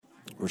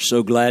We're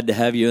so glad to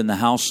have you in the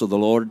house of the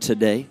Lord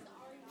today.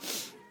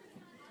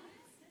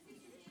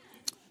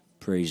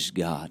 Praise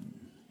God.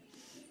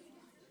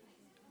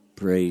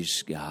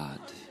 Praise God.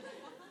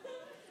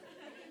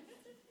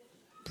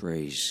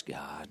 Praise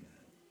God.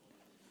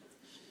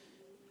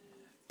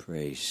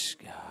 Praise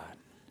God.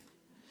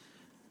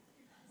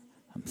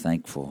 I'm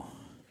thankful.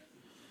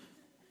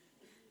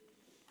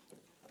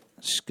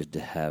 It's good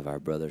to have our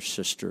brother,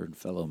 sister, and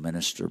fellow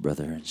minister,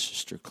 Brother and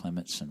Sister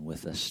Clementson,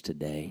 with us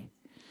today.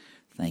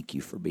 Thank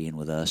you for being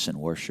with us and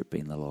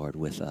worshiping the Lord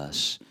with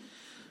us.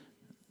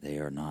 They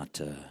are not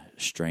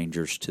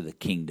strangers to the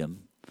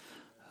kingdom.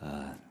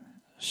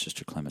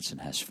 Sister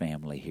Clementson has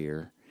family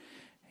here,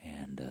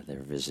 and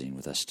they're visiting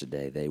with us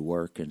today. They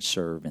work and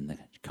serve in the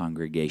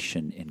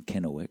congregation in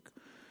Kennewick,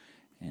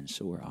 and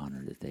so we're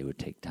honored that they would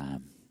take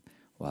time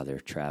while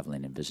they're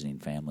traveling and visiting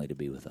family to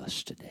be with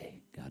us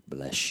today. God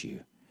bless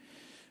you.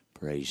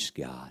 Praise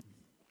God.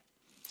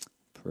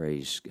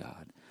 Praise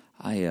God.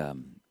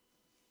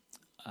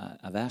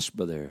 I've asked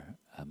Brother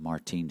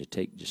Martin to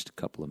take just a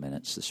couple of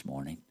minutes this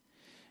morning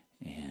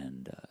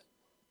and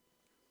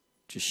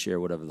just share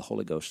whatever the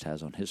Holy Ghost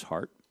has on his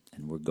heart,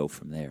 and we'll go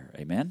from there.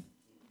 Amen?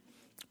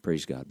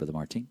 Praise God. Brother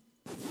Martin.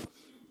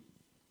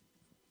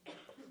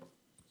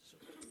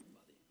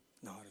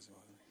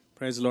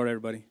 Praise the Lord,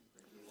 everybody.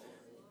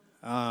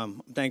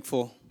 I'm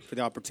thankful for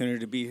the opportunity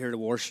to be here to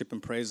worship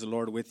and praise the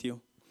Lord with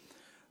you.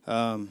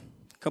 A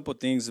couple of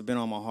things have been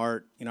on my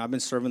heart. You know, I've been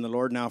serving the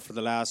Lord now for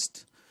the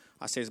last,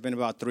 I say it's been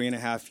about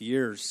 3.5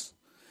 years.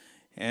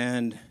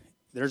 And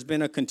there's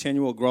been a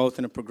continual growth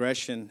and a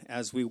progression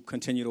as we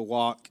continue to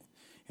walk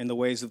in the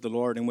ways of the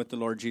Lord and with the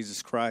Lord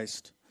Jesus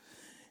Christ.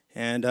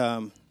 And,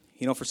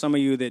 you know, for some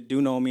of you that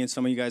do know me and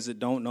some of you guys that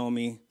don't know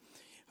me,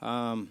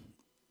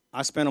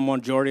 I spent a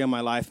majority of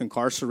my life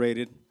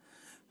incarcerated.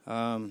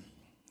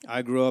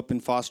 I grew up in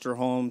foster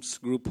homes,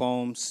 group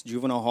homes,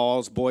 juvenile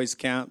halls, boys'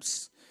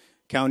 camps,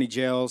 county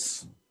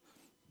jails,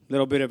 a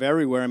little bit of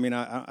everywhere. I mean,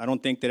 I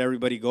don't think that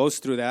everybody goes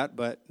through that,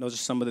 but those are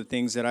some of the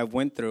things that I've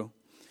went through.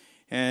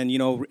 And, you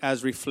know,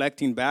 as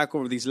reflecting back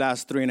over these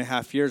last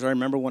 3.5 years, I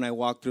remember when I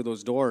walked through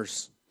those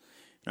doors.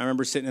 And I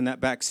remember sitting in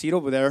that back seat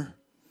over there,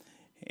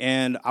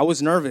 and I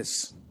was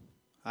nervous.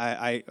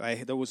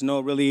 There was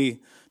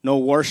no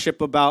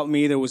worship about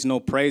me. There was no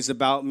praise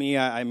about me.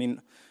 I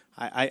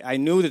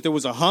knew that there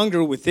was a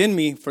hunger within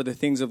me for the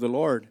things of the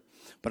Lord,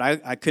 but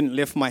I couldn't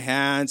lift my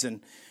hands,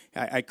 and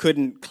I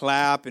couldn't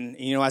clap. And,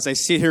 you know, as I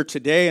sit here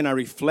today and I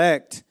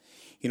reflect,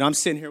 you know, I'm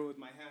sitting here with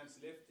my hands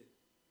lifted,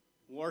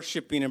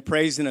 worshiping and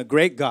praising a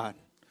great God.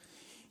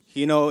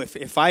 You know,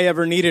 if I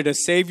ever needed a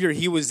Savior,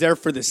 He was there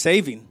for the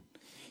saving.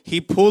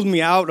 He pulled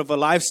me out of a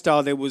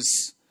lifestyle that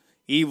was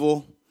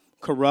evil,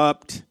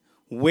 corrupt,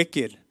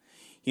 wicked.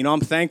 You know,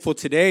 I'm thankful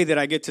today that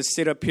I get to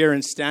sit up here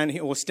and stand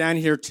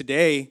here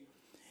today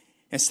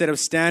instead of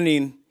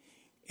standing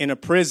in a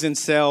prison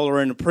cell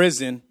or in a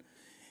prison,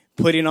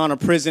 putting on a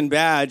prison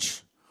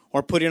badge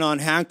or putting on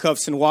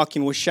handcuffs and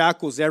walking with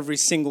shackles every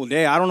single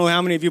day. I don't know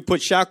how many of you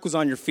put shackles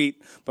on your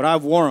feet, but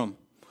I've worn them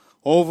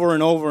over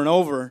and over and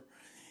over.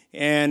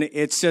 And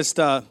it's just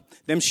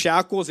them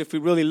shackles, if we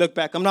really look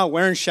back, I'm not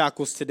wearing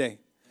shackles today.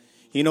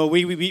 You know,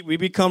 we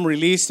become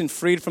released and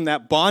freed from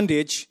that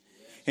bondage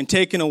and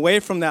taken away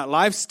from that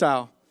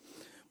lifestyle.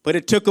 But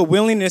it took a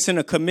willingness and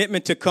a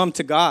commitment to come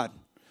to God.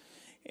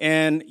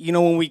 And, you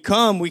know, when we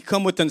come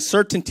with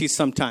uncertainty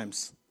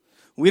sometimes.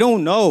 We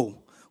don't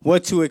know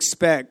what to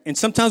expect. And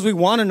sometimes we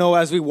want to know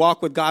as we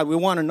walk with God. We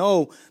want to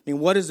know,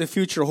 what does the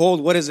future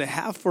hold? What does it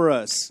have for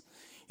us?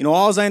 You know,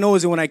 all I know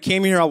is that when I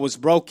came here, I was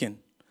broken.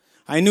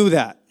 I knew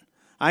that.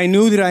 I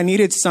knew that I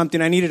needed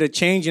something. I needed a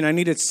change, and I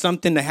needed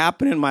something to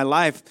happen in my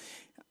life.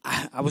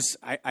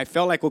 I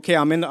felt like, okay,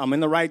 I'm in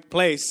the right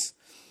place.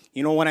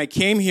 You know, when I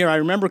came here, I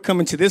remember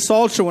coming to this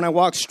altar when I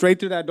walked straight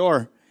through that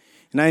door,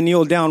 and I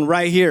kneeled down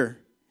right here.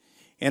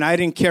 And I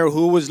didn't care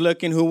who was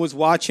looking, who was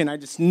watching. I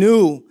just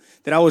knew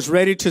that I was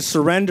ready to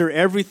surrender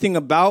everything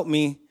about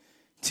me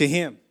to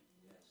Him.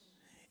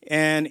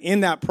 And in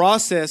that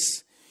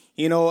process,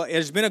 you know,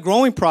 it's been a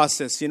growing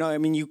process. You know,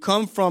 you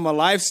come from a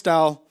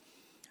lifestyle.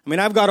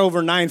 I've got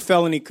over 9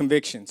 felony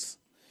convictions.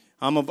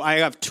 I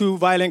have 2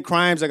 violent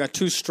crimes. I got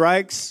 2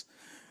 strikes.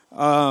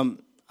 I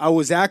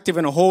was active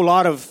in a whole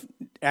lot of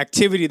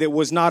activity that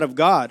was not of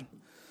God.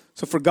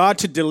 So for God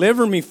to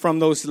deliver me from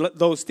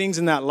those things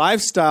in that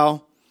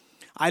lifestyle,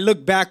 I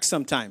look back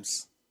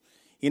sometimes,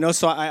 you know,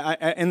 so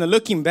I in the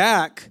looking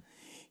back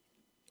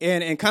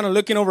and kind of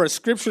looking over a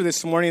scripture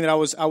this morning that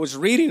I was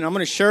reading, and I'm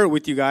going to share it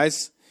with you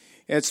guys.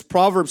 It's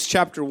Proverbs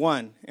chapter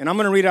 1, and I'm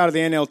going to read out of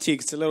the NLT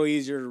because it's a little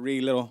easier to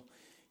read, a little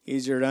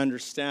easier to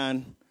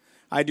understand.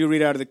 I do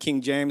read out of the King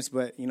James,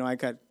 but, you know, I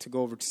got to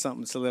go over to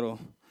something that's a little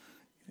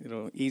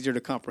easier to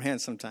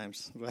comprehend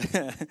sometimes.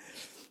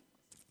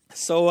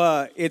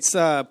 So it's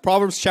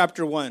Proverbs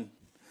chapter 1.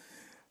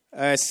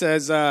 It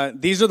says,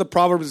 these are the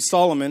Proverbs of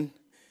Solomon,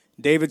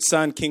 David's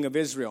son, king of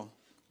Israel.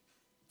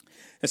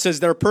 It says,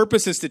 their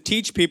purpose is to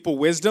teach people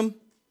wisdom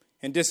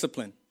and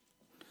discipline,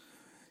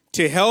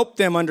 to help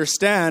them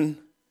understand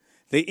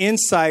the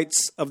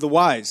insights of the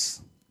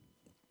wise.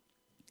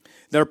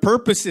 Their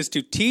purpose is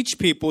to teach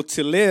people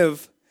to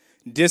live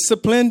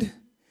disciplined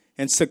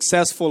and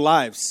successful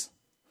lives,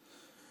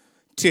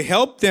 to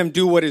help them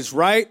do what is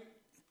right,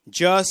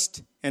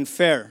 just, and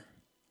fair.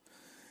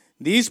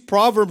 These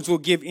proverbs will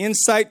give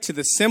insight to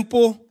the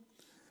simple,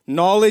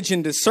 knowledge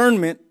and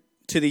discernment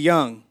to the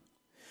young.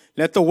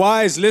 Let the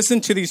wise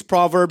listen to these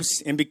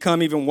proverbs and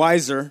become even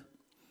wiser.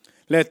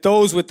 Let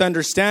those with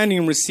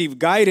understanding receive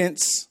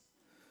guidance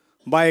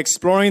by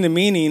exploring the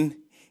meaning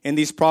in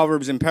these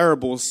proverbs and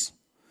parables,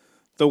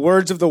 the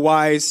words of the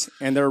wise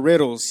and their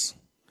riddles.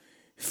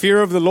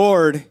 Fear of the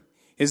Lord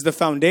is the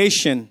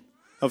foundation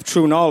of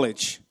true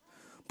knowledge,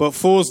 but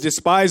fools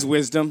despise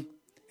wisdom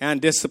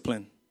and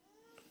discipline.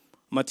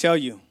 I'm going to tell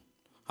you,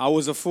 I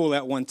was a fool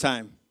at one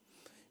time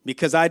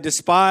because I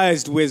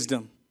despised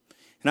wisdom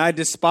and I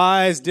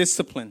despised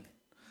discipline.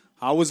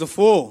 I was a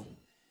fool.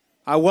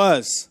 I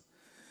was.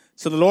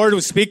 So the Lord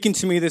was speaking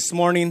to me this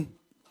morning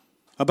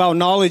about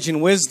knowledge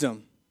and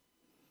wisdom.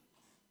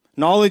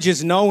 Knowledge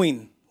is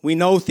knowing. We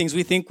know things.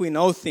 We think we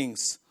know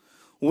things.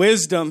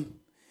 Wisdom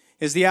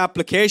is the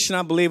application,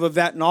 I believe, of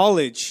that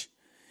knowledge.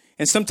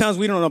 And sometimes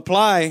we don't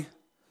apply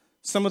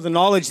some of the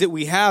knowledge that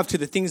we have to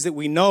the things that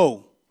we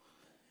know.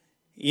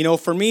 You know,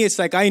 for me, it's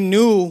like I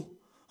knew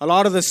a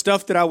lot of the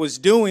stuff that I was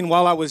doing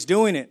while I was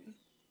doing it.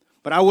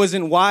 But I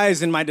wasn't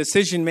wise in my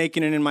decision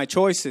making and in my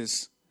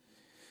choices.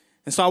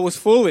 And so I was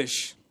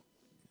foolish.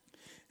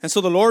 And so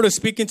the Lord is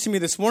speaking to me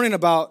this morning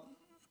about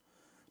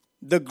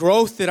the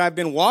growth that I've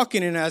been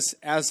walking in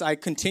as I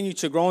continue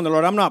to grow in the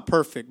Lord. I'm not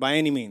perfect by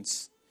any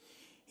means.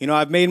 You know,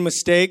 I've made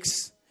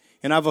mistakes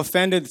and I've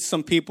offended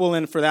some people,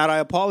 and for that I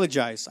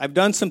apologize. I've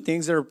done some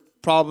things that are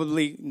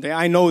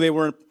I know they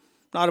were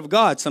not of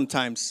God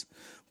sometimes.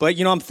 But,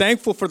 you know, I'm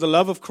thankful for the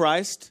love of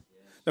Christ,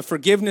 the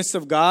forgiveness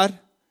of God,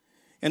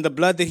 and the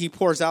blood that he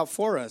pours out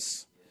for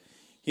us.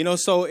 You know,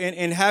 so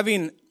in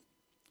having,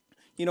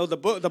 you know,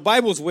 the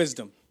Bible's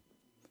wisdom.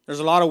 There's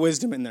a lot of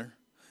wisdom in there.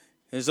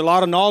 There's a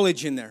lot of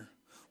knowledge in there.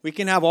 We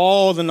can have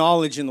all the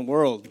knowledge in the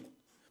world,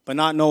 but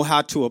not know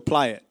how to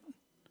apply it.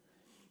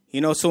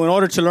 You know, so in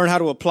order to learn how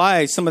to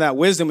apply some of that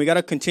wisdom, we got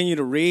to continue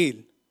to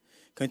read,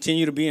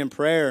 continue to be in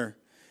prayer,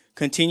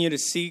 continue to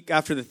seek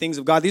after the things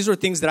of God. These are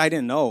things that I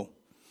didn't know.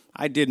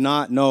 I did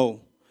not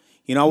know.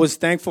 You know, I was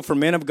thankful for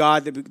men of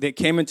God that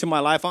came into my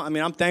life. I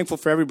mean, I'm thankful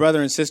for every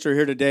brother and sister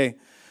here today.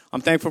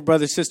 I'm thankful for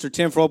Brother Sister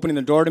Tim for opening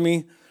the door to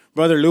me.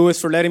 Brother Lewis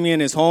for letting me in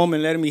his home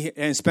and letting me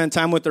and spend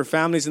time with their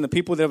families, and the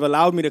people that have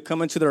allowed me to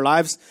come into their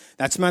lives.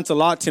 That's meant a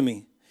lot to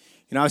me.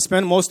 You know, I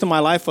spent most of my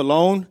life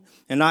alone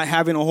and not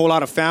having a whole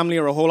lot of family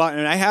or a whole lot.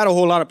 And I had a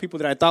whole lot of people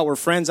that I thought were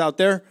friends out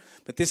there,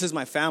 but this is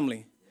my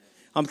family.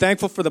 I'm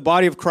thankful for the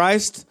body of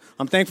Christ.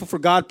 I'm thankful for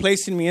God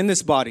placing me in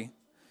this body.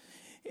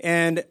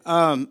 And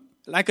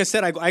like I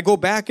said, I go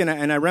back and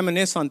I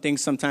reminisce on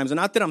things sometimes. And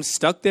not that I'm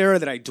stuck there or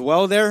that I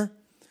dwell there,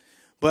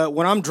 but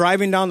when I'm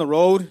driving down the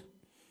road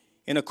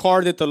in a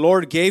car that the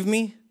Lord gave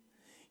me,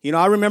 you know,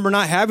 I remember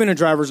not having a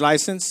driver's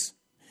license.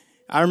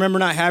 I remember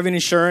not having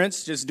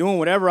insurance, just doing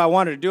whatever I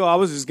wanted to do. I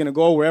was just going to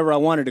go wherever I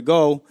wanted to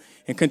go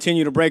and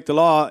continue to break the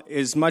law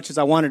as much as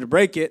I wanted to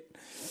break it.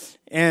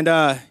 And,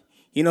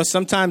 you know,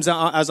 sometimes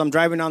as I'm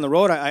driving down the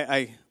road,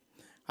 I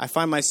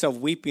find myself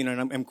weeping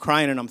and I'm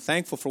crying and I'm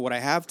thankful for what I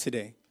have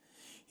today.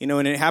 You know,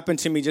 and it happened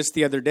to me just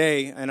the other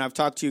day, and I've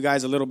talked to you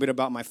guys a little bit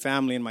about my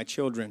family and my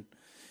children.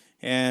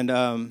 And,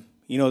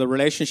 you know, the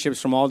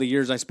relationships from all the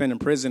years I spent in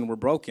prison were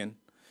broken.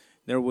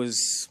 There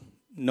was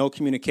no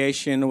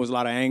communication. There was a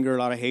lot of anger, a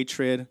lot of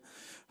hatred.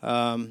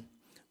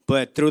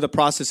 But through the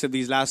process of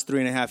these last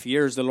 3.5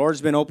 years, the Lord's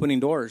been opening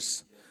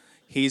doors.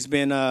 He's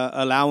been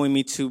allowing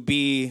me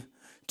to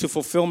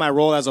fulfill my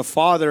role as a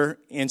father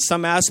in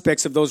some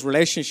aspects of those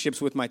relationships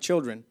with my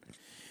children.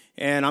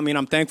 And I mean,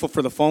 I'm thankful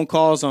for the phone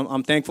calls.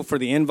 I'm thankful for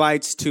the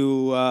invites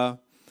to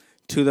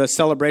the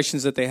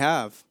celebrations that they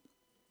have.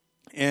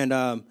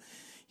 And,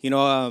 you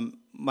know,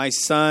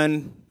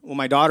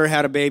 my daughter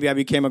had a baby. I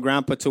became a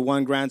grandpa to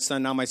one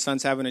grandson. Now my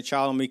son's having a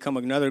child and become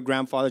another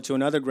grandfather to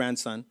another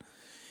grandson.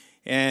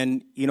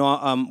 And, you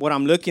know, what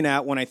I'm looking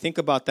at when I think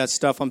about that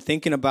stuff, I'm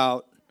thinking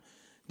about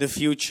the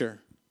future.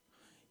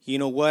 You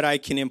know, what I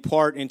can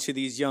impart into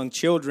these young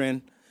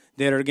children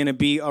that are going to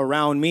be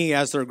around me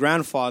as their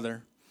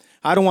grandfather.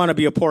 I don't want to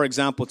be a poor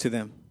example to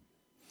them.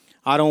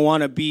 I don't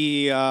want to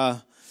be,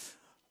 how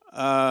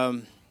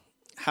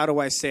do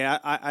I say?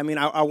 I mean,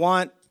 I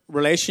want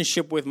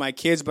relationship with my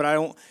kids, but I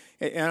don't.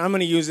 And I'm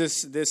going to use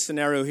this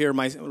scenario here.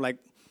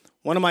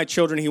 One of my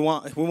children, he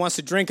wants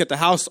to drink at the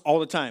house all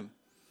the time,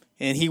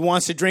 and he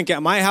wants to drink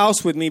at my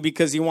house with me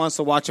because he wants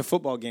to watch a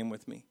football game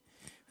with me.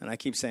 And I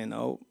keep saying,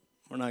 no,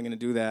 we're not going to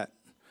do that.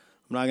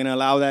 I'm not going to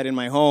allow that in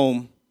my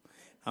home.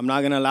 I'm not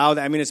going to allow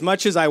that. I mean, as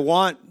much as I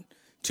want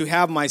to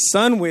have my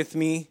son with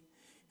me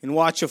and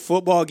watch a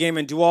football game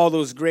and do all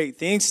those great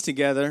things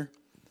together,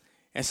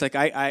 it's like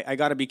I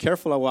got to be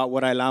careful about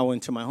what I allow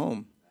into my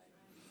home.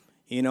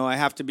 You know, I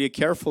have to be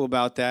careful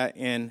about that.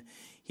 And,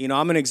 you know,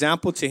 I'm an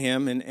example to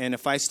him. And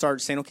if I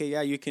start saying, okay,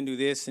 yeah, you can do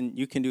this and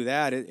you can do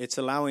that, it's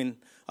allowing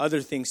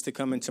other things to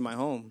come into my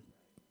home.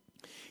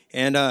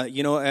 And,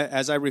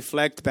 as I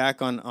reflect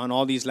back on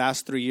all these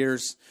last 3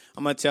 years,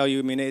 I'm going to tell you,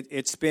 I mean,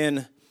 it's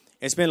been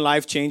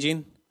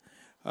life-changing.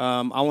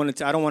 I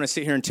don't want to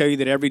sit here and tell you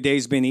that every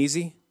day's been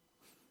easy,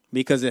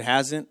 because it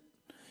hasn't.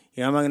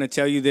 I'm not going to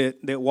tell you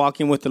that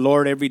walking with the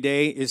Lord every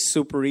day is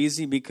super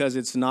easy, because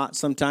it's not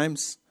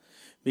sometimes.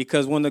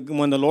 Because when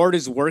the Lord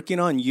is working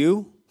on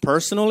you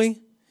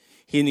personally,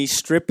 and He's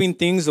stripping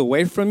things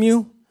away from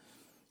you,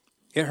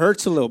 it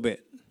hurts a little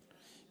bit.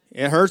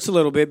 It hurts a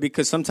little bit,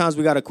 because sometimes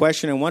we got to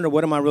question and wonder,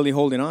 what am I really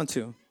holding on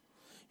to?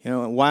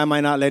 Why am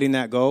I not letting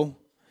that go?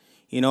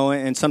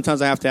 And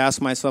sometimes I have to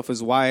ask myself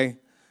is why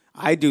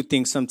I do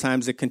things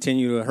sometimes that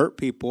continue to hurt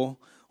people,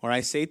 or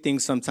I say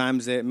things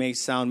sometimes that may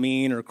sound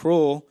mean or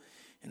cruel,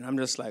 and I'm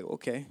just like,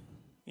 okay.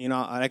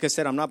 Like I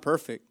said, I'm not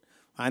perfect.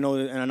 I know,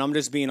 and I'm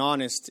just being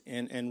honest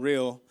and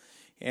real,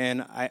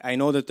 and I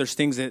know that there's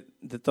things that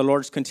the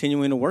Lord's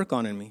continuing to work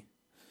on in me.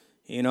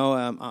 I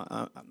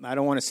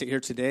don't want to sit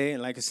here today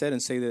and, like I said,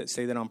 and say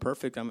that I'm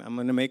perfect. I'm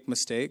going to make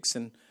mistakes,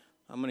 and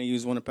I'm going to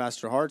use one of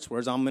Pastor Hart's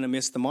words. I'm going to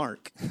miss the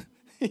mark.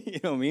 You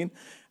know what I mean?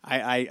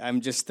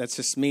 That's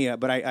just me.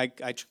 But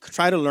I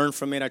try to learn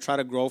from it. I try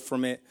to grow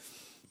from it,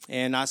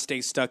 and not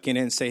stay stuck in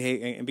it and say,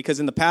 hey, because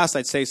in the past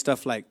I'd say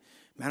stuff like,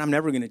 man, I'm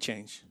never going to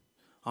change.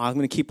 I'm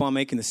going to keep on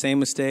making the same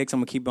mistakes. I'm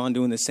going to keep on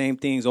doing the same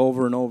things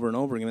over and over and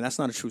over again. That's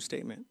not a true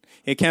statement.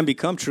 It can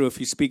become true if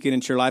you speak it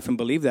into your life and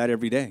believe that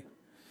every day.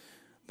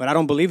 But I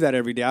don't believe that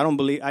every day.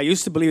 I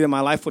used to believe that my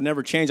life would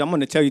never change. I'm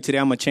going to tell you today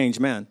I'm a changed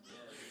man.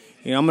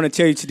 I'm going to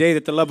tell you today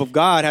that the love of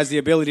God has the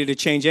ability to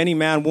change any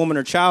man, woman,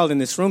 or child in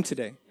this room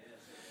today.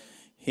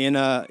 And,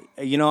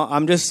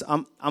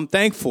 I'm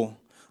thankful.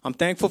 I'm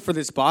thankful for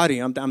this body.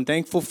 I'm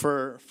thankful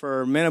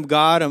for men of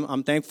God.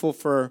 I'm thankful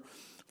for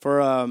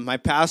my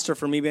pastor,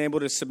 for me being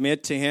able to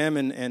submit to him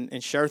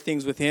and share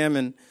things with him.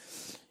 And,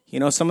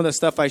 some of the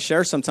stuff I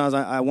share sometimes,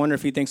 I wonder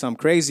if he thinks I'm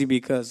crazy,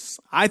 because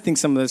I think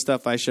some of the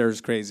stuff I share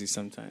is crazy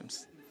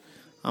sometimes.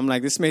 I'm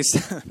like, this may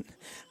sound,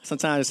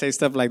 sometimes I say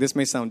stuff like, this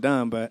may sound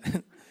dumb, but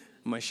I'm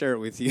going to share it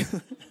with you.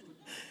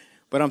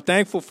 But I'm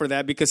thankful for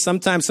that, because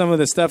sometimes some of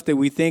the stuff that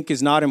we think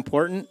is not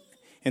important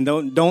and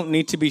don't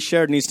need to be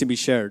shared needs to be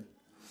shared.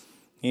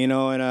 And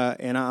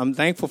I'm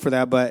thankful for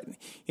that. But,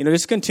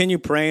 just continue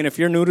praying. If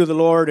you're new to the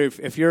Lord,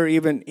 if you're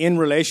even in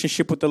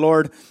relationship with the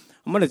Lord,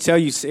 I'm going to tell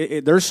you,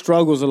 there's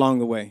struggles along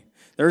the way.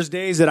 There's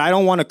days that I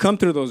don't want to come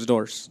through those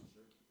doors.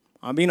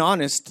 I'm being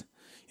honest.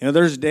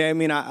 There's days,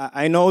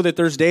 I know that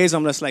there's days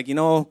I'm just like,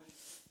 the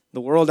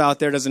world out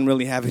there doesn't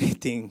really have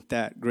anything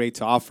that great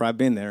to offer. I've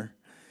been there.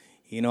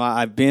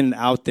 I've been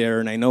out there,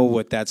 and I know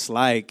what that's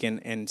like.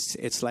 And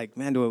it's like,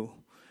 man, do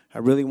I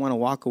really want to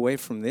walk away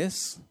from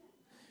this?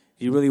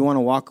 Do you really want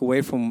to walk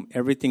away from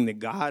everything that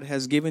God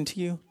has given to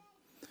you?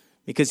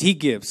 Because He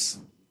gives.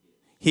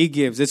 He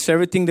gives. It's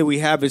everything that we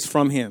have is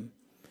from Him.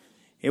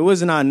 It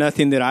was not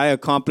nothing that I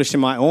accomplished in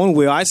my own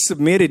will. I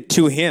submitted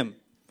to Him.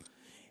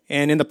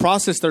 And in the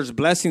process, there's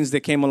blessings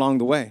that came along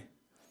the way.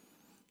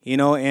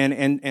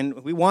 And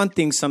we want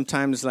things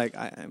sometimes like,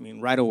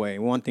 right away.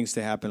 We want things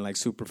to happen like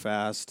super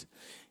fast.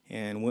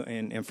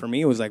 And for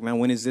me, it was like, man,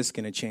 when is this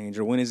going to change?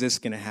 Or when is this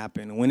going to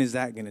happen? When is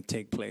that going to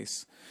take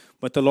place?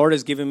 But the Lord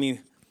has given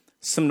me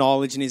some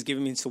knowledge, and He's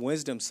given me some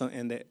wisdom.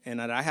 And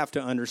that I have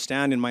to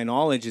understand in my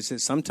knowledge is that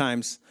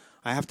sometimes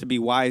I have to be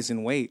wise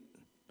and wait.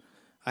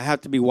 I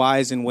have to be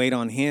wise and wait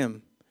on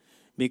Him,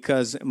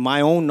 because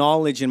my own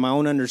knowledge and my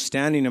own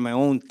understanding and my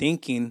own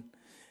thinking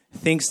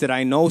thinks that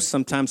I know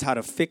sometimes how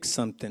to fix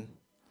something.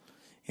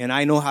 And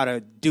I know how to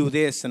do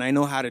this and I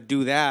know how to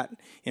do that.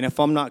 And if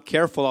I'm not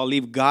careful, I'll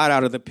leave God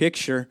out of the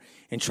picture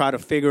and try to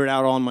figure it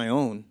out on my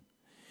own.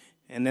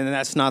 And then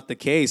that's not the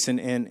case.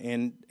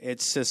 And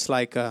it's just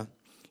like, I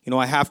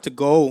have to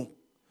go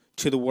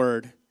to the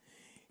Word.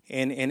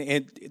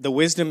 And the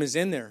wisdom is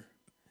in there.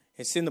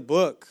 It's in the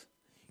book.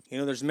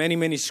 There's many,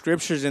 many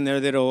scriptures in there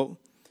that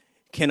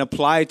can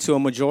apply to a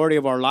majority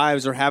of our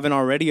lives, or haven't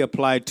already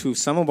applied to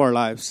some of our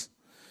lives.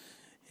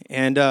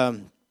 And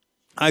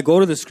I go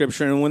to the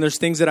scripture, and when there's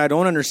things that I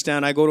don't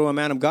understand, I go to a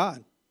man of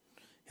God.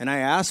 And I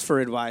ask for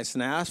advice,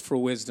 and I ask for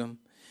wisdom.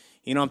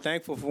 I'm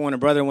thankful for when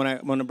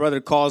a brother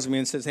calls me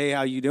and says, hey,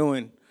 how you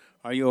doing?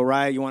 Are you all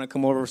right? You want to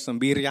come over for some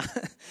birria?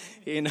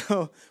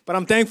 But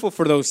I'm thankful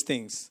for those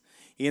things.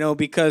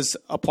 Because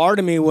a part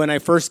of me, when I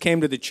first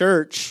came to the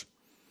church,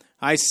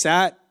 I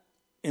sat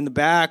in the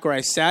back, or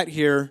I sat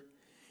here,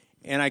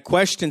 and I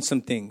questioned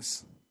some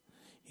things.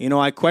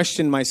 I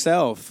questioned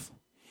myself,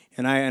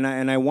 and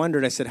I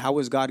wondered. I said, how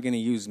is God going to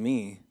use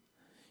me?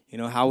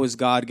 How is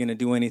God going to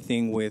do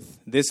anything with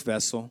this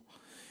vessel?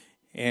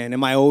 And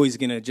am I always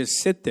going to just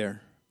sit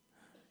there?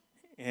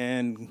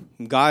 And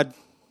God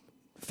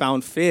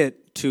found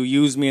fit to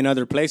use me in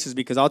other places,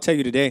 because I'll tell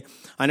you today,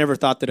 I never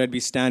thought that I'd be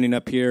standing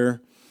up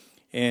here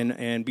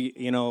and be,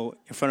 in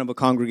front of a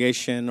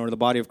congregation or the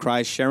body of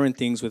Christ, sharing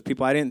things with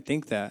people. I didn't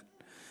think that.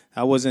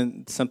 That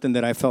wasn't something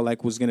that I felt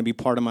like was going to be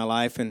part of my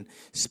life. And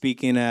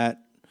speaking at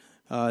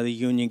the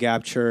Union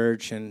Gap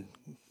Church and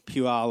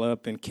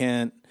Puyallup and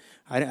Kent,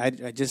 I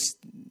just,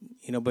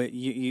 but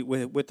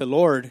with the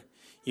Lord,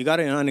 you got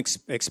to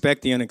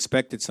expect the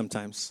unexpected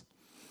sometimes.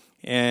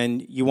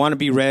 And you want to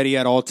be ready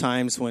at all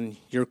times when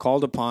you're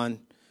called upon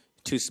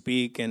to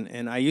speak.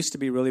 And I used to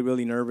be really,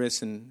 really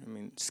nervous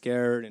and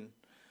scared. And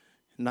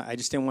I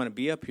just didn't want to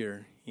be up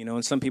here.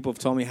 And some people have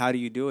told me, how do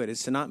you do it?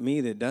 It's not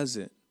me that does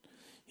it.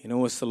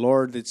 It's the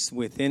Lord that's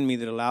within me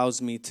that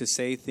allows me to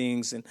say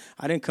things. And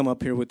I didn't come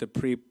up here with a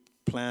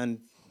pre-planned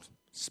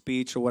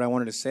speech or what I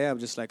wanted to say. I'm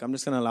just going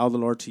to allow the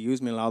Lord to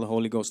use me, allow the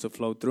Holy Ghost to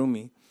flow through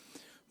me.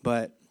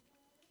 But,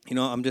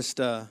 I'm just,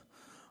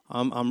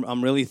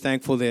 I'm really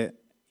thankful that,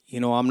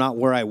 I'm not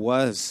where I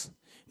was.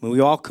 We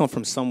all come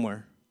from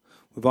somewhere.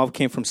 We've all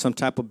came from some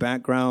type of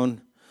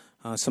background,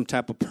 some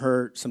type of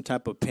hurt, some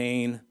type of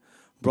pain,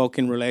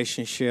 broken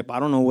relationship. I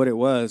don't know what it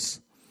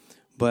was.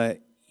 But,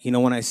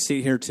 when I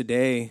sit here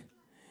today,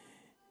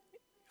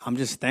 I'm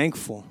just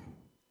thankful.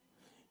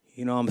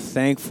 I'm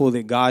thankful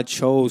that God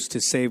chose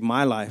to save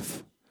my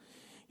life.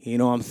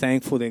 I'm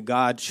thankful that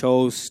God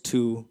chose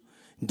to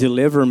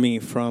deliver me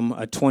from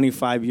a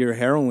 25-year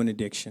heroin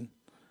addiction.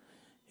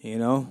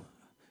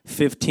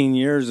 15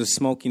 years of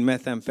smoking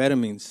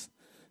methamphetamines,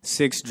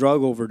 6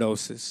 drug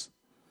overdoses,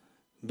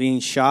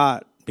 being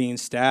shot, being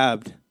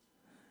stabbed.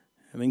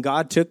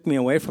 God took me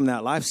away from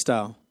that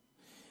lifestyle.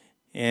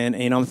 And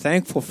I'm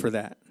thankful for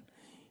that.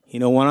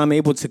 When I'm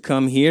able to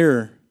come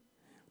here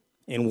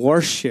and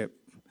worship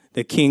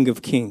the King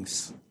of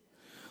Kings,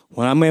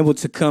 when I'm able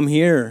to come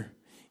here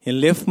and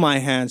lift my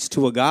hands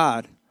to a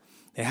God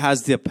that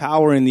has the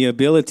power and the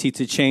ability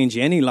to change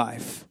any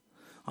life,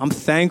 I'm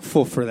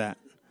thankful for that.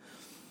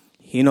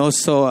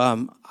 So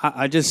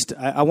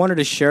I wanted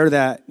to share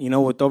that,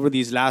 with over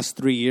these last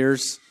 3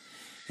 years.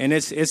 And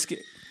it's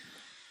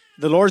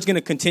the Lord's going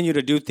to continue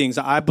to do things.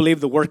 I believe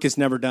the work is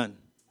never done.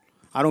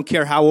 I don't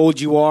care how old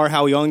you are,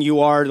 how young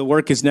you are, the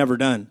work is never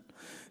done.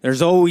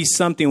 There's always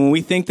something. When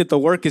we think that the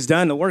work is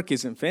done, the work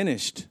isn't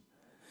finished.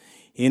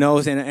 And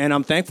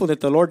I'm thankful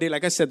that the Lord did.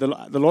 Like I said, the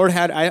Lord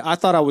had, I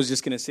thought I was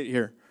just going to sit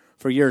here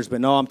for years.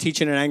 But no, I'm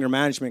teaching an anger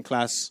management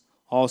class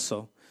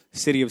also,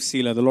 City of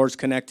Sela. The Lord's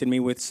connected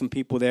me with some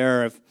people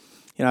there.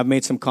 I've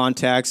made some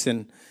contacts.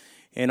 And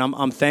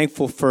I'm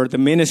thankful for the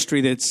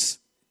ministry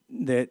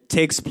that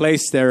takes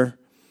place there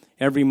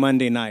every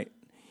Monday night.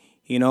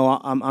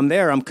 I'm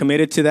there. I'm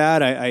committed to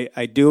that.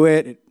 I do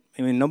it.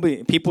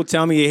 People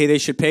tell me, hey, they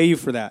should pay you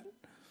for that.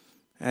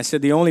 And I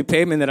said, the only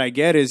payment that I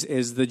get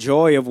is the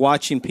joy of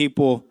watching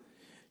people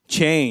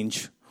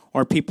change,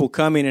 or people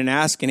coming and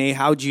asking, hey,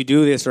 how'd you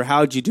do this or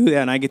how'd you do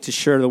that? And I get to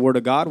share the word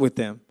of God with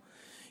them.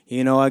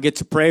 I get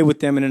to pray with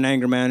them in an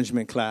anger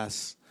management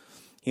class.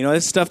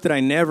 It's stuff that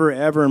I never,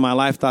 ever in my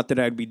life thought that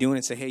I'd be doing,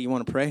 and say, hey, you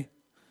want to pray?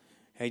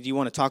 Hey, do you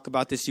want to talk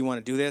about this? Do you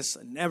want to do this?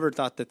 I never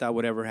thought that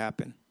would ever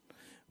happen.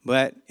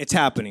 But it's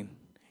happening,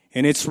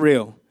 and it's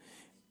real.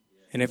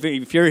 And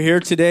if you're here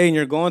today and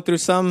you're going through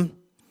something,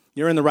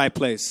 you're in the right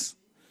place.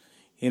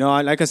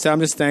 Like I said,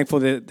 I'm just thankful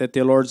that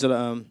the Lord's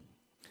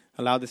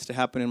allowed this to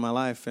happen in my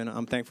life. And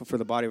I'm thankful for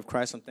the body of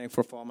Christ. I'm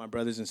thankful for all my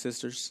brothers and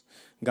sisters.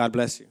 God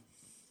bless you.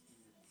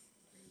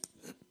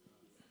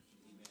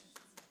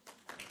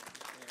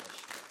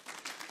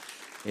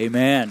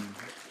 Amen.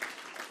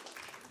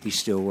 He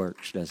still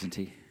works, doesn't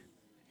he?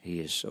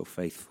 He is so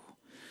faithful.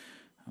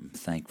 I'm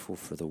thankful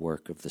for the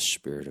work of the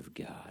Spirit of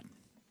God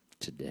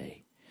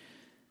today.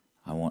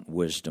 I want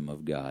wisdom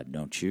of God,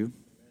 don't you?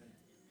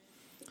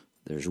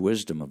 There's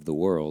wisdom of the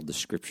world. The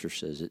Scripture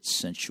says it's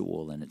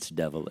sensual and it's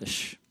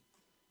devilish.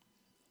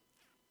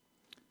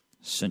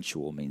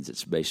 Sensual means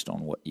it's based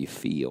on what you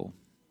feel.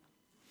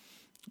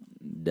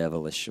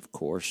 Devilish, of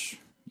course,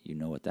 you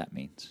know what that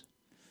means.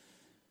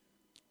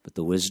 But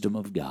the wisdom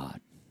of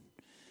God,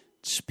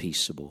 it's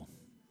peaceable,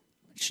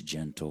 it's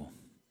gentle,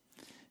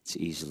 it's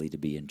easily to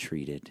be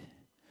entreated.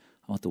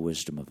 I want the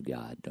wisdom of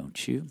God,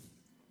 don't you?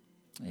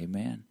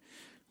 Amen.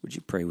 Would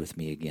you pray with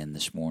me again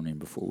this morning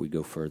before we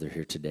go further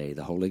here today?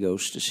 The Holy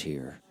Ghost is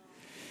here,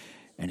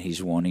 and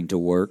He's wanting to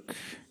work.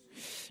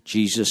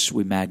 Jesus,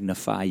 we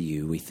magnify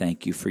you. We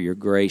thank you for your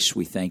grace.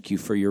 We thank you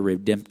for your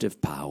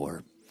redemptive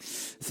power.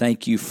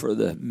 Thank you for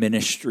the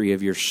ministry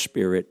of your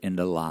Spirit in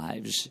the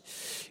lives,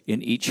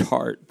 in each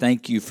heart.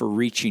 Thank you for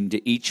reaching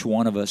to each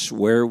one of us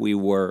where we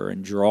were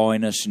and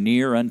drawing us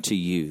near unto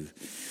you.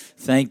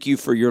 Thank you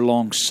for your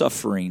long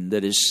suffering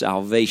that is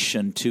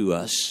salvation to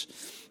us.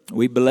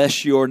 We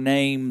bless your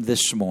name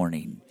this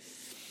morning.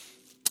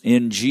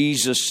 In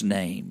Jesus'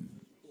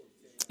 name.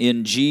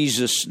 In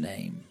Jesus'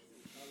 name.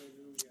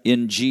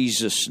 In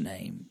Jesus'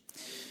 name.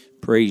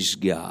 Praise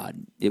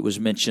God. It was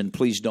mentioned,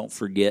 please don't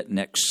forget,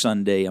 next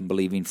Sunday I'm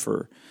believing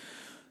for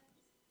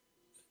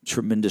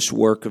tremendous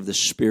work of the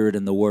Spirit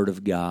and the Word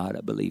of God.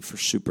 I believe for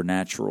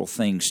supernatural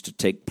things to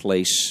take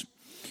place.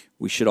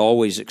 We should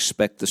always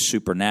expect the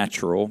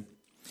supernatural.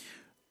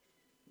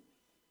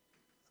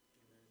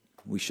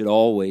 We should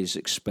always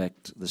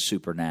expect the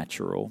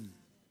supernatural.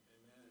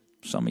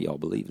 Some of y'all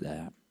believe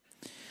that.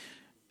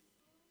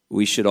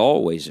 We should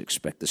always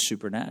expect the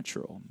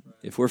supernatural.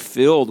 If we're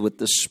filled with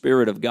the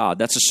Spirit of God,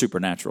 that's a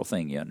supernatural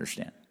thing, you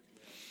understand.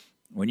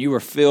 When you were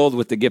filled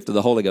with the gift of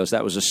the Holy Ghost,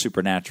 that was a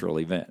supernatural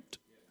event.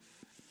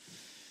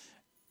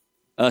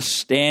 us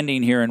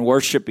standing here and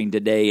worshiping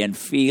today and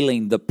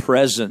feeling the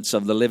presence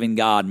of the living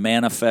God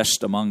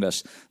manifest among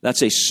us,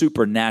 that's a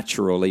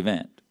supernatural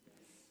event.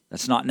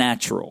 That's not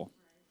natural.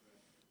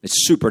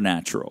 It's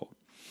supernatural.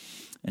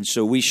 And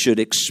so we should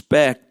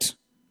expect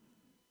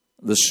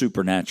the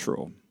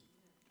supernatural.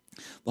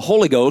 The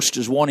Holy Ghost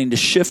is wanting to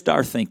shift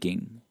our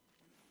thinking.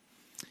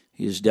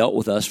 He has dealt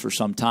with us for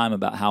some time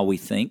about how we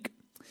think,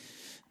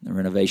 the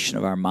renovation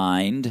of our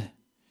mind.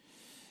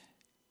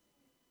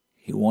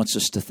 He wants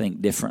us to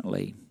think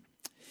differently.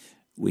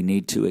 We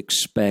need to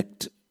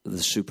expect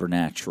the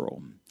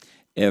supernatural.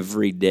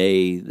 Every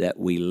day that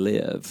we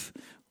live,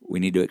 we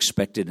need to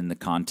expect it in the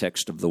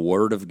context of the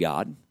Word of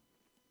God.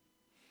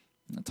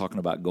 I'm not talking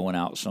about going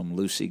out some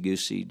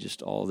loosey-goosey,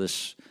 just all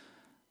this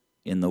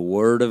in the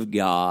Word of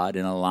God,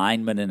 in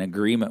alignment and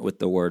agreement with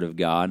the Word of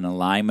God, in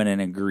alignment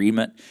and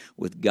agreement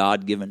with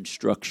God-given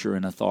structure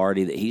and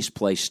authority that He's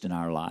placed in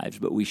our lives.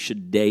 But we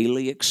should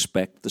daily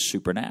expect the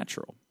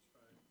supernatural.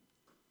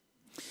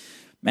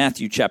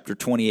 Matthew chapter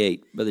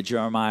 28. Brother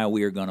Jeremiah,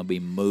 we are going to be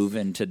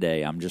moving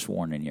today. I'm just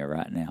warning you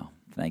right now.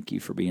 Thank you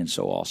for being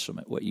so awesome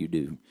at what you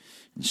do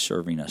and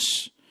serving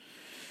us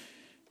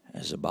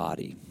as a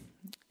body.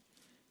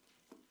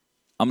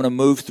 I'm going to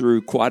move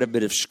through quite a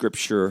bit of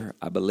Scripture,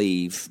 I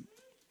believe,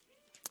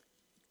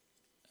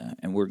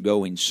 and we're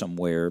going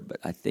somewhere, but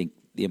I think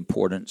the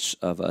importance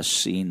of us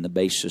seeing the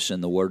basis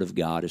in the Word of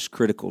God is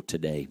critical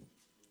today.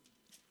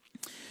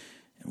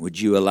 And would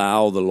you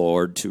allow the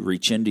Lord to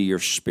reach into your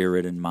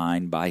spirit and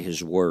mind by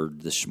His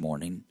Word this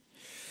morning?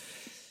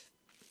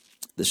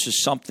 This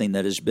is something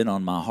that has been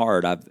on my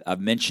heart. I've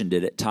mentioned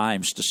it at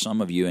times to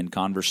some of you in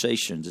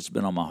conversations. It's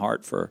been on my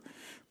heart for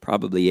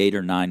probably 8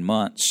 or 9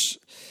 months.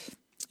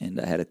 And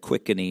I had a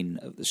quickening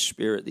of the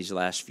Spirit these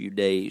last few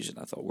days, and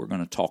I thought we're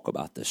going to talk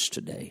about this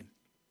today.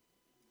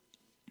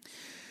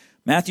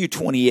 Matthew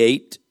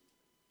 28,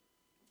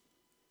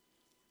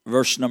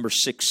 verse number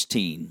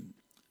 16.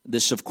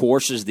 This, of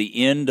course, is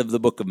the end of the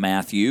book of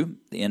Matthew,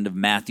 the end of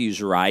Matthew's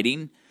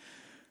writing.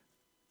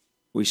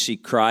 We see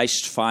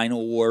Christ's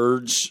final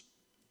words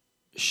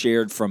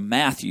shared from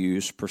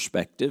Matthew's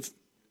perspective.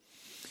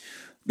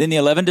 Then the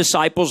 11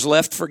 disciples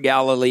left for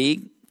Galilee,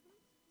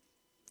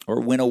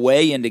 or went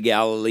away into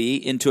Galilee,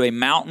 into a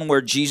mountain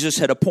where Jesus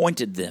had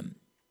appointed them.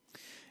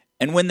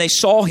 And when they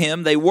saw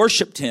Him, they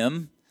worshiped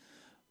Him,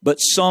 but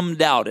some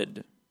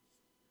doubted.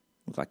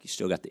 Looks like you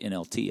still got the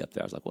NLT up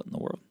there. I was like, what in the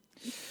world?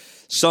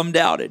 Some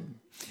doubted.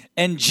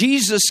 And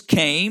Jesus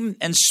came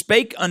and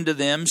spake unto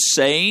them,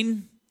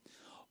 saying,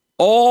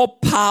 all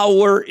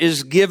power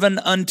is given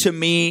unto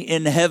me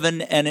in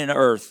heaven and in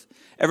earth.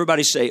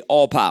 Everybody say,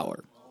 all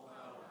power.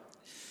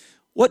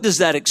 What does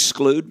that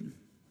exclude?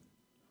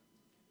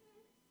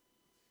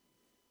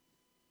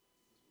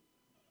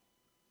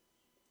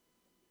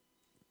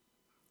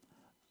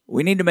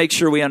 We need to make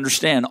sure we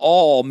understand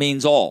all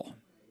means all.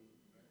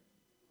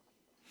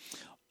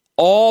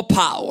 All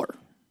power.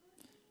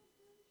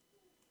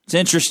 It's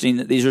interesting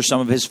that these are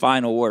some of His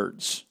final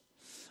words.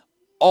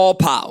 All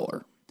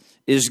power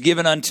is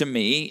given unto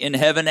me in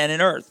heaven and in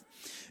earth.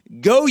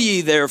 Go ye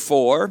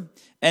therefore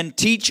and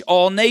teach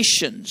all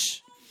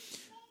nations.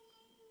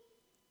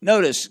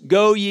 Notice,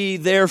 go ye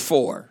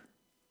therefore.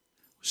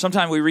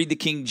 Sometimes we read the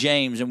King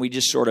James and we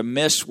just sort of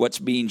miss what's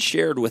being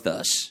shared with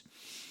us.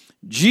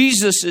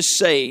 Jesus is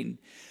saying,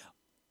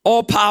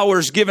 all power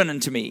is given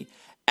unto me.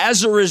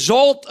 As a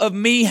result of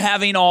me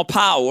having all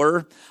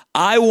power,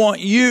 I want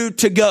you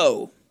to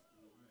go.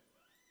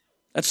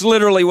 That's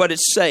literally what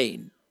it's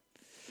saying.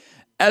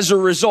 As a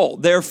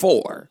result,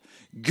 therefore,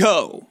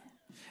 go.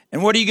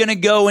 And what are you going to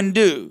go and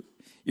do?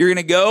 You're going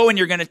to go and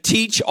you're going to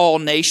teach all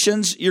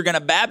nations. You're going to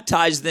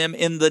baptize them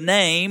in the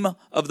name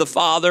of the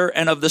Father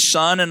and of the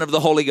Son and of the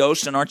Holy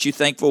Ghost. And aren't you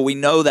thankful we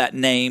know that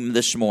name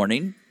this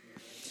morning?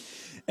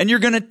 And you're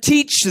going to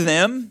teach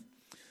them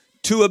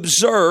to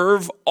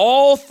observe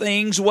all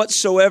things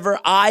whatsoever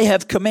I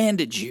have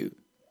commanded you.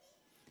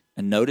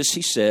 And notice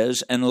He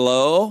says, and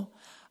lo,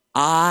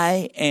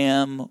 I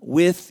am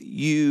with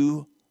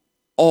you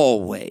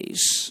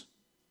always.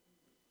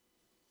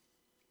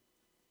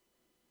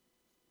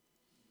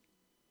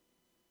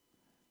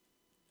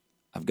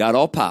 I've got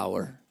all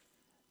power.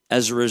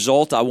 As a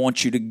result, I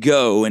want you to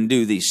go and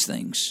do these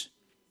things.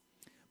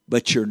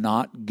 But you're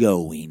not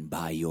going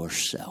by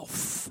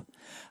yourself.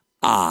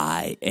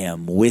 I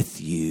am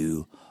with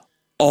you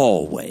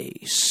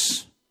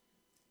always,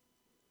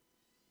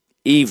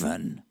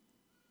 even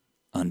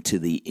unto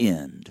the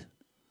end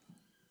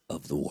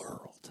of the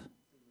world.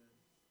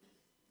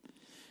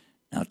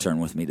 Now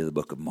turn with me to the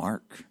book of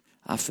Mark.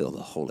 I feel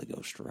the Holy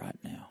Ghost right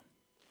now.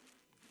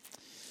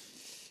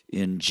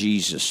 In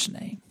Jesus'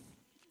 name.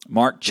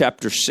 Mark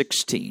chapter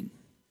 16.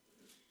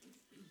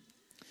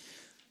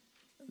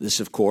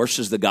 This, of course,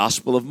 is the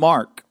Gospel of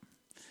Mark.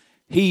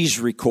 He's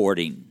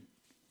recording.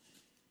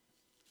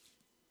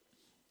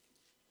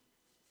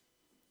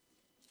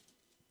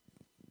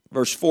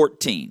 Verse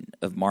 14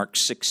 of Mark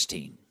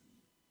 16.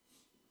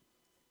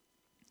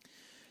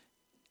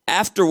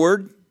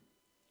 Afterward,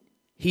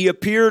 He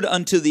appeared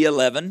unto the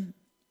 11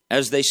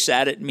 as they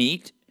sat at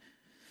meat,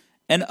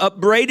 and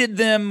upbraided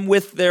them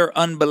with their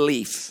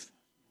unbelief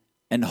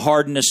and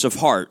hardness of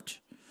heart.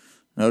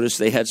 Notice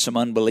they had some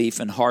unbelief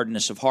and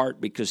hardness of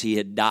heart because he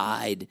had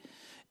died,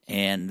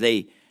 and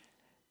the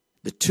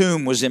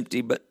tomb was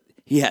empty, but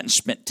he hadn't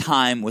spent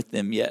time with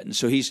them yet. And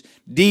so he's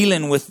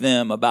dealing with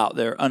them about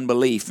their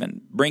unbelief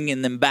and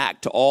bringing them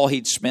back to all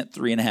he'd spent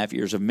 3.5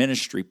 years of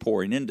ministry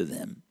pouring into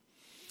them.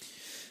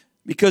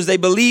 Because they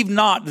believed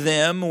not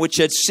them which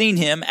had seen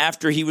him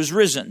after he was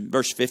risen.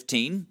 Verse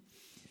 15.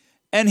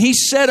 And he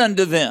said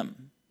unto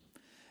them,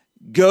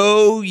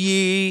 Go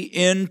ye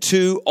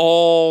into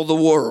all the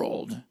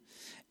world,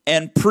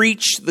 and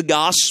preach the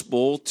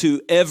gospel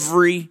to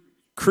every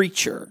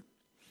creature.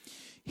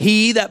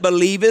 He that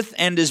believeth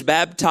and is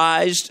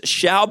baptized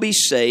shall be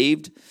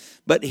saved,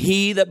 but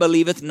he that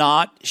believeth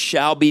not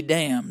shall be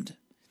damned.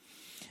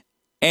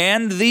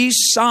 And these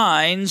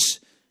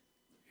signs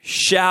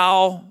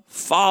shall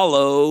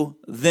follow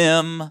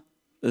them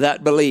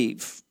that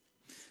believe.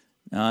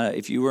 Now,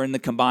 if you were in the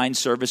combined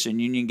service in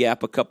Union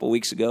Gap a couple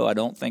weeks ago, I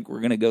don't think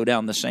we're going to go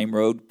down the same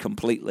road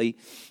completely,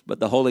 but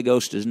the Holy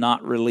Ghost is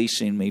not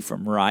releasing me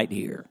from right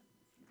here.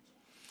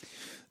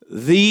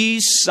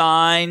 These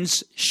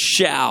signs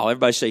shall.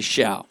 Everybody say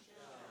shall.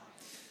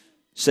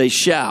 Say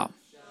shall.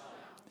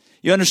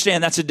 You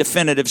understand that's a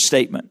definitive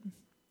statement.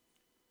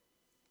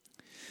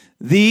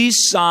 These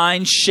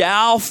signs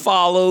shall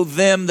follow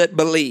them that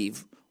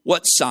believe.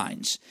 What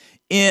signs?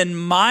 In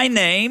my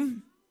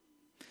name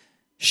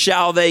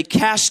shall they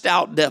cast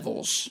out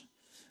devils.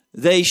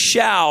 They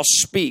shall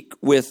speak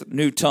with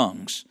new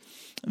tongues.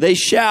 They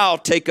shall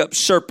take up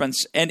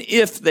serpents, and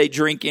if they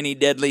drink any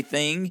deadly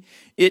thing,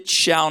 it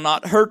shall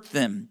not hurt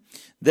them.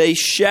 They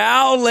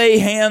shall lay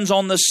hands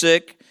on the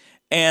sick,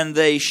 and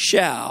they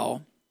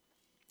shall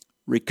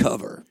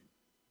recover.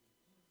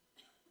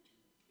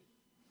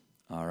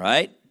 All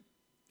right?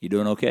 You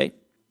doing okay?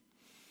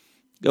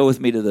 Go with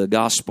me to the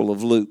Gospel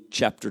of Luke,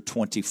 chapter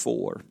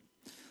 24. Like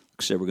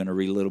I said, we're going to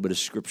read a little bit of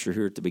scripture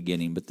here at the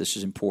beginning, but this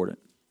is important.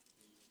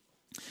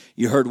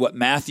 You heard what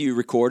Matthew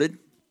recorded.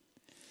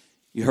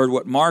 You heard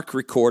what Mark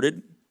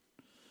recorded.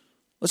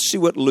 Let's see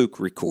what Luke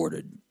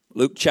recorded.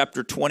 Luke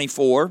chapter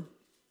 24,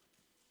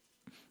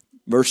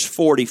 verse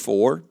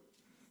 44.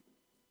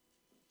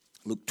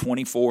 Luke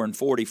 24 and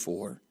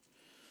 44.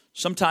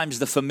 Sometimes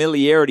the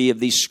familiarity of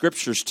these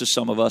scriptures to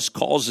some of us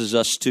causes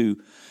us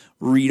to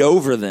read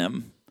over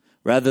them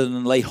rather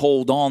than lay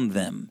hold on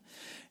them.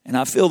 And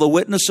I feel the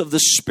witness of the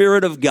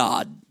Spirit of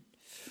God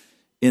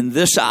in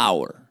this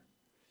hour,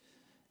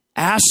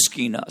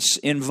 asking us,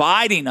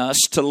 inviting us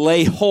to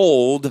lay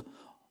hold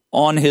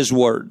on His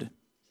Word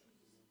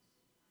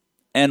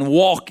and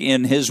walk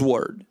in His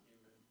Word.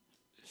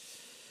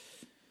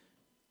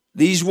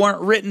 These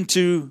weren't written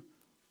to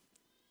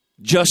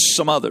just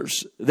some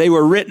others. They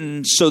were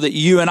written so that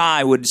you and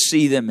I would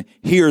see them,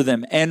 hear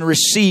them, and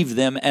receive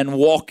them and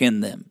walk in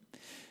them.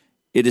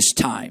 It is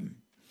time.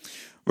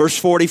 Verse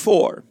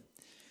 44.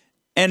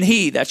 And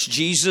he, that's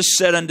Jesus,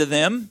 said unto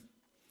them,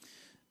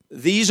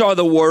 These are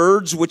the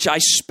words which I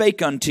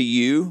spake unto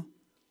you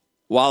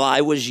while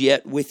I was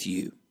yet with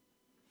you,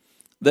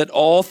 that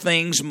all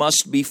things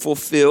must be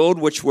fulfilled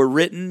which were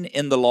written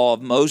in the law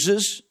of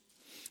Moses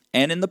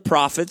and in the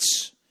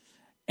prophets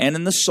and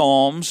in the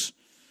Psalms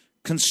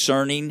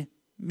concerning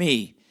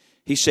me.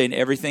 He's saying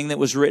everything that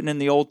was written in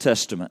the Old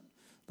Testament,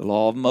 the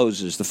law of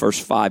Moses, the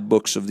first 5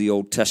 books of the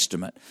Old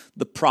Testament,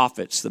 the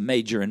prophets, the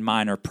major and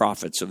minor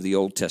prophets of the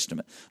Old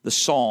Testament, the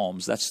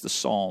Psalms, that's the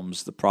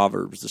Psalms, the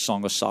Proverbs, the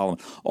Song of Solomon.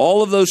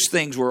 All of those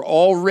things were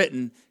all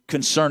written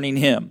concerning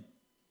him.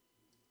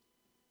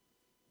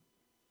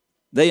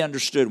 They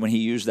understood when he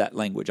used that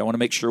language. I want to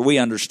make sure we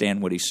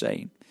understand what he's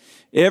saying.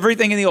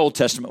 Everything in the Old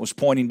Testament was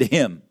pointing to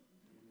him.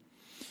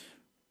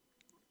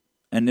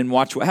 And then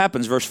watch what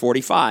happens, verse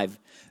 45.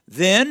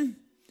 Then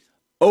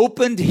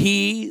opened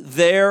he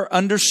their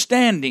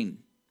understanding,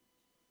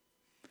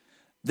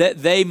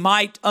 that they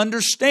might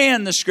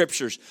understand the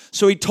scriptures.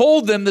 So he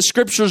told them the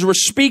scriptures were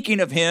speaking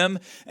of him,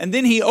 and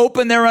then he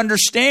opened their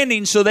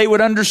understanding so they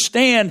would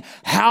understand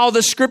how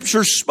the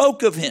scriptures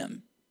spoke of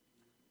him.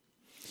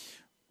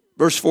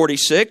 Verse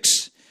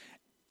 46,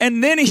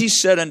 and then he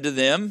said unto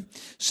them,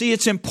 see,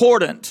 it's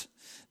important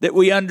that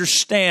we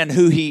understand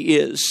who he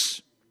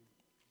is.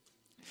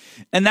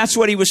 And that's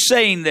what he was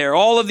saying there.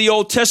 All of the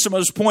Old Testament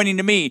was pointing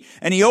to me.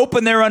 And he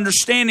opened their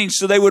understanding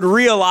so they would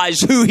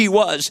realize who he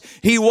was.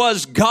 He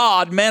was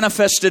God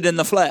manifested in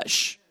the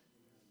flesh.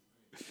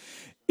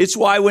 It's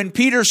why when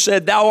Peter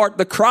said, thou art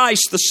the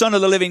Christ, the Son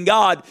of the living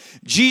God,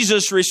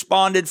 Jesus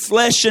responded,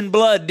 flesh and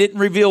blood didn't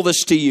reveal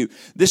this to you.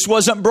 This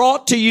wasn't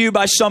brought to you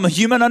by some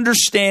human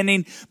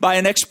understanding, by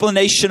an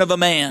explanation of a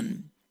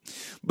man.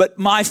 But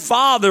my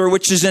Father,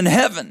 which is in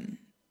heaven.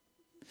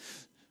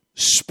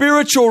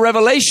 Spiritual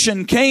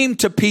revelation came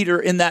to Peter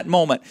in that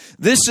moment.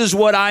 This is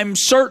what I'm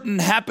certain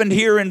happened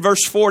here in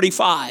verse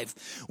 45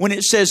 when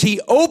it says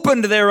he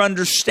opened their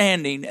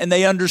understanding and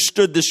they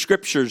understood the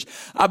scriptures.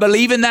 I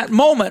believe in that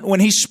moment when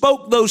he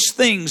spoke those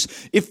things,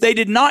 if they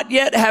did not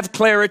yet have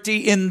clarity,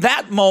 in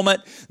that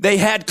moment they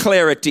had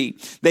clarity.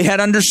 They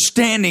had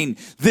understanding.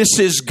 This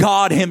is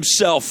God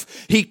himself.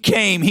 He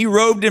came. He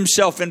robed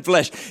himself in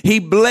flesh. He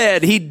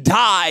bled. He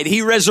died.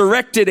 He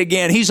resurrected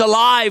again. He's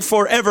alive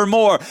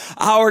forevermore.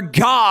 Our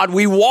God,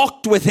 we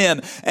walked with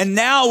him, and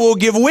now we'll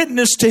give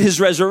witness to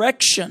his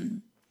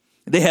resurrection.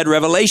 They had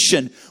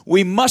revelation.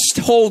 We must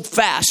hold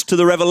fast to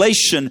the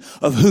revelation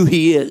of who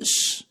he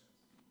is.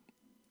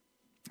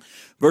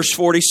 Verse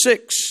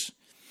 46,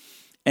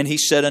 and he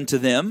said unto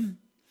them,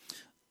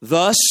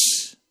 thus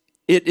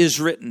it is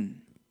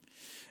written,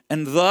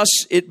 and thus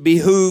it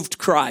behooved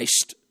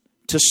Christ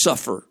to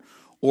suffer,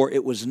 or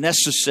it was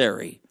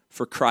necessary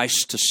for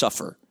Christ to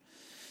suffer,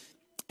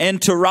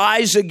 and to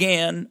rise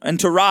again, and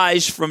to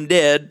rise from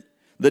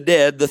the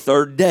dead the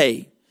third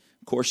day.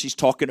 Of course, he's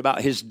talking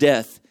about his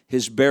death,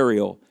 his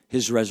burial,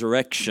 his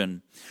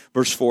resurrection.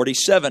 Verse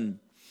 47,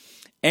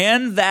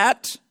 and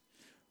that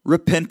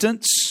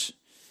repentance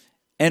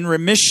and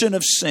remission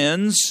of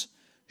sins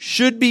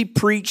should be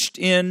preached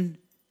in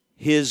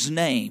his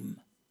name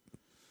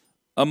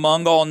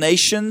among all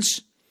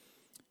nations,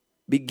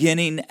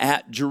 beginning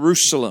at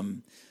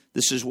Jerusalem.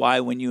 This is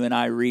why when you and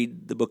I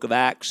read the book of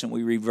Acts and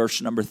we read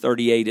verse number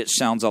 38, it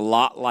sounds a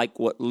lot like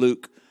what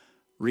Luke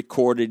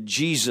recorded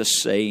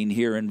Jesus saying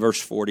here in verse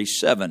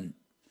 47.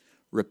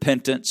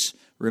 Repentance,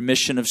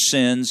 remission of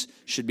sins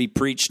should be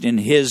preached in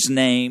his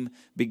name,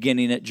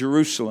 beginning at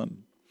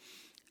Jerusalem.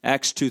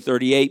 Acts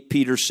 2:38,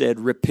 Peter said,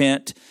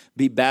 repent,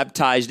 be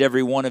baptized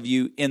every one of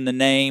you in the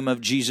name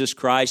of Jesus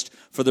Christ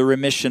for the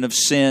remission of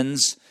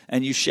sins,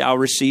 and you shall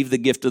receive the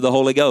gift of the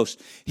Holy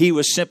Ghost. He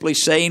was simply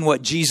saying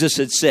what Jesus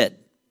had said.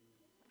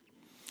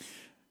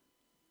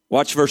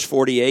 Watch verse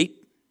 48.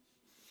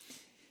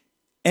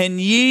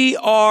 And ye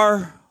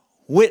are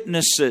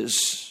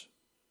witnesses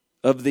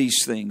of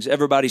these things.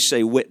 Everybody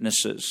say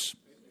witnesses.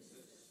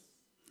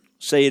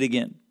 Say it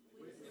again.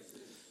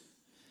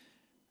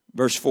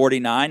 Verse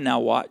 49, now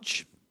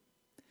watch.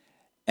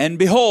 And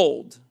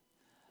behold,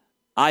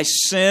 I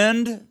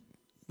send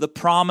the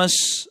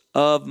promise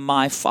of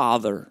my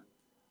Father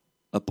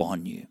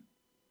upon you.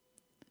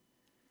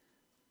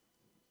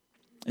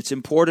 It's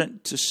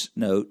important to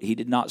note, he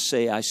did not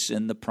say, I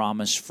send the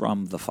promise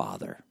from the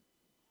Father.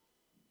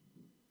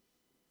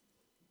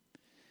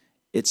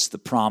 It's the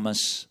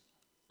promise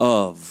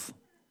of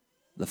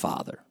the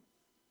Father.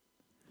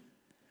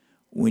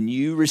 When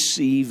you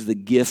receive the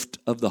gift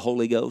of the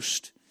Holy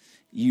Ghost,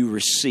 you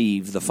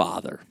receive the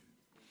Father.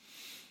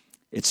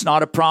 It's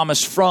not a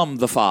promise from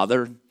the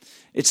Father.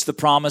 It's the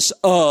promise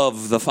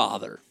of the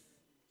Father.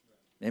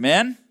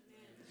 Amen?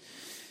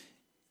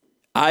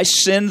 I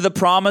send the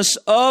promise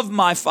of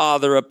my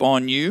Father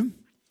upon you,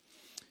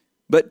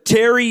 but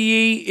tarry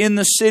ye in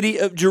the city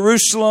of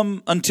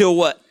Jerusalem until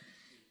what?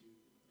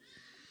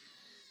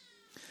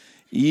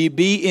 Ye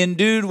be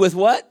endued with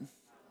what?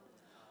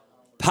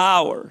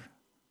 Power.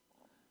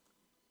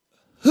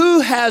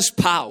 Who has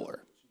power?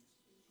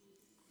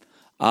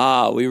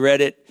 We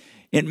read it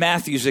in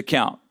Matthew's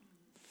account.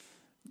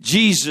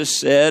 Jesus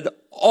said,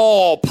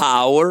 all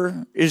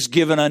power is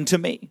given unto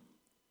me.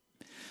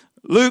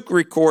 Luke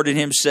recorded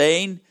him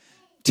saying,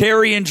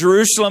 tarry in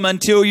Jerusalem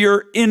until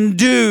you're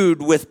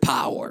endued with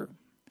power.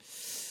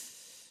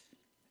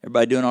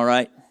 Everybody doing all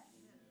right?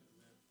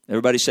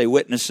 Everybody say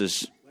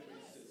witnesses.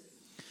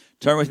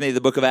 Turn with me to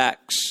the book of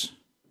Acts.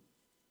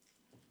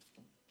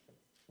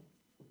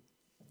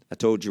 I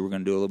told you we're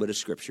going to do a little bit of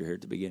scripture here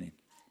at the beginning.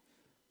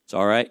 It's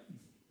all right?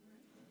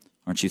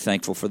 Aren't you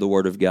thankful for the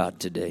word of God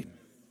today?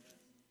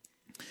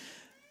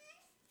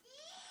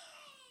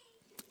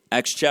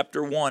 Acts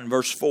chapter 1,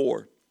 verse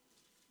 4.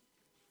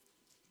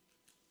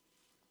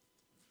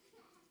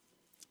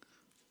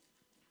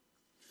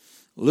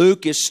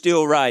 Luke is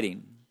still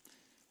writing.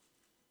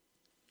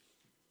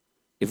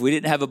 If we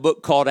didn't have a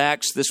book called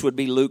Acts, this would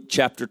be Luke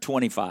chapter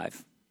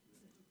 25.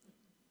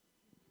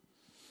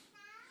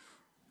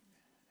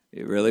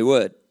 It really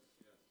would.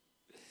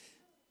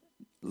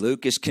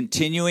 Luke is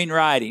continuing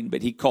writing,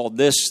 but he called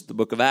this the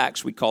book of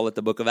Acts. We call it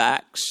the book of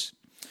Acts.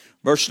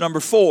 Verse number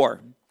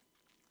 4.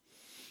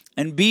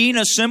 And being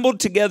assembled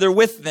together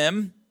with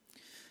them,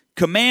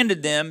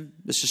 commanded them,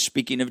 this is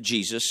speaking of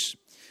Jesus,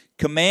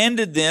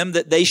 commanded them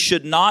that they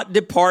should not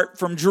depart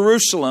from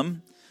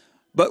Jerusalem,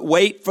 but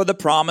wait for the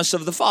promise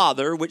of the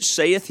Father, which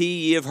saith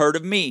he, ye have heard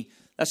of me.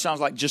 That sounds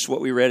like just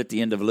what we read at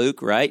the end of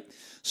Luke, right?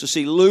 So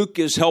see, Luke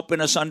is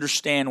helping us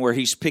understand where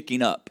he's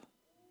picking up.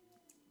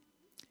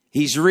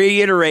 He's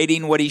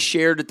reiterating what he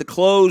shared at the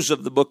close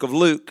of the book of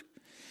Luke.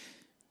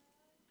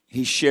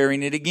 He's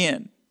sharing it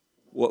again.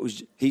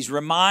 He's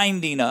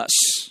reminding us.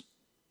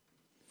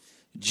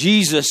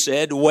 Jesus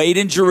said, wait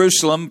in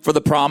Jerusalem for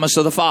the promise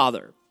of the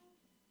Father.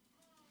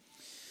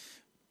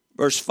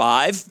 Verse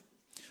 5,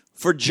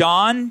 for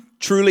John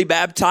truly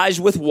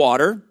baptized with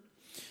water,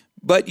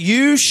 But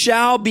you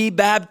shall be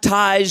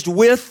baptized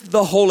with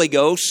the Holy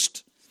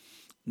Ghost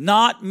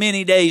not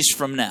many days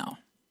from now,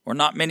 or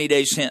not many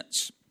days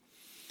hence.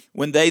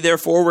 When they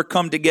therefore were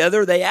come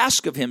together, they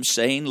asked of him,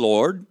 saying,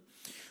 Lord,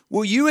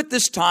 will you at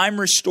this time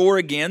restore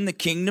again the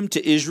kingdom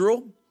to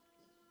Israel?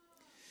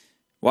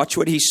 Watch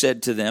what he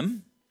said to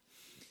them.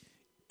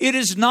 It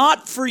is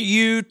not for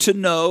you to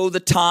know the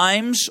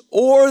times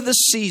or the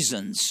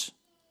seasons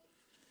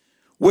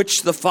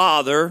which the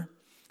Father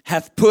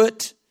hath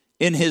put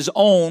in his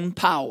own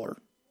power.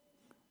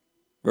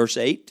 Verse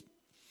 8.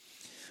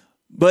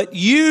 But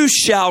you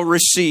shall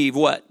receive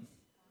what?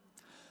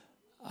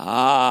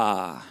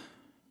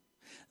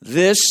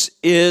 This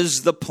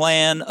is the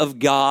plan of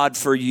God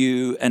for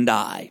you and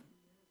I.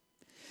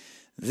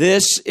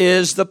 This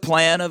is the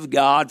plan of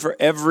God for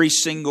every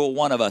single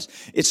one of us.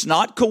 It's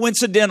not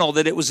coincidental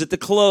that it was at the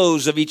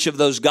close of each of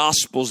those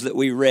Gospels that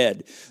we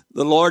read.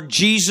 The Lord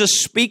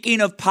Jesus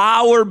speaking of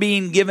power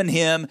being given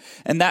him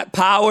and that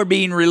power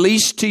being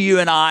released to you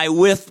and I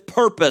with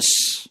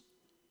purpose.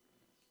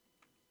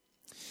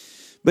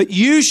 But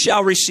you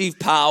shall receive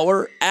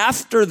power.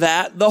 After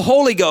that, the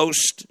Holy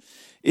Ghost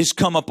is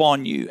come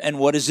upon you. And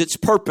what is its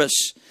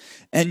purpose?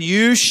 And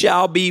you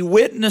shall be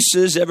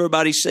witnesses.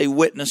 Everybody say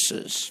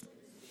witnesses.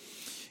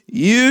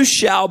 You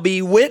shall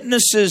be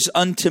witnesses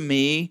unto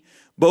me,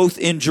 both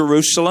in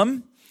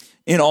Jerusalem,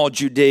 in all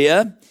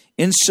Judea,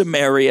 in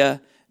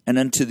Samaria, and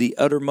unto the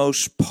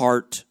uttermost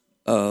part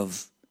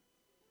of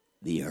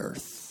the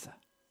earth.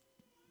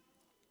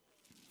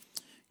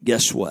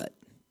 Guess what?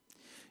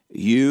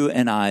 You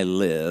and I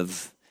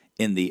live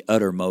in the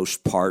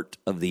uttermost part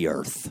of the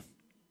earth.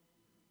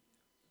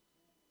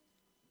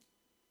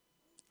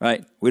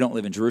 Right? We don't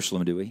live in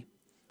Jerusalem, do we?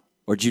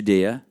 Or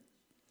Judea,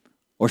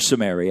 or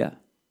Samaria.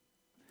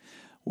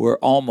 We're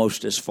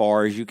almost as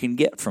far as you can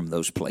get from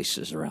those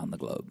places around the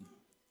globe.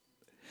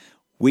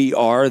 We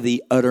are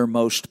the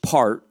uttermost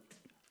part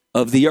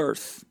of the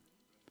earth.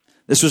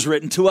 This was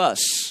written to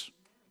us.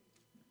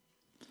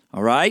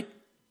 All right?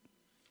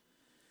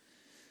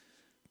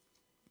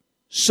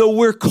 So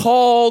we're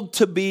called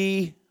to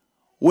be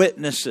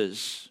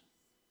witnesses.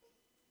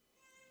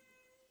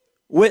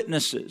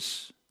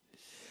 Witnesses.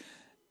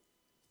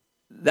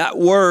 That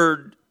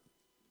word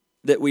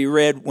that we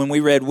read, when we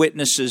read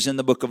witnesses in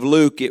the book of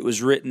Luke, it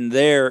was written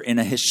there in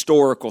a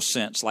historical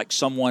sense, like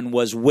someone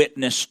was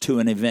witness to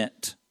an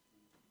event.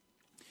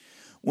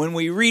 When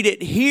we read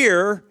it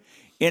here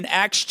in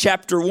Acts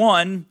chapter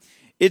 1,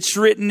 it's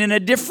written in a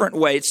different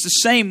way. It's the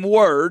same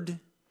word,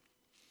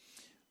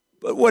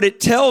 but what it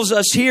tells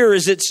us here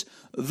is it's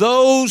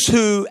those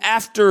who,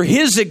 after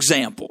his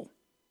example,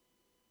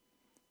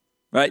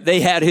 right? They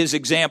had his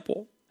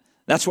example.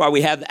 That's why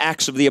we have the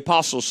Acts of the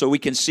Apostles, so we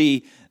can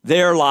see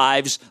their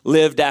lives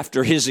lived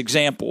after his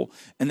example,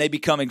 and they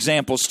become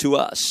examples to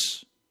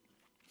us.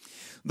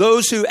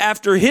 Those who,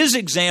 after his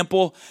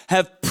example,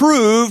 have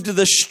proved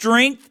the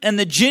strength and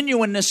the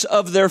genuineness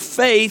of their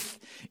faith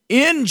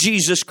in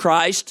Jesus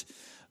Christ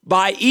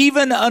by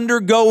even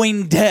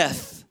undergoing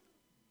death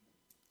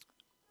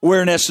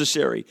where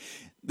necessary.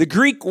 The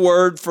Greek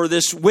word for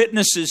this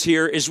witnesses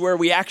here is where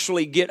we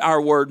actually get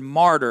our word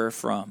martyr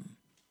from.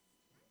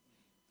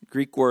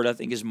 Greek word, I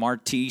think, is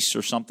martys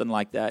or something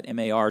like that,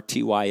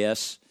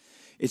 M-A-R-T-Y-S.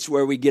 It's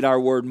where we get our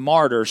word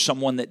martyr,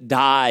 someone that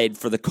died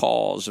for the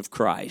cause of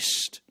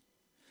Christ.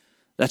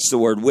 That's the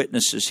word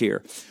witnesses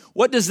here.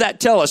 What does that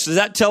tell us? Does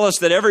that tell us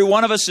that every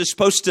one of us is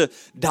supposed to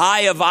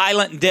die a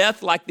violent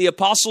death like the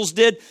apostles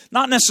did?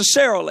 Not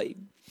necessarily.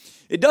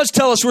 It does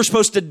tell us we're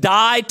supposed to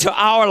die to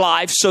our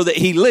life so that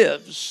he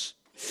lives.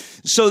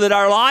 So that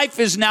our life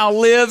is now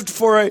lived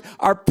for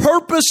our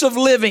purpose of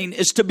living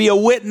is to be a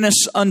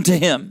witness unto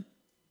him.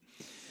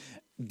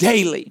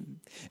 Daily,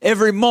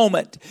 every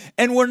moment.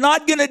 And we're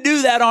not going to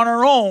do that on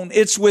our own.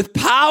 It's with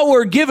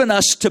power given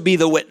us to be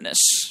the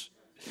witness.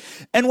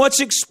 And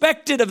what's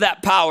expected of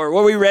that power?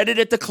 Well, we read it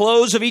at the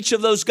close of each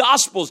of those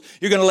Gospels.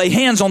 You're going to lay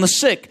hands on the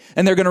sick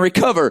and they're going to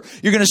recover.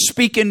 You're going to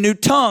speak in new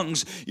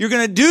tongues. You're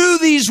going to do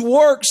these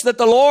works that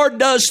the Lord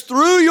does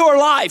through your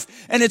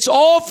life. And it's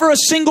all for a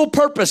single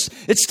purpose.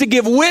 It's to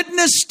give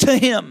witness to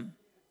him.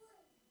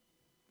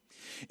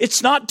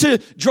 It's not to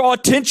draw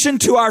attention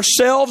to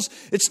ourselves.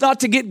 It's not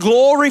to get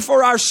glory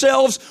for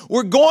ourselves.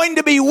 We're going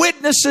to be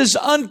witnesses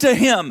unto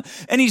him.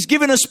 And he's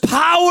given us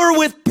power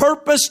with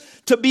purpose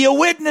to be a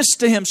witness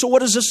to him. So what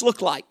does this look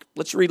like?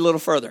 Let's read a little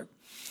further.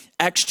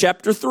 Acts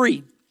chapter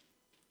 3.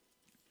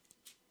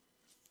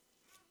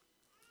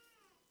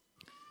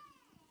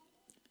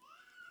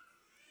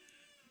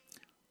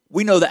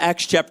 We know the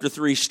Acts chapter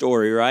 3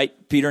 story, right?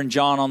 Peter and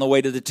John on the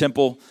way to the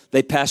temple,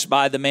 they passed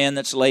by the man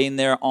that's laying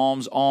there,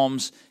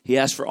 alms. He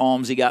asked for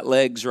alms, he got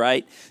legs,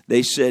 right?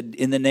 They said,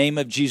 in the name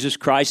of Jesus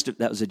Christ,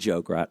 that was a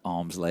joke, right?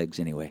 Alms, legs,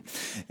 anyway.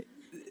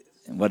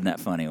 Wasn't that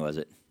funny, was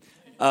it?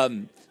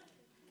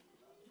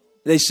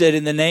 They said,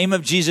 in the name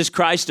of Jesus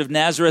Christ of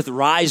Nazareth,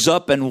 rise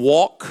up and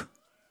walk.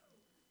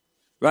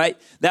 Right?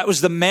 That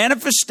was the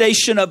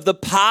manifestation of the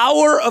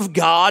power of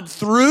God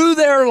through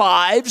their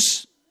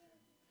lives.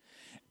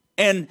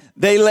 And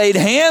they laid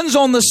hands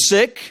on the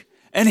sick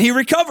and he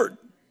recovered.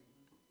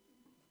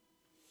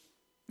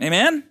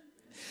 Amen?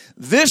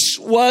 This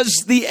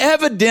was the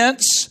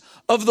evidence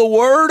of the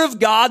Word of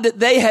God that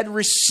they had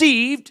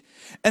received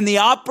and the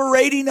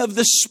operating of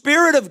the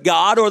Spirit of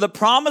God or the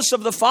promise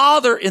of the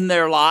Father in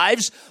their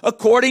lives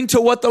according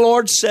to what the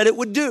Lord said it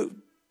would do.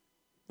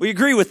 We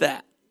agree with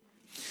that.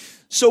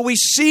 So we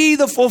see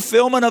the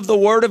fulfillment of the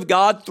Word of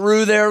God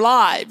through their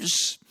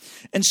lives.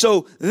 And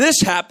so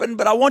this happened,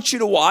 but I want you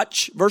to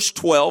watch verse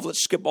 12.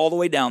 Let's skip all the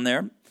way down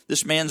there.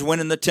 This man's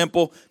winning the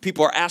temple.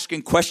 People are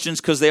asking questions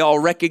because they all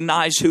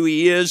recognize who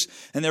he is.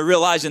 And they're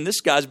realizing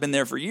this guy's been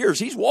there for years.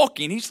 He's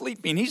walking, he's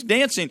sleeping, he's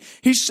dancing,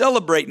 he's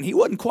celebrating. He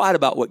wasn't quiet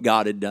about what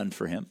God had done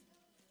for him.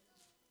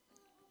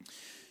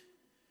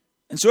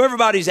 And so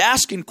everybody's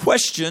asking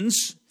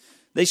questions.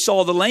 They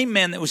saw the lame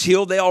man that was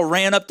healed. They all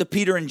ran up to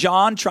Peter and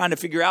John trying to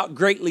figure out,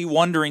 greatly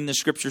wondering, the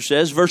scripture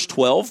says, verse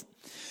 12.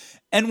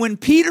 And when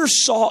Peter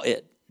saw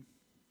it,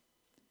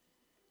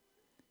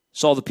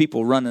 saw the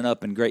people running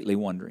up and greatly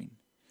wondering.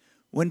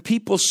 When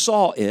people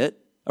saw it,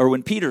 or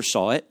when Peter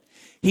saw it,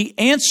 he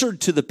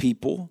answered to the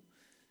people,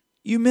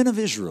 "You men of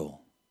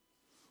Israel,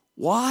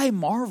 why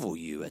marvel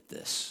you at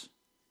this?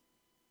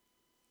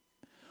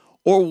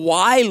 Or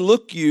why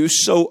look you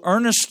so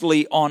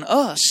earnestly on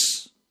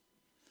us,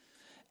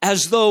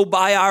 as though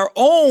by our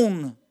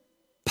own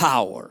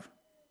power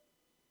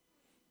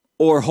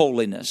or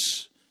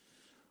holiness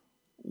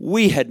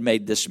we had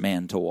made this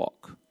man to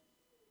walk?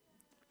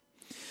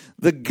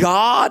 The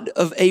God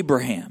of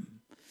Abraham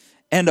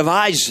and of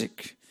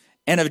Isaac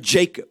and of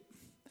Jacob,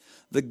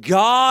 the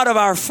God of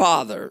our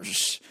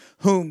fathers,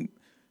 whom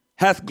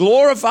hath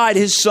glorified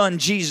his Son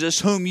Jesus,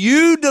 whom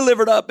you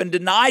delivered up and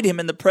denied him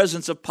in the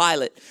presence of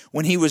Pilate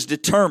when he was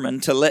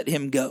determined to let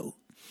him go.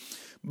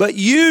 But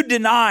you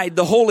denied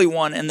the Holy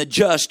One and the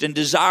just and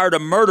desired a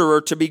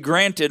murderer to be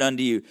granted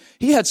unto you."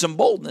 He had some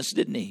boldness,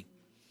 didn't he?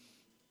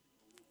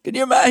 Can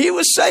you imagine? He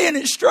was saying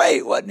it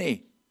straight, wasn't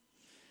he?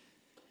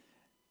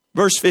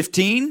 Verse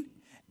 15,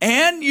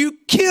 "And you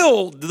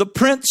killed the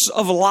Prince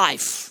of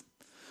Life,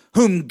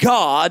 whom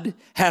God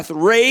hath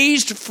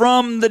raised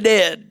from the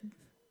dead."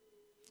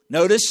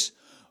 Notice,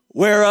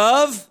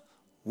 "whereof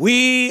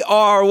we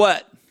are"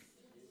 what?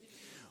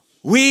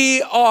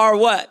 We are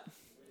what?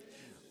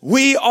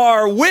 We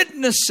are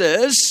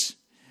witnesses,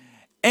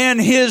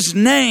 and his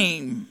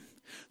name,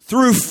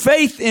 through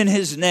faith in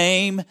his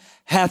name,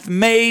 hath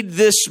made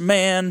this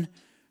man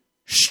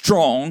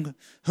strong,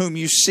 whom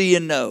you see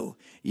and know.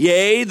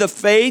 Yea, the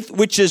faith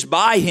which is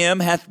by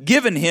him hath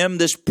given him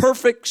this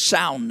perfect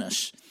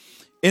soundness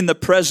in the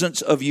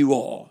presence of you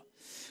all.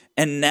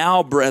 And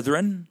now,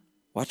 brethren,"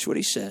 watch what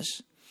he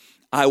says,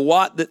 "I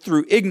wot that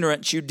through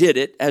ignorance you did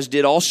it, as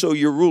did also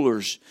your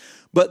rulers.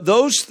 But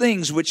those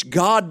things which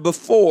God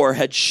before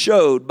had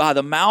showed by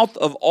the mouth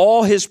of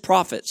all his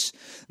prophets,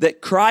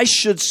 that Christ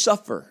should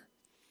suffer,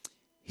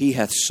 he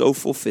hath so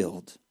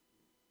fulfilled.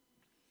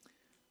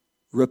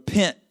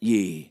 Repent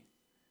ye,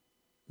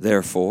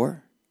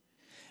 therefore,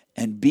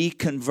 and be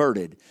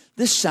converted."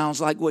 This sounds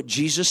like what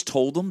Jesus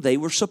told them they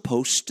were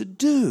supposed to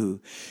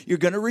do. You're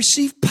going to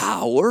receive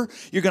power.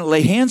 You're going to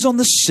lay hands on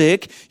the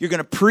sick. You're going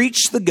to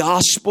preach the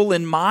gospel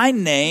in my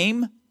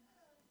name.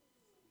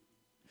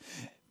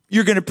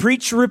 You're going to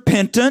preach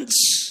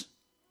repentance.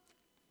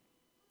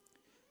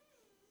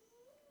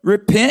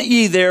 "Repent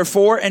ye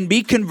therefore and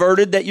be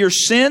converted, that your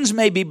sins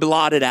may be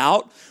blotted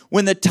out,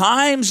 when the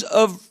times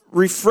of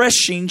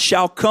refreshing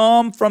shall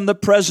come from the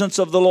presence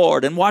of the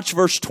Lord." And watch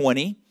verse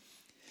 20.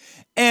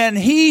 "And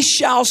he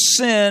shall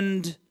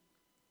send"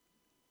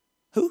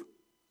 who?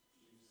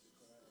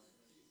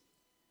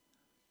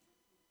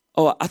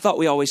 Oh, I thought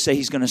we always say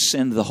he's going to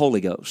send the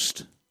Holy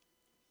Ghost.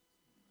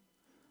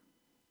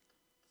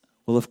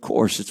 Well, of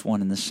course, it's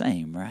one and the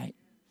same, right?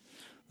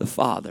 The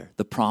Father,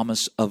 the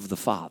promise of the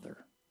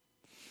Father.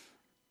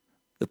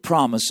 The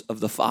promise of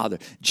the Father.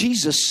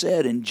 Jesus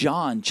said in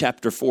John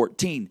chapter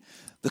 14,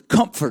 "The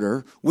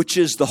Comforter, which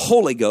is the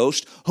Holy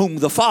Ghost, whom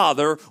the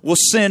Father will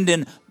send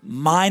in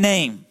my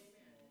name."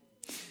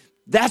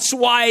 That's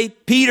why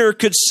Peter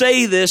could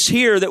say this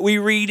here that we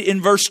read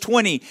in verse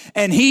 20.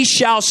 "And he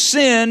shall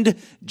send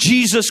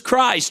Jesus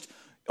Christ."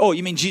 Oh,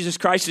 you mean Jesus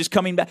Christ is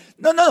coming back?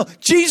 No.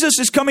 Jesus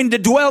is coming to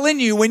dwell in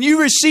you. When you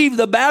receive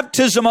the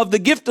baptism of the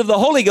gift of the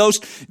Holy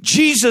Ghost,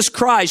 Jesus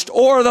Christ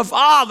or the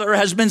Father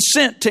has been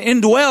sent to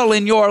indwell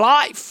in your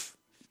life.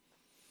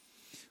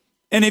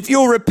 And if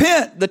you'll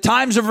repent, the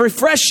times of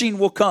refreshing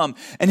will come,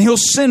 and he'll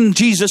send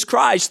Jesus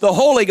Christ, the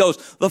Holy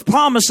Ghost, the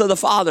promise of the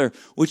Father,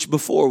 which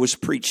before was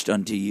preached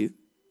unto you.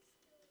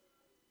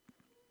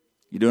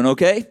 You doing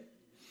okay?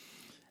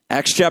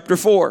 Acts chapter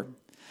 4.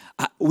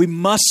 We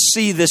must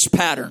see this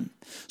pattern.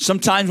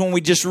 Sometimes when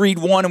we just read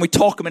one and we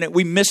talk a minute,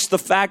 we miss the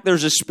fact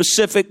there's a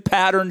specific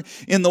pattern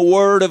in the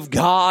Word of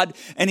God,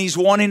 and he's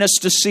wanting us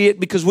to see it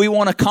because we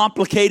want to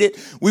complicate it.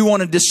 We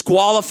want to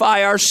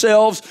disqualify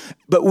ourselves,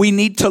 but we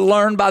need to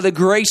learn by the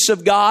grace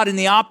of God and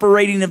the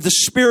operating of the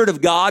Spirit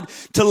of God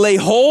to lay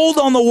hold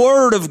on the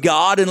Word of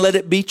God and let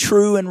it be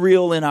true and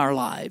real in our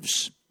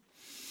lives.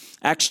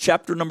 Acts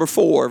chapter number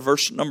 4,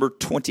 verse number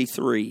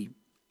 23.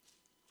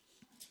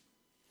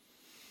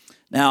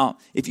 Now,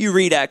 if you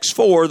read Acts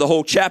 4, the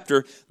whole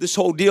chapter, this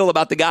whole deal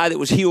about the guy that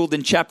was healed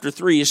in chapter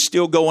 3 is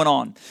still going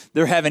on.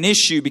 They're having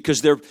issue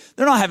because they're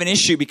not having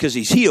issue because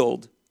he's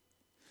healed.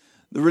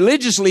 The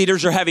religious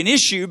leaders are having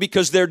issue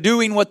because they're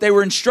doing what they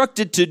were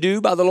instructed to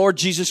do by the Lord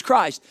Jesus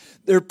Christ.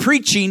 They're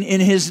preaching in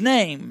his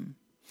name.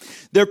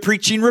 They're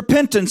preaching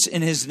repentance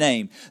in his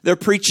name. They're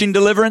preaching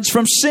deliverance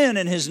from sin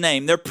in his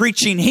name. They're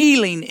preaching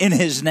healing in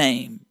his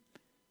name.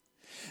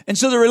 And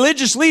so the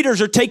religious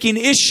leaders are taking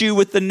issue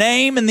with the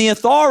name and the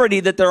authority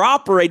that they're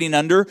operating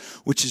under,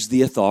 which is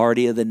the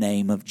authority of the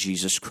name of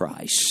Jesus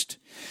Christ.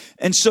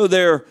 And so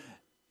they're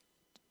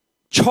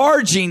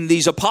charging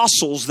these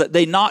apostles that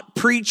they not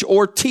preach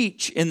or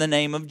teach in the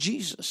name of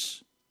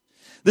Jesus.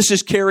 This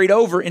is carried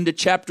over into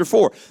chapter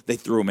 4. They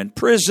threw them in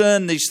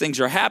prison. These things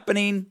are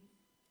happening.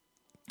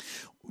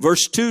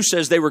 Verse 2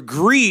 says they were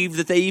grieved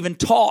that they even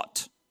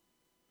taught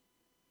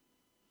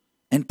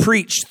and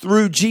preached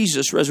through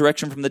Jesus'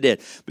 resurrection from the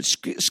dead. But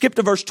skip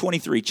to verse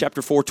 23,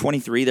 chapter 4,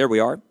 23. There we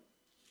are.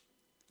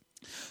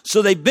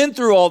 So they've been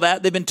through all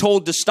that. They've been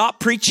told to stop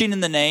preaching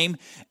in the name,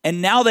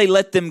 and now they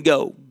let them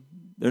go.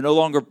 They're no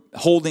longer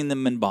holding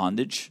them in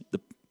bondage. The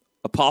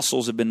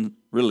apostles have been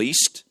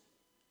released.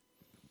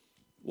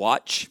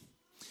 Watch.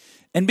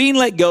 And being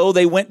let go,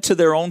 they went to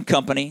their own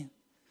company.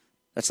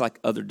 That's like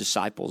other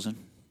disciples.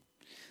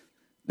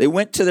 They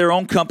went to their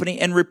own company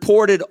and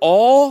reported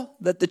all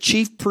that the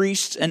chief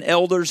priests and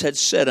elders had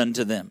said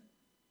unto them.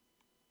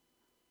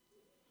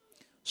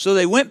 So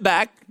they went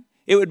back.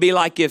 It would be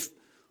like if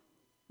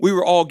we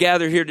were all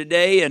gathered here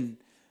today and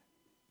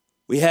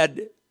we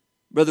had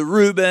Brother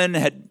Reuben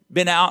had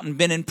been out and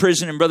been in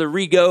prison, and Brother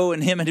Rigo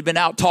and him had been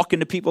out talking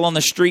to people on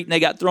the street, and they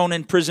got thrown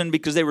in prison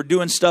because they were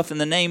doing stuff in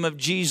the name of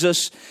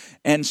Jesus,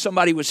 and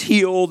somebody was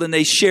healed and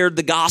they shared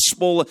the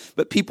gospel,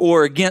 but people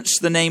were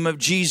against the name of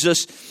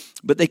Jesus.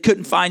 But they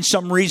couldn't find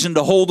some reason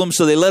to hold them,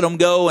 so they let them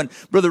go. And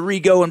Brother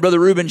Rigo and Brother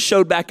Reuben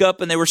showed back up,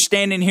 and they were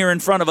standing here in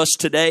front of us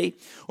today,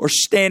 or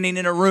standing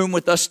in a room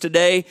with us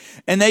today,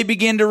 and they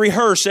began to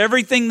rehearse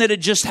everything that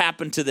had just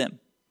happened to them.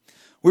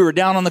 We were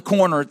down on the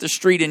corner at the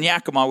street in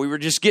Yakima. We were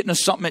just getting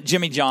us something at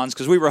Jimmy John's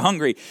because we were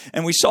hungry.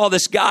 And we saw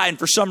this guy, and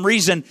for some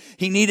reason,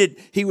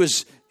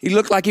 he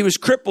looked like he was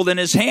crippled in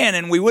his hand,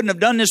 and we wouldn't have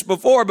done this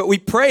before, but we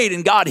prayed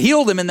and God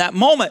healed him in that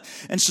moment.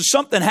 And so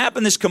something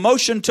happened, this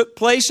commotion took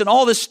place, and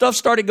all this stuff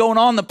started going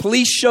on. The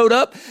police showed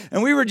up,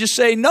 and we were just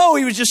saying, no,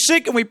 he was just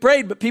sick, and we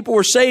prayed, but people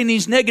were saying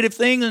these negative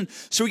things, and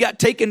so we got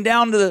taken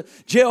down to the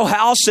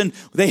jailhouse, and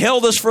they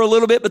held us for a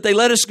little bit, but they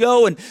let us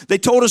go, and they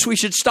told us we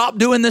should stop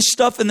doing this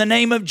stuff in the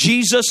name of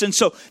Jesus. And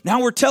so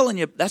now we're telling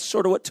you, that's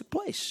sort of what took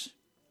place.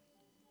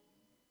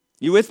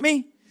 You with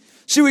me?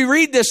 See, we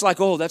read this like,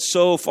 oh, that's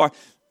so far.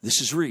 This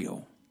is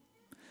real.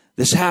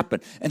 This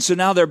happened. And so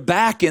now they're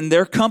back in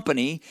their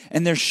company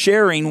and they're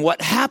sharing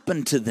what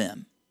happened to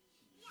them.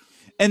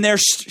 And they're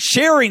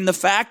sharing the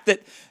fact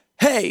that,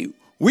 hey,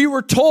 we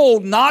were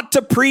told not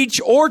to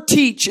preach or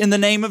teach in the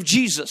name of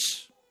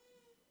Jesus.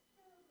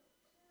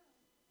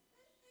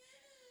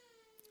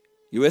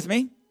 You with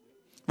me?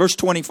 Verse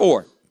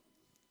 24.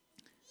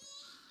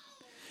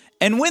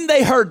 And when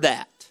they heard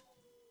that,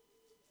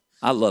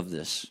 I love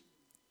this.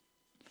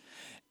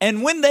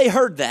 And when they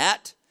heard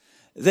that,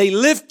 they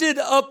lifted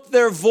up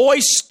their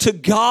voice to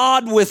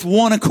God with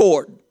one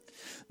accord.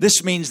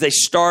 This means they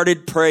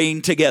started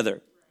praying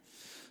together.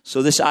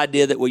 So this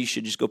idea that, well, you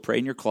should just go pray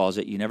in your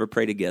closet. You never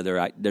pray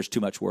together. There's too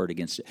much word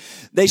against it.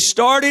 They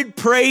started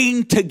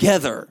praying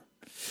together.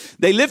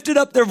 They lifted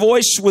up their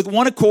voice with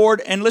one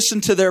accord and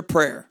listened to their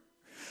prayer.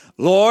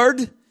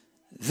 Lord,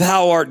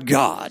 thou art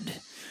God,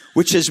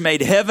 which has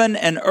made heaven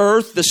and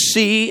earth, the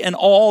sea, and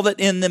all that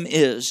in them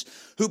is,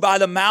 who by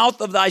the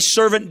mouth of thy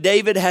servant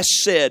David has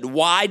said,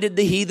 why did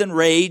the heathen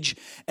rage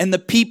and the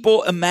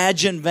people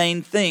imagine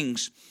vain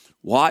things?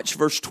 Watch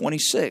verse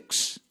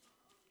 26.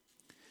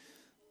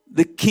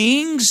 The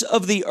kings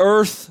of the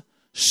earth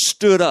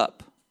stood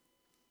up,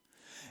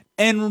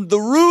 and the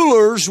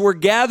rulers were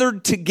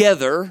gathered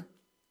together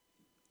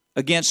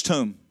against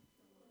whom?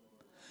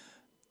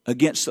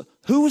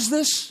 Who was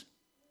this?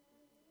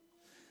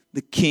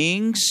 The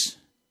kings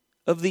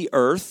of the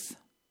earth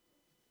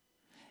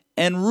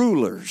and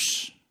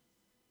rulers.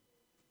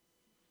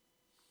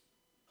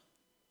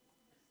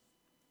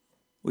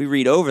 We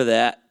read over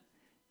that.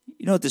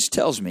 You know what this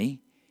tells me?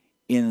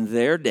 In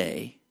their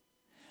day,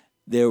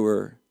 there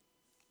were,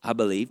 I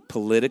believe,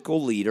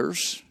 political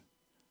leaders.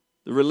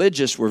 The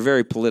religious were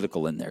very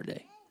political in their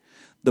day.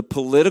 The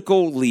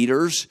political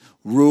leaders,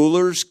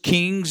 rulers,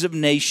 kings of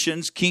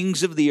nations,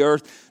 kings of the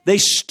earth, they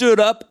stood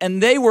up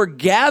and they were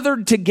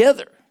gathered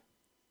together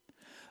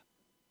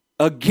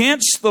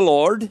against the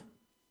Lord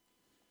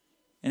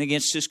and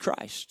against his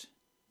Christ.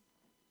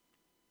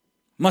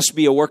 Must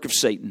be a work of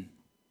Satan.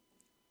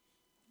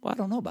 Well, I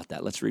don't know about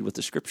that. Let's read what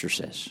the scripture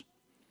says.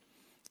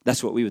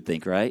 That's what we would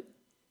think, right?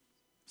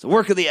 It's the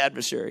work of the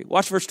adversary.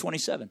 Watch verse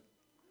 27.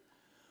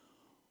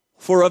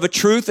 For of a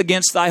truth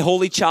against thy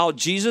holy child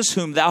Jesus,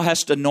 whom thou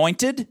hast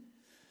anointed,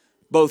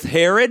 Both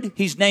Herod,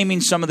 he's naming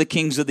some of the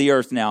kings of the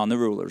earth now and the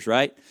rulers,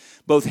 right?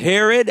 Both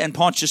Herod and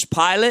Pontius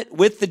Pilate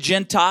with the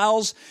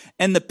Gentiles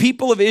and the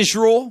people of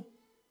Israel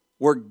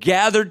were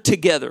gathered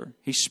together.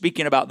 He's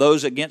speaking about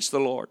those against the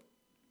Lord.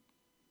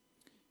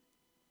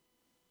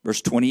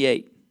 Verse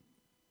 28.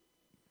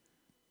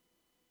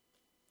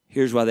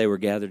 Here's why they were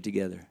gathered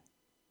together.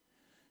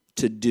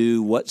 To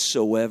do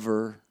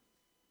whatsoever.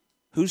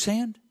 Whose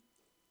hand?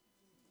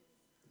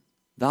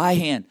 Thy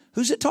hand.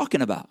 Who's it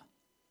talking about?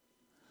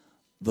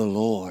 The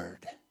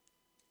Lord.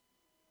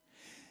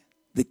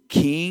 The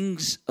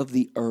kings of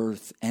the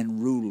earth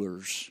and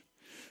rulers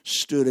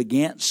stood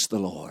against the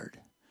Lord,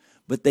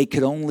 but they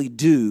could only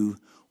do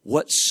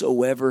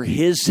whatsoever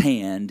his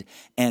hand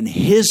and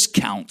his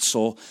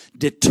counsel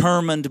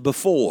determined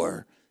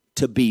before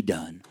to be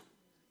done.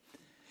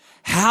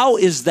 How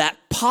is that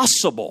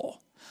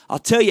possible? I'll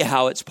tell you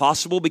how it's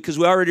possible because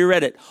we already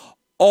read it.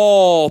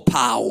 All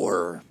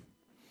power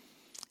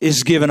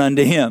is given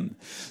unto him.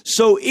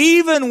 So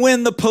even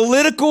when the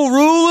political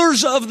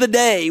rulers of the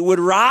day would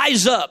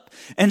rise up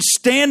and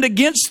stand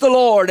against the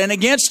Lord and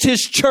against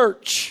his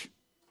church,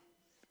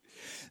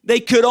 they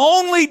could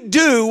only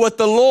do what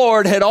the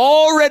Lord had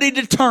already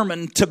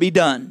determined to be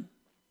done.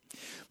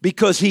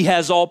 Because he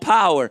has all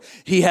power.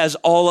 He has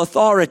all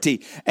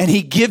authority. And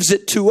he gives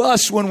it to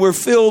us when we're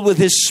filled with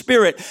his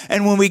Spirit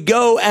and when we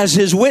go as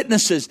his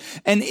witnesses.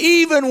 And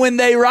even when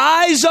they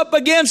rise up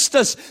against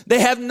us, they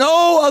have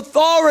no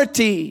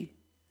authority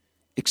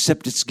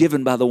except it's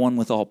given by the one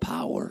with all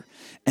power.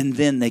 And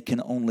then they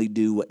can only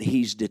do what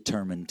he's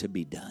determined to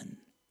be done.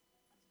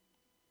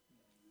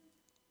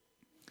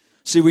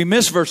 See, we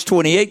miss verse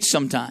 28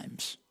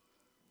 sometimes.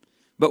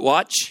 But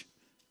watch.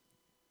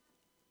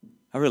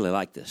 I really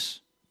like this.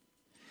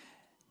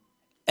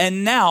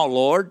 And now,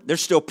 Lord, they're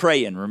still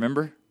praying,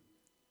 remember?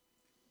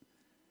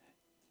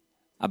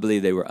 I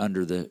believe they were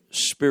under the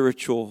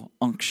spiritual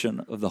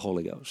unction of the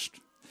Holy Ghost.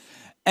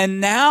 And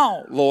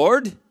now,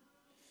 Lord,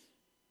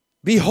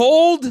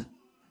 behold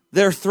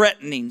their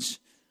threatenings.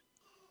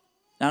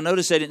 Now,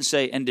 notice they didn't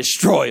say, and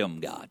destroy them,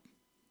 God.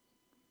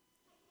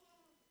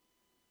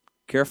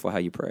 Careful how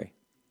you pray.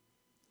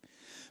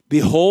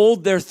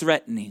 Behold their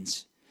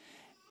threatenings,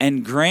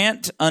 and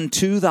grant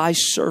unto thy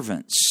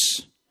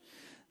servants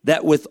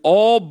that with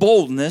all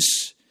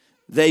boldness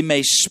they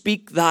may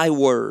speak thy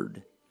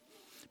word,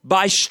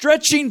 by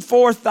stretching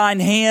forth thine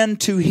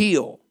hand to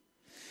heal,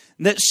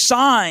 that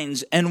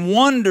signs and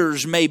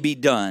wonders may be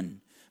done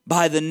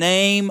by the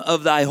name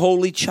of thy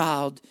holy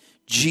child,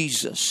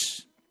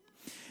 Jesus.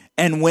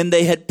 And when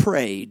they had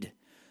prayed,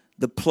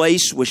 the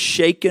place was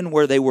shaken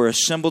where they were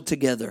assembled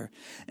together,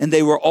 and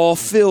they were all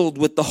filled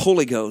with the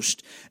Holy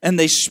Ghost, and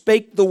they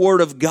spake the word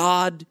of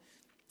God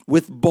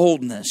with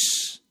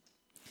boldness.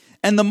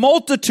 And the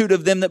multitude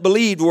of them that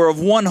believed were of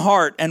one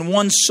heart and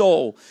one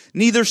soul.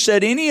 Neither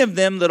said any of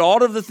them that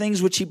aught of the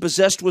things which he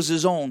possessed was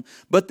his own,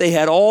 but they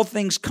had all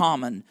things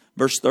common.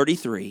 Verse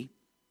 33.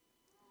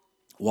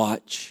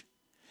 Watch.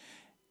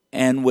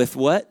 And with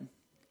what?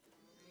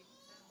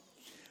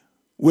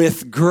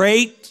 With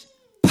great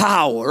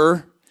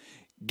power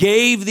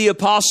gave the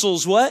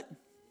apostles what?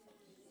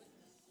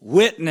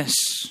 Witness.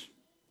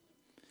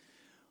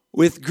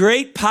 With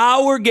great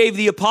power gave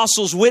the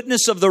apostles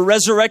witness of the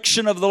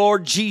resurrection of the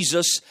Lord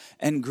Jesus,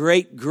 and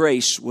great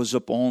grace was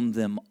upon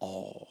them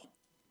all.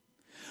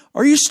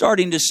 Are you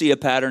starting to see a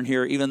pattern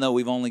here, even though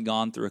we've only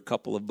gone through a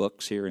couple of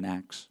books here in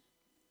Acts?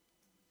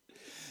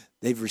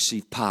 They've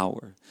received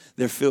power.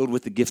 They're filled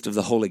with the gift of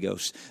the Holy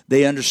Ghost.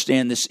 They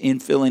understand this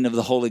infilling of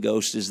the Holy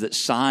Ghost is that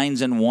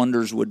signs and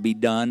wonders would be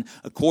done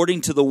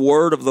according to the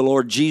word of the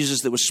Lord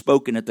Jesus that was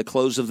spoken at the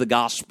close of the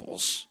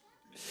Gospels.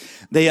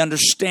 They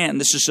understand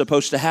this is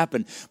supposed to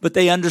happen, but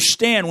they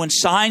understand when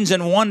signs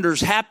and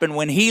wonders happen,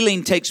 when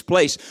healing takes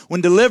place,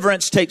 when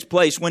deliverance takes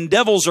place, when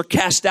devils are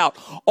cast out,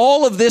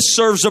 all of this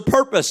serves a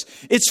purpose.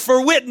 It's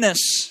for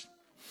witness.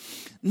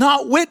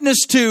 Not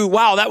witness to,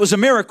 wow, that was a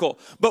miracle,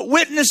 but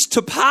witness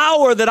to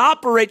power that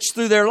operates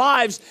through their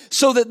lives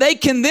so that they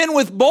can then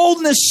with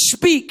boldness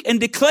speak and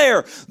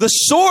declare the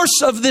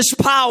source of this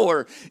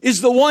power is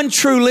the one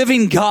true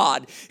living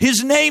God.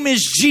 His name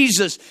is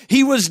Jesus.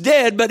 He was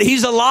dead, but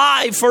he's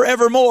alive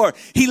forevermore.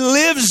 He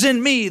lives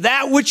in me.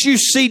 That which you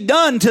see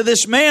done to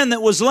this man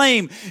that was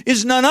lame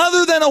is none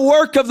other than a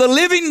work of the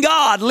living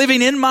God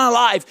living in my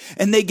life.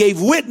 And they gave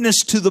witness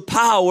to the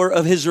power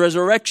of his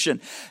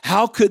resurrection.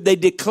 How could they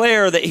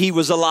declare that he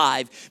was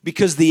alive?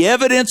 Because the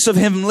evidence of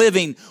him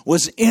living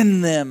was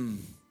in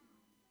them.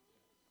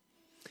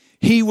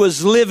 He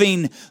was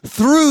living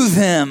through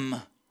them.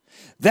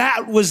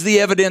 That was the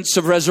evidence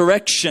of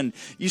resurrection.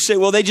 You say,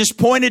 well, they just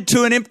pointed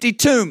to an empty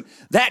tomb.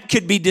 That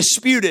could be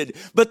disputed.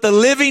 But the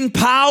living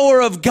power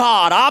of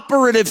God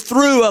operative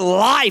through a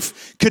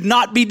life could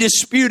not be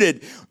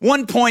disputed.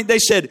 One point they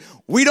said,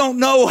 we don't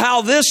know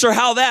how this or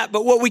how that,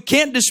 but what we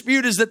can't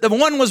dispute is that the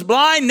one was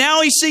blind,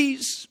 now he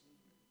sees.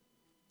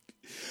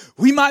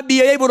 We might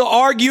be able to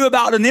argue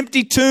about an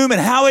empty tomb and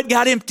how it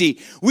got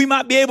empty. We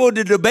might be able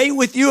to debate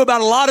with you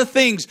about a lot of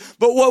things.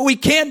 But what we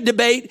can't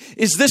debate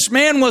is this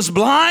man was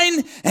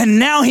blind and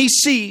now he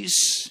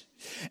sees.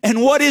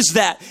 And what is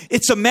that?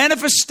 It's a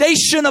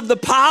manifestation of the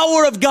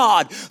power of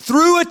God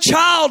through a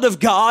child of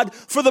God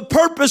for the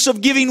purpose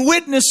of giving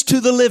witness to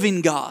the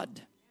living God.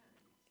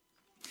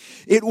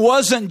 It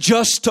wasn't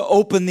just to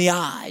open the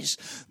eyes.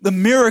 The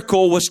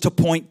miracle was to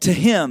point to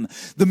Him.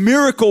 The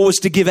miracle was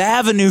to give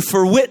avenue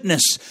for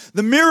witness.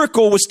 The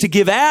miracle was to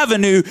give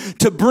avenue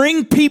to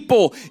bring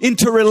people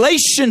into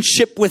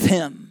relationship with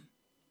Him.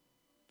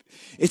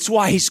 It's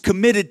why He's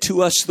committed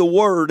to us the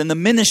Word and the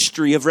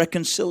ministry of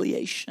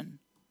reconciliation.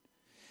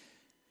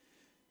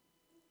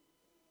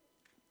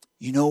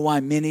 You know why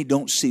many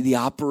don't see the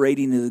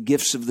operating of the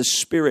gifts of the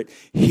Spirit,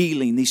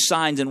 healing, these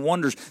signs and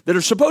wonders that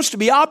are supposed to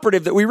be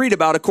operative that we read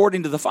about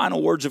according to the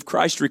final words of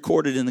Christ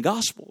recorded in the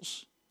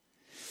Gospels?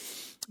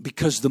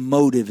 Because the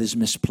motive is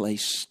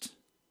misplaced.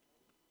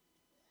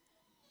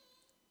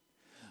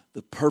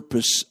 The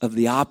purpose of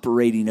the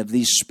operating of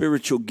these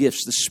spiritual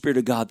gifts, the Spirit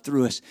of God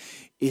through us,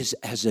 is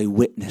as a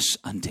witness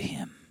unto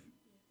Him,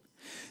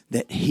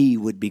 that He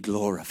would be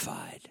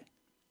glorified.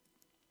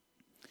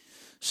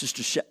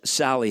 Sister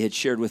Sally had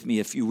shared with me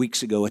a few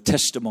weeks ago a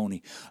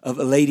testimony of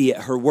a lady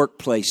at her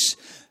workplace.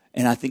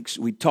 And I think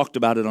we talked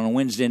about it on a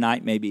Wednesday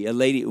night maybe. A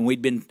lady, and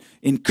we'd been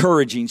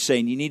encouraging,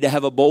 saying you need to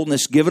have a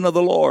boldness given of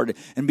the Lord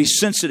and be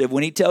sensitive.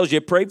 When He tells you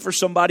pray for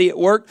somebody at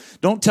work,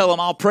 don't tell them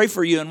I'll pray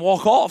for you and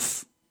walk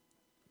off.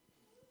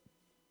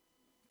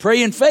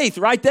 Pray in faith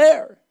right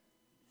there.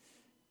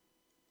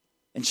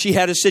 And she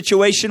had a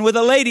situation with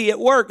a lady at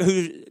work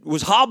who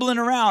was hobbling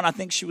around. I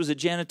think she was a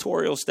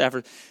janitorial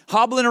staffer,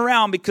 hobbling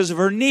around because of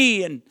her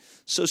knee. And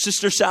so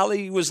Sister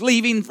Sally was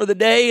leaving for the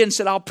day and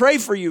said, I'll pray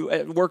for you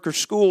at work or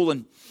school.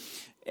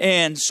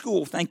 And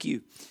school, thank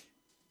you.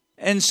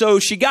 And so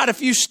she got a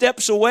few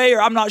steps away, or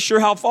I'm not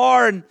sure how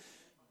far, and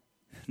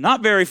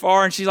not very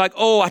far. And she's like,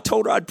 oh, I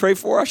told her I'd pray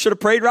for her. I should have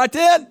prayed right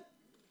then.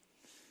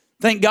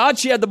 Thank God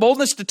she had the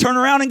boldness to turn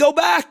around and go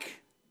back.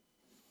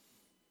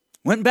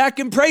 Went back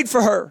and prayed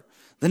for her.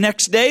 The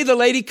next day, the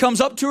lady comes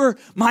up to her.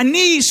 My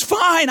knee's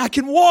fine. I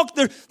can walk.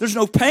 There's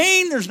no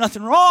pain. There's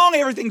nothing wrong.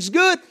 Everything's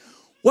good.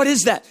 What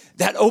is that?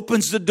 That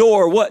opens the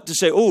door. What? To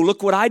say, oh,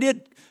 look what I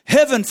did?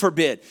 Heaven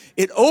forbid.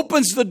 It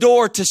opens the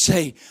door to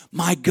say,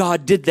 my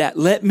God did that.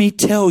 Let me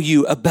tell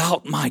you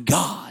about my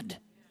God.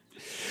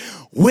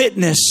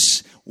 Witness.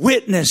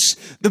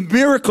 The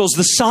miracles,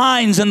 the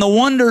signs, and the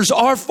wonders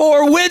are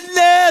for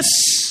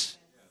witness.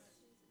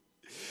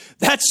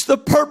 That's the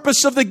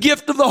purpose of the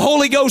gift of the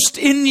Holy Ghost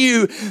in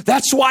you.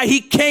 That's why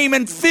He came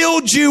and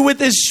filled you with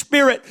His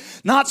Spirit.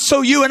 Not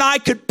so you and I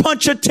could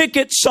punch a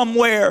ticket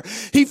somewhere.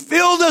 He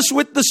filled us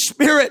with the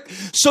Spirit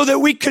so that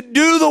we could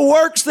do the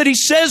works that He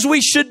says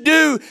we should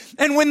do.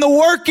 And when the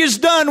work is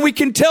done, we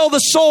can tell the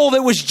soul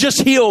that was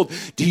just healed,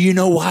 do you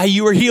know why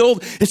you were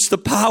healed? It's the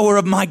power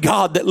of my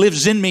God that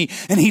lives in me,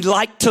 and He'd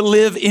like to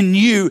live in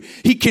you.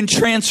 He can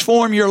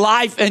transform your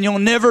life, and you'll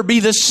never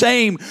be the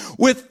same.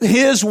 With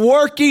His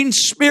working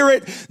Spirit,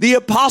 the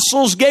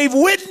apostles gave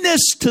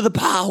witness to the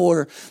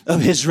power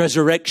of His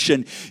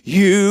resurrection.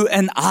 You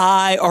and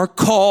I are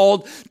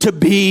called to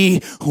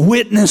be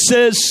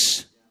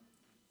witnesses.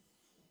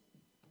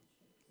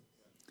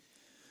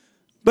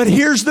 But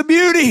here's the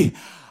beauty.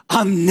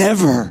 I'm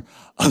never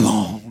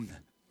alone.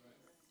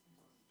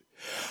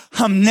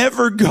 I'm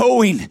never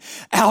going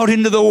out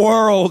into the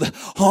world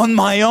on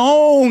my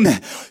own.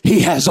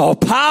 He has all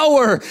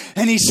power.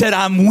 And He said,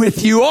 I'm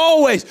with you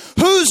always.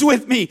 Who's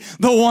with me?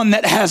 The one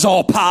that has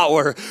all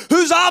power.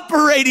 Who's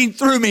operating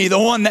through me?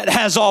 The one that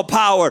has all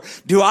power.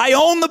 Do I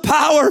own the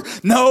power?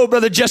 No,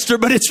 Brother Jester,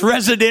 but it's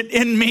resident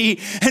in me.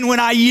 And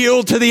when I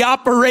yield to the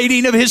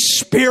operating of His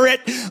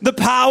Spirit, the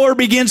power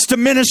begins to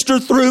minister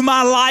through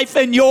my life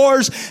and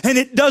yours. And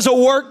it does a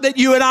work that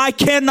you and I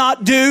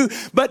cannot do,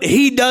 but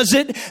He does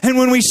it. And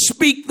when we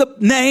speak the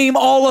name,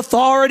 all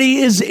authority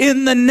is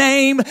in the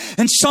name,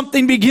 and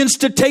something begins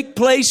to take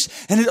place,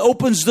 and it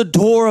opens the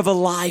door of a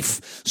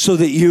life so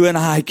that you and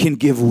I can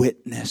give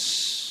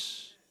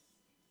witness.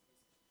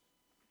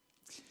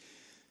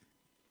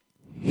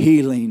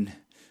 Healing,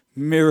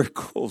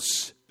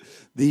 miracles,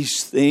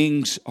 these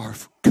things are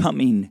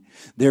coming.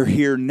 They're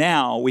here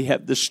now. We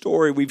have the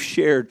story we've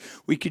shared.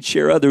 We could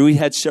share other. We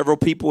had several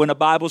people in a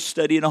Bible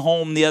study in a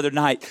home the other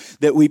night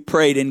that we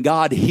prayed, and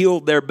God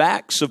healed their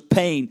backs of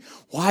pain.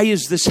 Why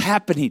is this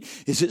happening?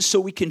 Is it so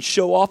we can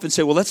show off and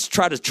say, well, let's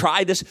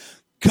try this?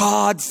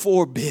 God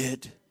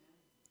forbid.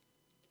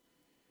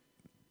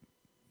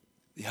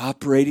 The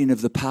operating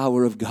of the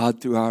power of God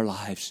through our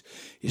lives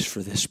is for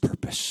this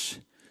purpose.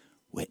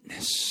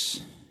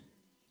 Witness.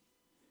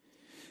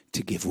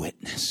 To give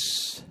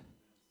witness.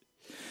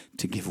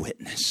 To give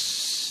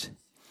witness.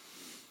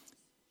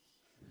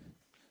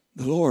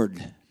 The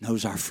Lord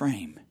knows our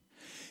frame.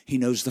 He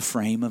knows the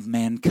frame of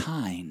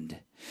mankind.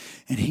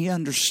 And He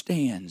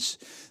understands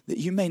that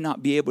you may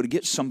not be able to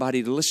get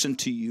somebody to listen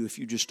to you if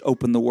you just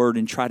open the Word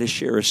and try to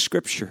share a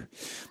scripture.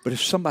 But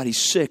if somebody's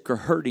sick or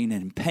hurting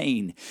and in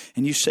pain,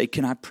 and you say,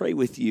 can I pray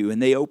with you?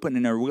 And they open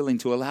and are willing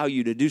to allow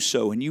you to do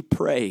so, and you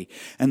pray,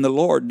 and the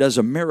Lord does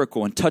a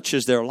miracle and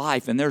touches their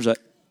life, and there's a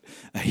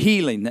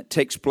healing that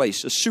takes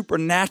place, a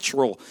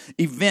supernatural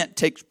event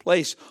takes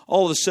place.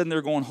 All of a sudden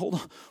they're going, hold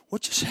on,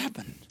 what just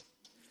happened?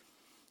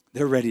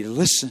 They're ready to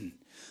listen.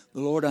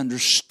 The Lord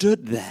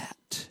understood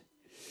that.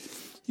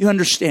 You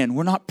understand,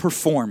 we're not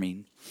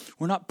performing.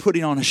 We're not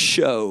putting on a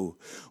show.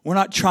 We're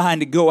not trying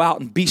to go out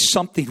and be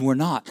something we're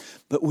not.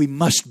 But we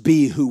must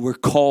be who we're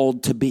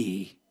called to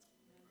be.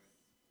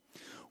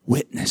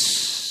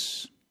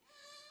 Witness.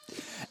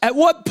 At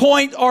what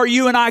point are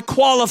you and I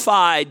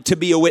qualified to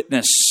be a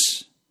witness?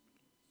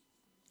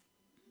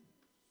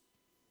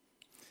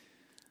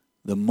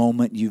 The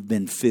moment you've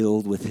been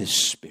filled with His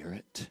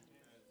Spirit.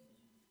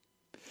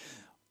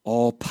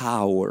 All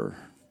power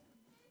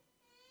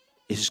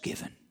is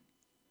given.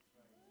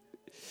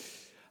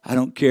 I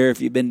don't care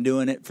if you've been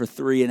doing it for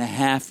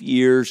 3.5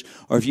 years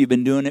or if you've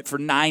been doing it for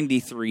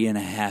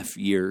 93.5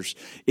 years.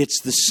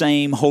 It's the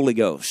same Holy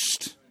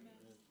Ghost.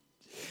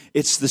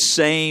 It's the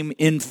same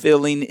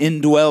infilling,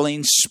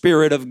 indwelling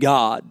Spirit of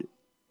God.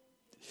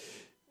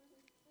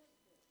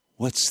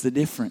 What's the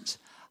difference?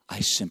 I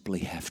simply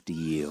have to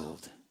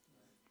yield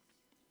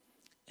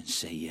and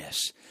say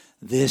yes.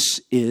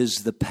 This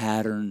is the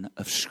pattern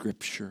of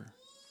Scripture.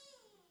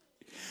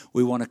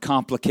 We want to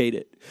complicate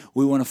it.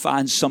 We want to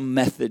find some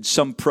method,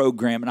 some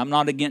program. And I'm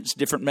not against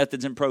different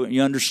methods and programs.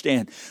 You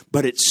understand.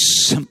 But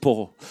it's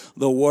simple.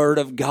 The Word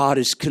of God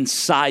is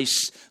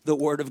concise. The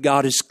Word of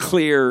God is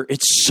clear.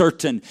 It's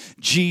certain.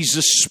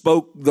 Jesus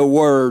spoke the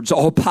words.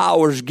 All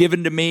power is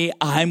given to me.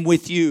 I'm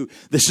with you.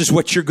 This is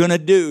what you're going to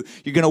do.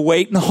 You're going to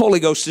wait and the Holy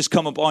Ghost has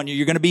come upon you.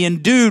 You're going to be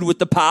endued with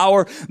the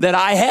power that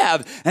I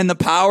have. And the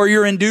power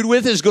you're endued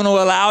with is going to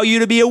allow you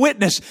to be a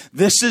witness.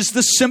 This is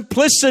the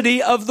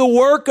simplicity of the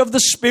work of the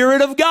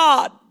Spirit of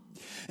God.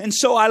 And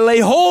so I lay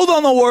hold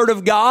on the Word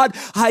of God.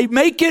 I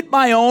make it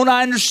my own.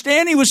 I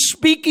understand He was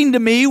speaking to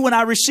me when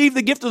I received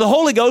the gift of the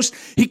Holy Ghost.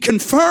 He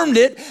confirmed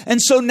it.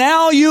 And so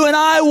now you and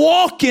I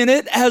walk in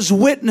it as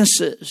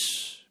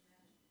witnesses.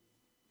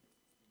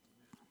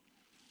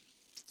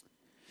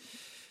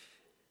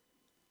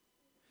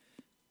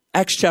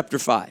 Acts chapter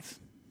 5.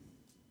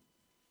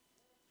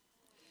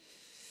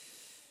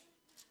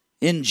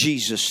 In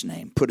Jesus'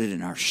 name, put it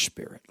in our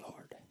spirit, Lord.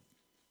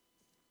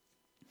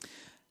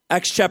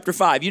 Acts chapter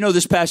 5. You know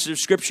this passage of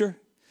Scripture?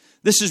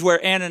 This is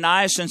where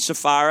Ananias and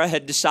Sapphira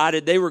had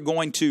decided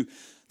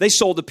they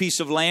sold a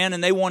piece of land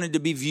and they wanted to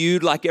be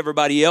viewed like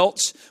everybody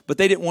else, but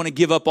they didn't want to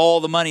give up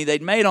all the money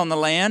they'd made on the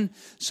land.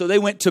 So they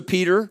went to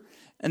Peter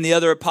and the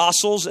other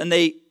apostles, and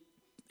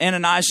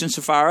Ananias and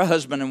Sapphira,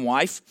 husband and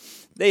wife,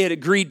 they had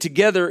agreed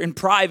together in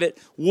private,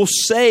 we'll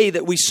say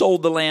that we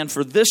sold the land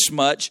for this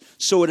much,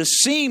 so it'll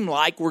seem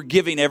like we're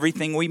giving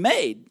everything we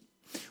made.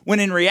 When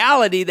in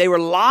reality, they were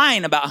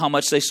lying about how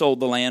much they sold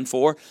the land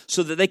for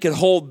so that they could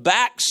hold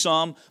back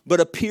some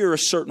but appear a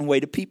certain way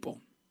to people.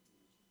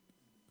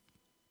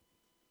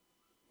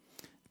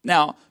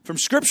 Now, from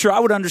Scripture,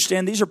 I would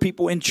understand these are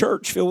people in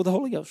church filled with the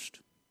Holy Ghost.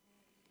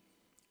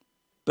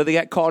 But they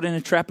got caught in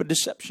a trap of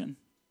deception.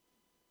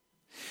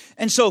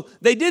 And so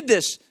they did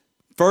this.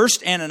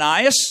 First,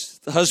 Ananias,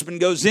 the husband,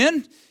 goes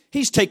in.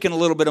 He's taking a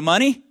little bit of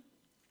money.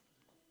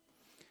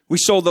 We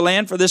sold the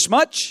land for this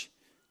much.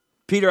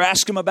 Peter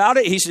asked him about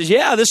it. He says,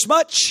 yeah, this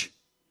much.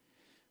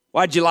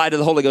 Why'd you lie to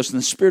the Holy Ghost? And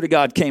the Spirit of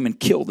God came and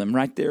killed him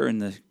right there in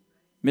the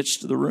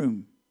midst of the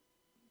room.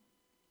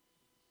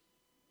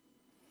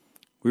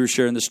 We were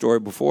sharing the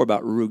story before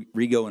about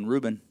Rigo and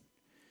Reuben.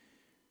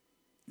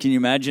 Can you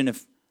imagine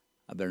if,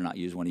 I better not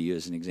use one of you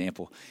as an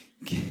example.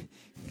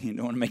 You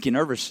don't want to make you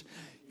nervous.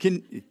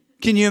 Can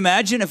you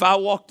imagine if I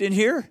walked in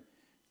here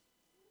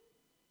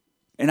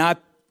and I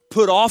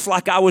put off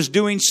like I was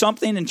doing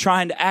something and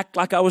trying to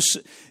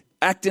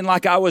acting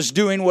like I was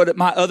doing what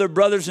my other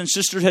brothers and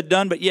sisters had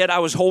done, but yet I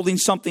was holding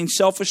something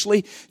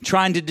selfishly,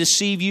 trying to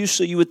deceive you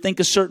so you would think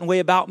a certain way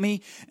about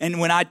me. And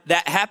when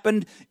that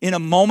happened, in a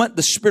moment,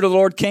 the Spirit of the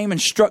Lord came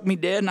and struck me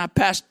dead, and I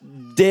passed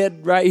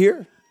dead right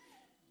here.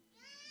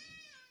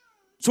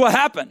 That's what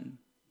happened.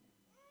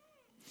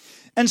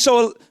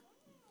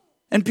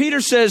 And Peter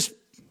says,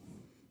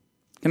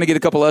 can I get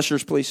a couple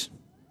ushers, please?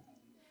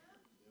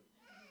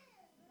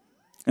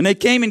 And they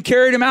came and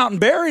carried him out and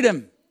buried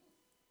him.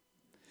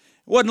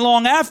 It wasn't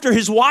long after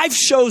his wife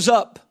shows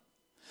up.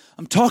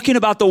 I'm talking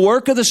about the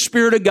work of the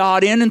Spirit of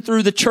God in and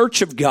through the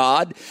church of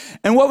God.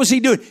 And what was he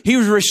doing? He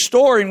was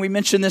restoring, we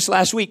mentioned this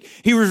last week,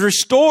 he was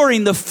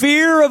restoring the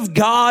fear of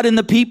God in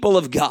the people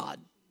of God.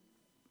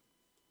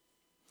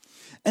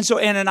 And so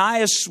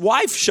Ananias'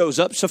 wife shows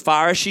up,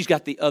 Sapphira. She's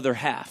got the other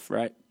half,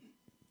 right?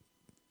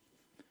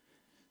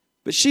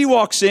 But she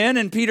walks in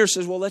and Peter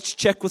says, well, let's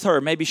check with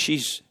her. Maybe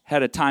she's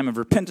had a time of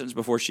repentance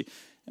before she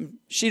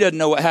doesn't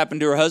know what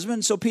happened to her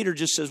husband. So Peter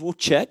just says, well,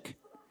 check.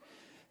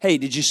 Hey,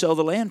 did you sell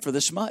the land for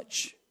this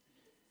much?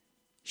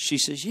 She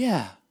says,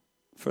 yeah,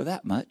 for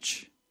that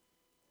much.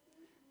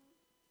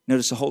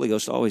 Notice the Holy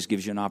Ghost always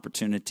gives you an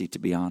opportunity to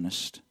be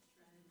honest.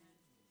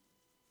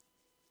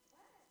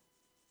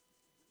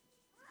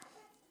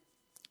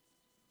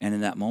 And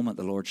in that moment,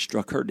 the Lord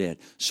struck her dead.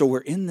 So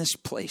we're in this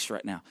place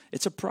right now.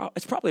 It's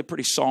probably a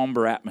pretty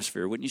somber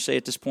atmosphere. Wouldn't you say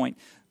at this point?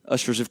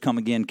 Ushers have come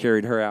again,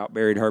 carried her out,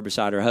 buried her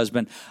beside her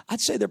husband.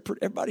 I'd say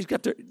everybody's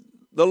got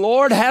the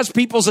Lord has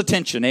people's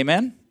attention.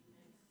 Amen?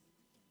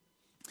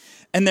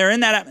 And they're in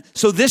that.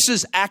 So this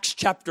is Acts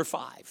chapter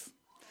 5.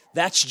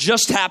 That's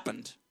just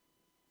happened.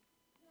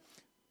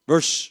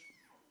 Verse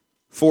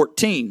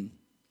 14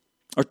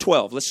 or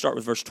 12. Let's start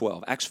with verse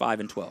 12. Acts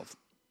 5 and 12.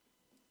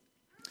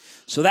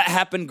 So that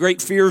happened.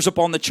 Great fears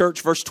upon the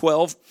church. Verse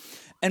 12.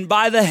 And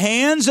by the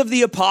hands of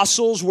the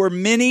apostles were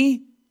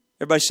many,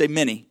 everybody say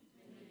many.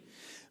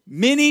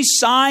 Many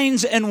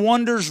signs and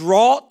wonders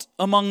wrought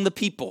among the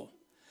people.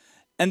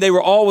 And they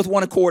were all with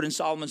one accord in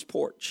Solomon's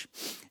porch.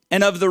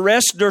 And of the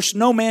rest durst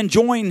no man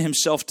join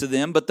himself to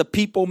them, but the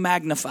people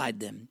magnified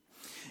them.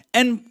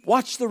 And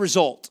watch the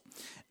result.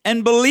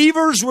 And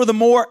believers were the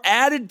more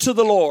added to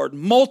the Lord,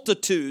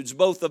 multitudes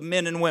both of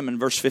men and women.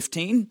 Verse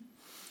 15.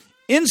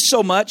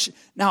 Insomuch,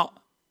 now,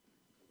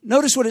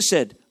 notice what it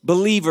said.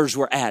 Believers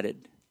were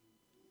added.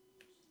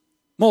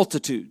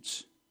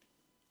 Multitudes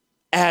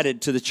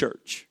added to the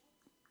church.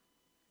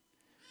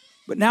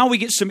 But now we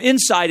get some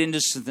insight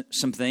into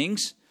some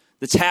things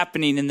that's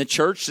happening in the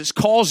church that's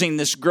causing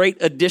this great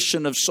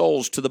addition of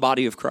souls to the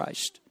body of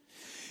Christ.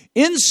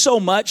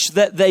 Insomuch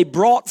that they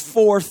brought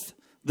forth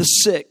the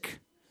sick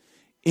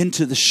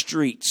into the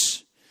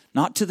streets,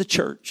 not to the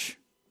church.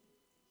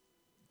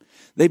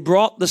 They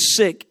brought the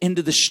sick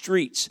into the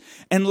streets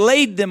and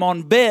laid them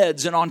on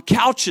beds and on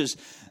couches,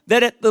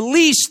 that at the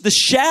least the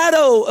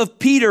shadow of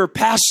Peter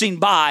passing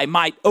by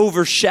might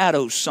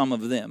overshadow some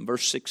of them.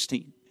 Verse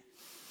 16.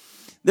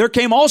 There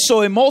came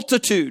also a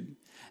multitude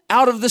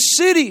out of the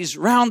cities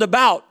round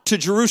about to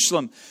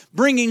Jerusalem,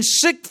 bringing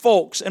sick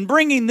folks and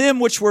bringing them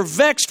which were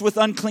vexed with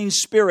unclean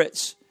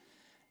spirits.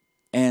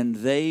 And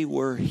they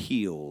were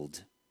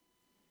healed,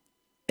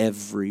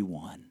 every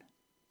one.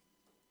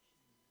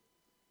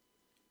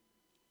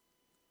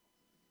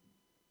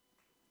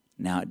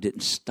 Now it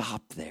didn't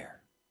stop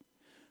there.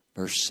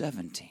 Verse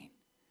 17.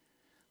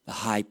 The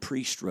high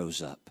priest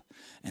rose up,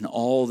 and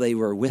all they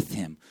were with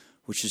him,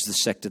 which is the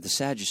sect of the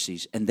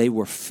Sadducees, and they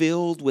were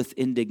filled with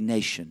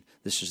indignation.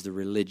 This is the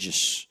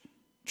religious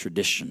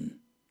tradition.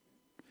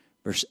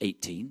 Verse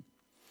 18.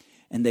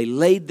 And they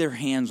laid their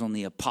hands on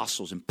the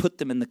apostles and put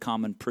them in the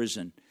common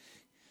prison.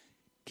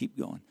 Keep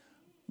going.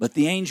 But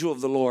the angel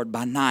of the Lord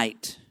by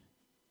night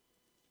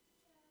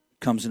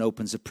comes and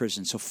opens the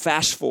prison. So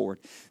fast forward.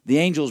 The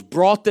angels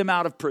brought them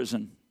out of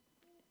prison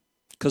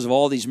because of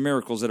all these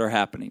miracles that are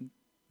happening.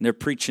 And they're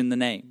preaching the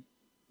name.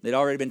 They'd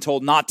already been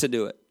told not to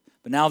do it.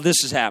 But now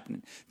this is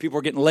happening. People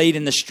are getting laid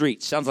in the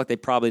streets. Sounds like they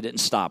probably didn't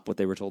stop what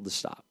they were told to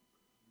stop.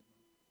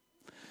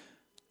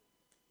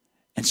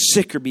 And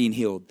sick are being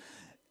healed.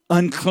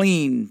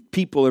 Unclean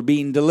people are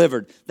being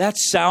delivered. That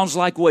sounds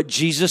like what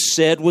Jesus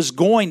said was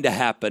going to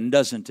happen,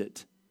 doesn't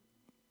it?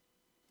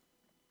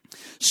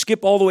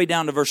 Skip all the way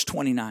down to verse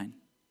 29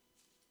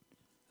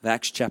 of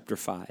Acts chapter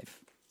 5.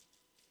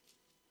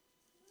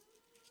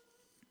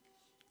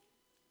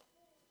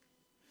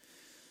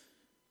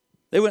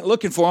 They went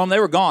looking for them. They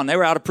were gone. They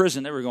were out of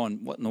prison. They were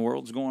going, what in the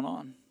world's going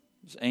on?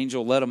 This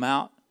angel let them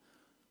out.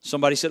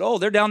 Somebody said, oh,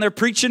 they're down there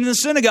preaching in the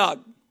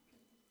synagogue.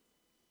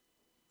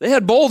 They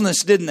had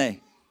boldness, didn't they?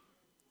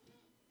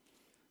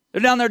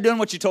 They're down there doing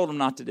what you told them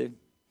not to do.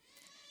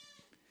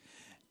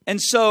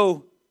 And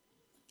so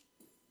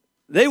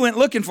they went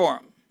looking for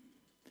him.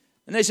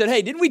 And they said,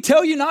 hey, didn't we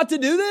tell you not to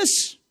do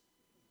this?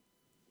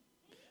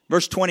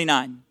 Verse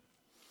 29.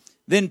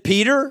 Then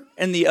Peter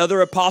and the other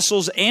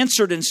apostles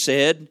answered and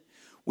said,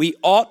 we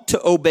ought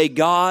to obey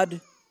God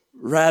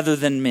rather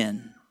than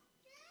men.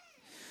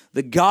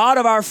 The God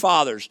of our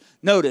fathers.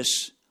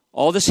 Notice,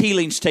 all this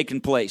healing's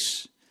taking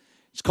place.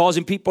 It's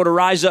causing people to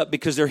rise up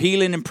because they're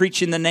healing and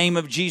preaching the name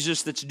of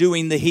Jesus that's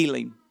doing the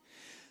healing.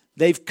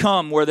 They've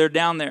come where they're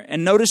down there.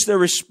 And notice their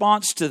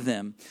response to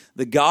them.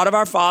 The God of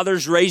our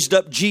fathers raised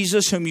up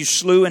Jesus, whom you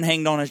slew and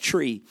hanged on a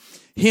tree.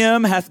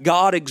 Him hath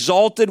God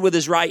exalted with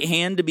his right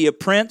hand to be a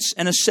prince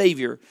and a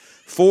savior,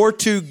 for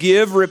to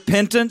give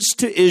repentance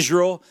to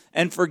Israel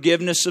and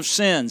forgiveness of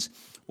sins.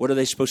 What are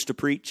they supposed to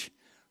preach?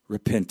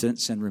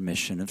 Repentance and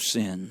remission of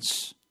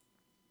sins.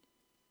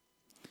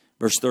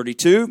 Verse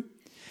 32.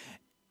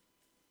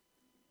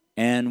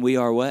 And we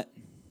are what?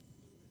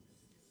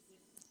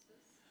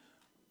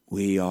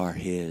 We are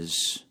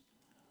his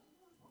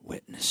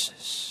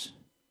witnesses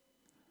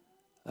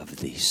of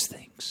these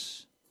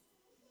things.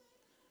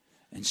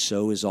 And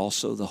so is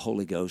also the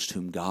Holy Ghost,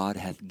 whom God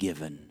hath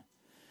given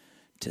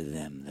to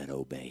them that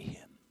obey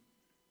him.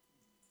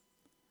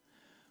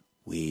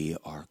 We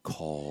are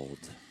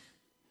called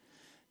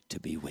to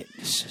be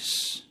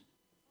witnesses.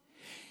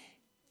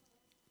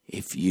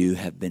 If you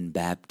have been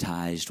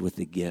baptized with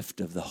the gift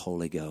of the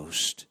Holy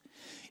Ghost,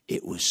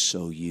 it was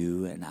so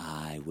you and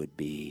I would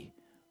be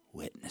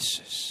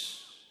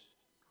witnesses.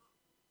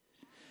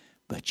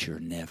 But you're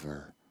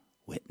never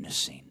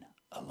witnessing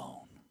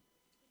alone.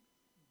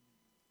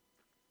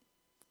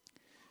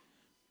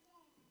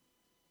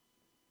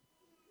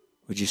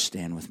 Would you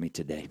stand with me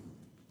today?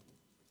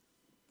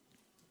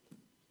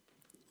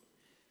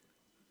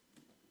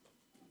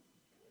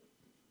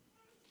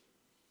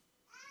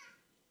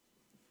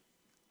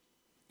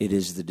 It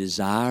is the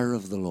desire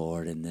of the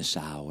Lord in this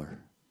hour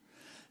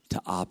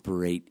to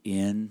operate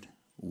in,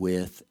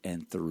 with,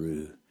 and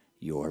through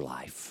your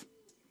life.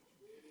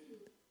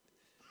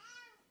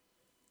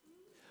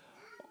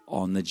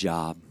 On the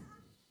job,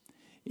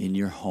 in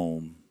your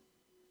home,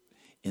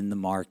 in the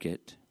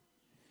market,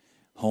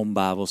 home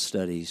Bible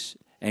studies,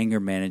 anger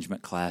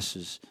management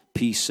classes,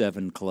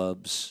 P7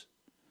 clubs.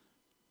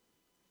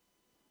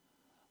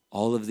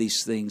 All of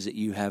these things that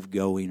you have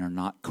going are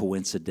not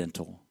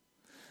coincidental.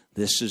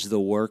 This is the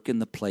work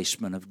and the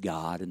placement of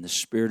God and the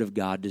Spirit of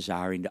God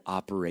desiring to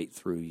operate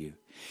through you.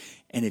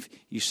 And if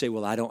you say,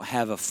 well, I don't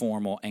have a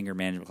formal anger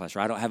management class,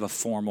 or I don't have a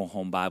formal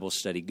home Bible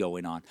study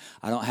going on,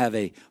 I don't have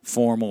a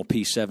formal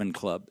P7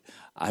 club.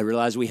 I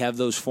realize we have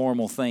those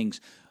formal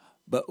things,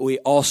 but we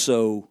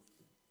also,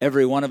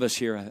 every one of us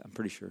here, I'm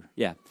pretty sure,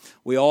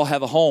 we all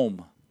have a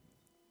home.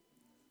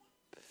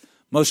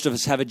 Most of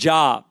us have a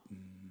job.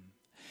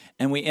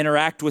 And we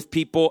interact with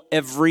people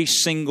every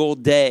single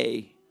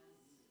day.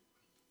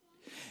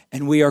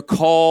 And we are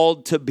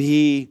called to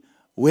be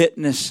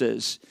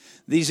witnesses.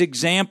 These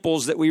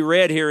examples that we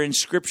read here in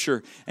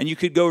Scripture, and you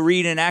could go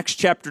read in Acts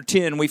chapter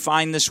 10, we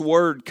find this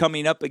word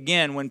coming up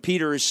again when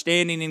Peter is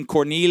standing in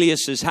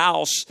Cornelius'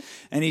 house,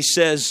 and he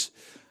says,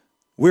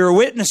 we're a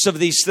witness of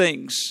these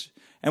things.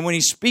 And when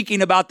he's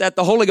speaking about that,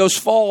 the Holy Ghost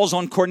falls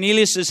on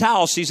Cornelius'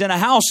 house. He's in a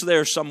house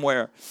there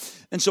somewhere.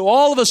 And so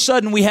all of a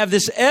sudden we have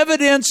this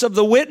evidence of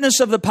the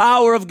witness of the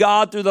power of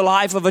God through the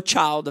life of a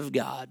child of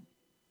God.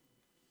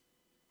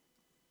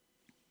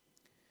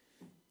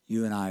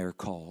 You and I are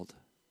called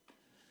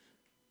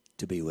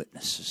to be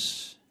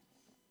witnesses.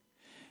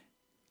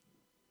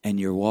 And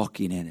you're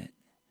walking in it.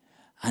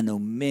 I know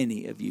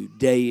many of you,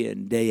 day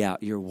in, day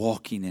out, you're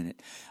walking in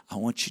it. I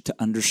want you to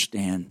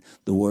understand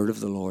the word of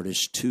the Lord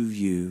is to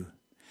you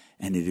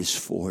and it is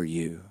for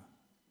you.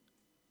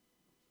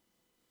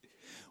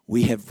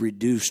 We have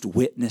reduced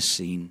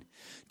witnessing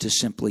to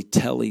simply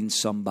telling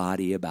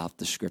somebody about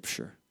the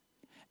Scripture.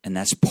 And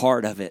that's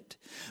part of it.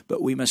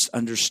 But we must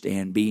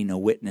understand being a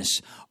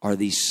witness are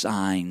these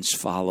signs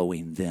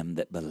following them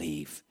that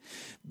believe.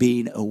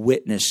 Being a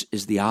witness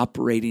is the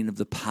operating of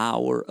the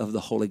power of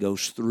the Holy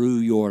Ghost through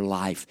your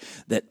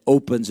life that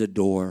opens a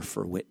door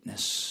for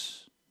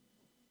witness.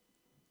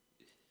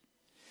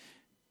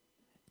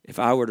 If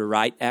I were to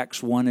write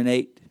Acts 1 and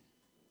 8,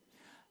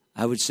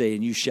 I would say,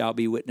 and you shall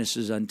be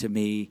witnesses unto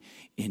me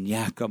in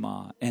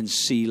Yakima and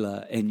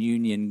Selah and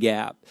Union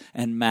Gap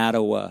and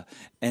Mattawa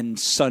and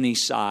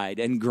Sunnyside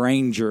and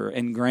Granger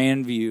and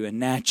Grandview and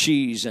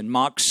Natchez and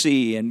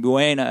Moxie and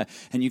Buena.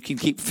 And you can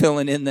keep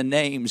filling in the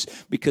names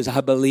because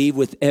I believe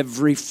with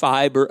every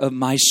fiber of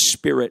my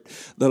spirit,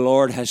 the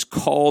Lord has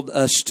called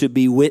us to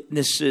be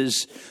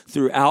witnesses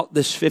throughout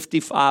this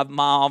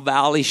 55-mile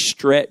valley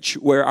stretch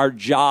where our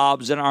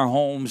jobs and our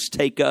homes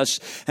take us.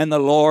 And the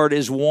Lord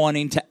is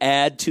wanting to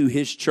add to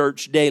His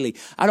church daily.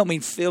 I don't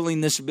mean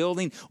filling this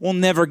building. We'll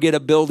never get a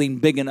building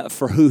big enough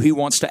for who He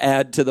wants to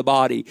add to the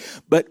body.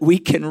 But we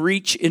can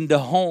reach into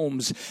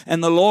homes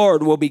and the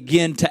Lord will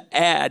begin to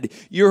add.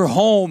 Your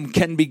home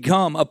can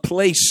become a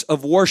place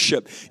of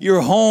worship.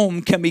 Your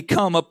home can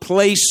become a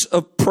place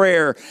of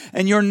prayer.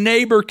 And your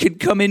neighbor can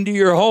come into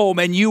your home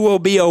and you will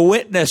be a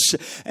witness.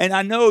 And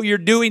I know you're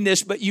doing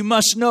this, but you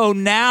must know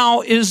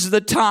now is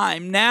the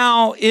time.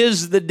 Now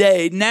is the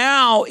day.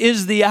 Now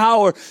is the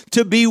hour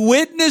to be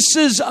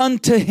witnesses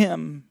unto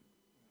Him.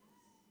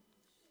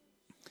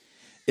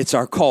 It's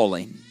our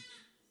calling.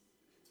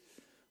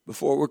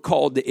 Before we're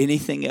called to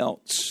anything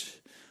else,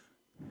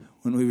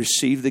 when we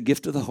receive the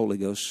gift of the Holy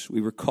Ghost,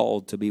 we were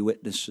called to be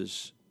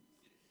witnesses.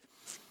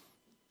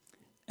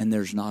 And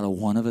there's not a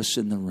one of us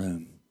in the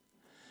room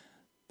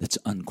that's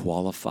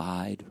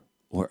unqualified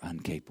or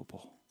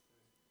incapable.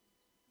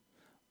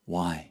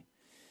 Why?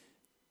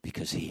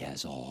 Because He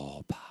has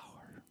all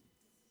power.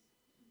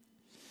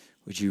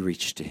 Would you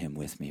reach to Him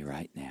with me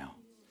right now?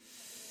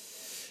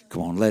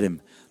 Come on, let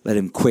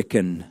him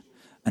quicken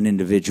an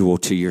individual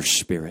to your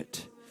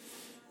spirit.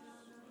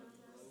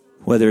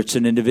 Whether it's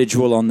an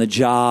individual on the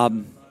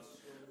job,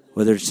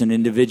 whether it's an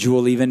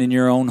individual even in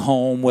your own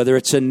home, whether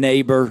it's a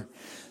neighbor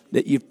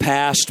that you've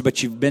passed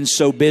but you've been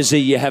so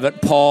busy you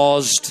haven't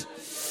paused.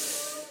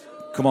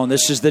 Come on,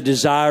 this is the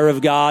desire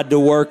of God to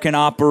work and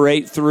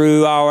operate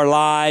through our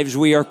lives.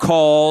 We are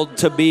called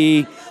to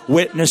be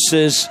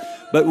witnesses,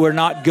 but we're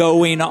not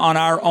going on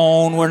our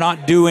own. We're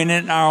not doing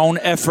it in our own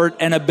effort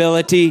and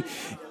ability.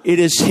 It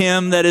is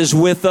Him that is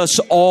with us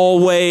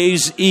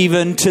always,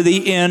 even to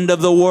the end of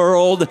the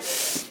world.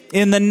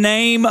 In the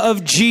name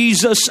of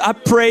Jesus, I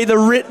pray the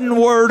written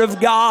word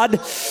of God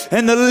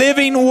and the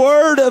living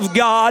word of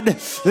God,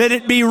 let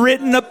it be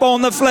written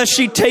upon the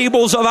fleshy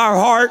tables of our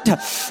heart.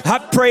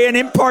 I pray an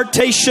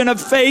impartation of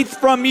faith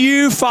from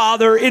you,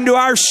 Father, into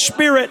our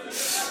spirit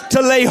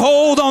to lay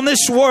hold on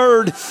this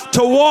word,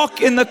 to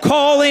walk in the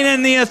calling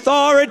and the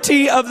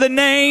authority of the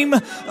name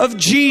of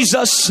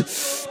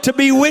Jesus, to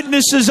be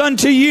witnesses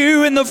unto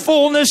you in the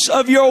fullness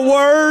of your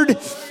word.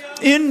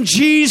 In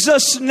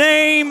Jesus'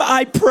 name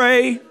I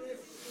pray.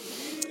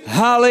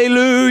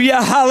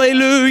 Hallelujah,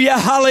 hallelujah,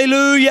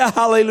 hallelujah,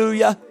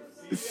 hallelujah.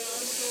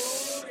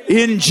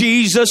 In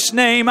Jesus'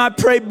 name I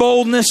pray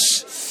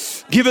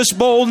boldness. Give us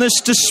boldness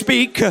to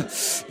speak.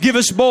 Give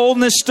us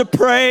boldness to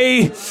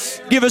pray.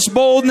 Give us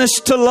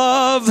boldness to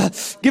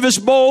love. Give us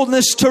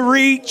boldness to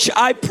reach.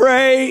 I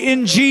pray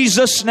in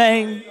Jesus'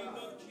 name.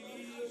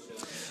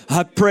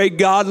 I pray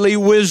godly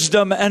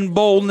wisdom and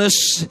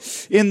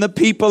boldness in the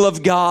people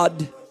of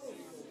God.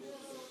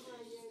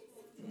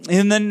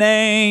 In the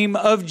name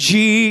of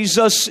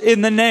Jesus,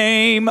 in the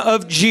name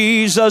of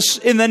Jesus,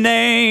 in the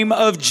name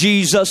of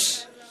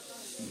Jesus.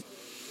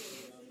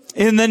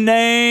 In the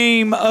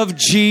name of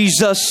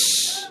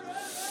Jesus.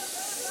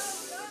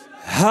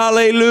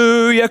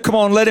 Hallelujah. Come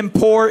on, let Him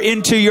pour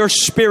into your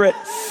spirit.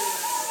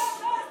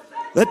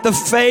 Let the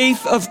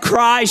faith of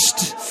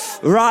Christ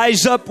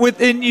rise up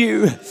within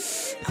you.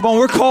 Come on,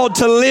 we're called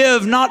to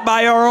live not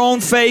by our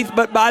own faith,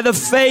 but by the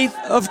faith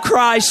of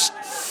Christ.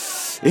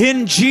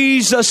 In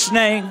Jesus'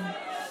 name.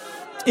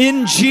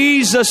 In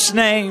Jesus'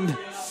 name.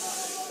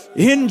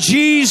 In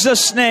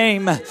Jesus'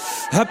 name.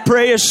 I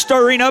pray a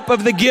stirring up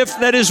of the gift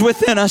that is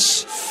within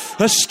us.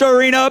 A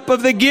stirring up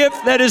of the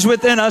gift that is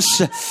within us.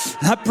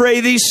 I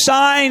pray these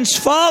signs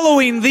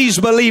following these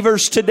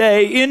believers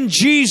today. In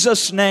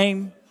Jesus'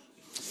 name.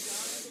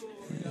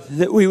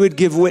 That we would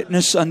give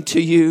witness unto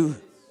you.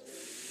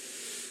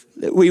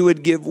 That we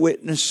would give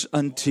witness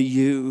unto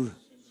you.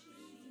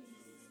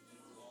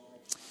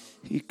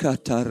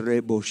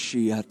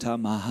 Ikatareboshiyata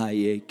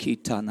mahaye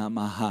kitana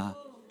maha.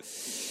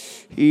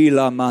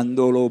 Ila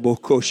mandolo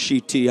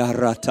bokoshiti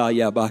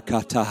arataya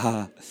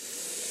bakataha.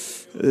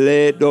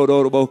 Le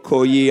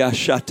dororbokoyi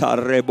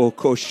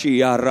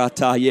ashatarebokoshi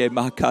arataye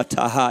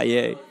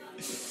makatahaye.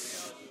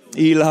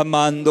 Ila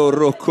mando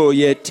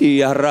rokoyeti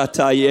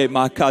arataye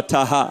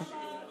makataha.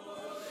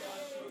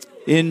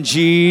 In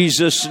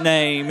Jesus'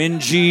 name, in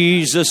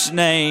Jesus'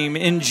 name,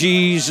 in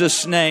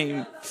Jesus'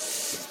 name.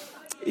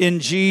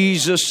 In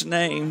Jesus'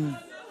 name.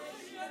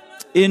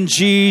 In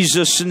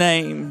Jesus'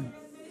 name.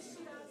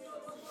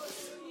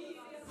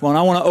 Well,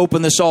 I want to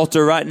open this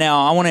altar right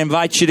now. I want to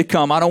invite you to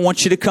come. I don't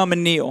want you to come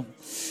and kneel.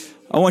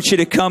 I want you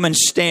to come and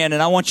stand,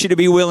 and I want you to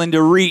be willing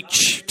to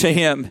reach to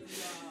Him.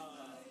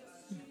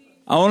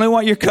 I only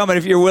want you coming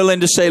if you're willing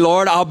to say,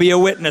 Lord, I'll be a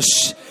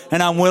witness,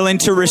 and I'm willing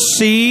to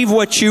receive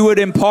what you would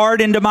impart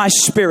into my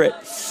spirit.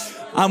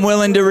 I'm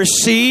willing to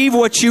receive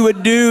what you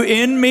would do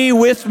in me,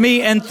 with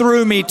me, and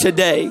through me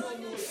today.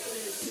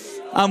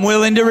 I'm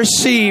willing to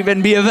receive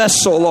and be a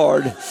vessel,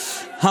 Lord.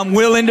 I'm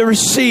willing to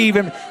receive.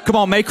 And come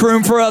on, make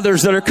room for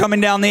others that are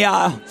coming down the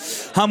aisle.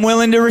 I'm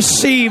willing to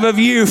receive of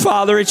you,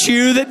 Father. It's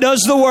you that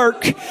does the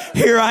work.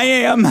 Here I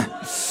am.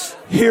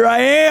 Here I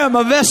am,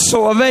 a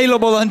vessel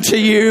available unto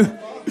you.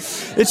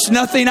 It's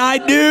nothing I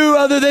do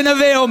other than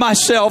avail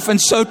myself. And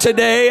so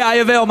today I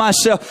avail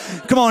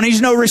myself. Come on, He's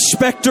no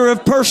respecter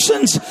of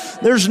persons.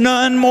 There's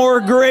none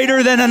more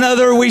greater than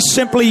another. We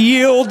simply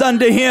yield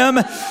unto Him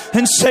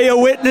and say a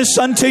witness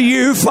unto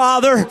you,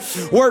 Father.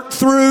 Work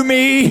through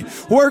me.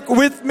 Work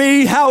with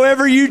me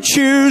however you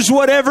choose,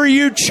 whatever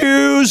you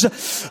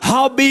choose.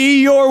 I'll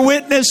be your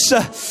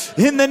witness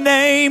in the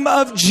name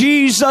of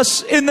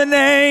Jesus. In the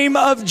name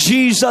of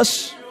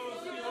Jesus.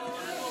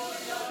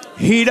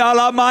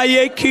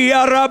 Hidalamaye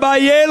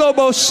kiarabayelo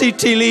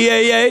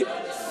bositiliye.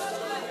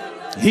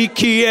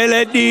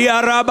 Hikiele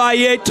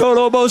diarabaye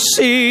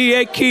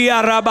tolobosi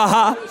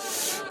kiarabaha.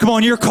 Come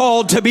on, you're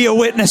called to be a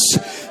witness.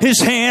 His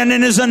hand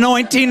and His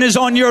anointing is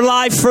on your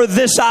life for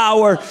this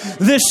hour,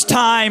 this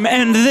time,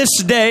 and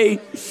this day.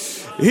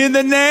 In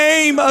the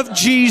name of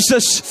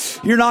Jesus,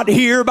 you're not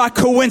here by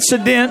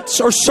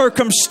coincidence or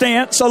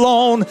circumstance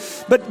alone,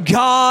 but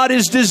God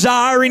is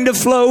desiring to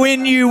flow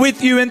in you,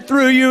 with you, and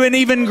through you in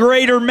even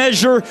greater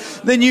measure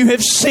than you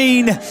have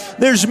seen.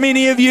 There's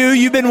many of you,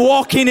 you've been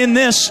walking in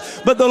this,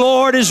 but the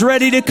Lord is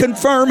ready to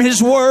confirm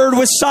His word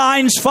with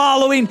signs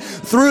following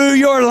through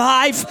your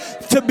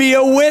life to be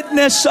a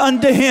witness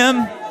unto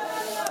Him.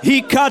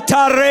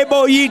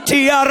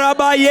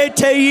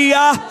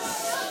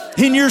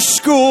 In your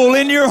school,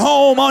 in your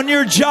home, on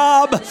your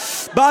job,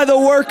 by the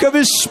work of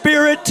His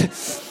Spirit.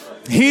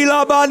 In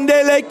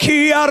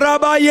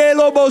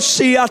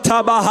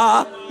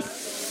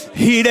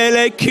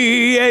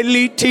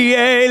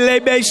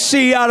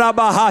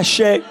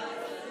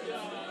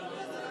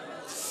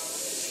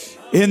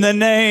the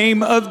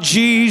name of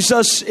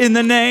Jesus, in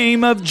the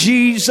name of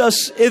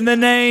Jesus, in the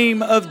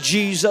name of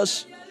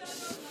Jesus.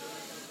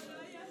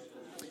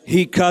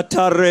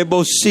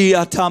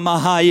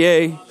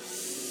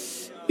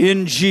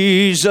 In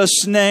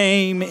Jesus'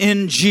 name,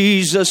 in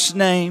Jesus'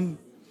 name.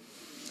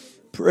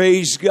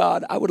 Praise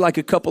God. I would like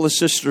a couple of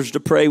sisters to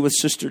pray with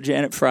Sister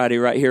Janet Friday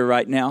right here,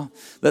 right now.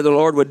 That the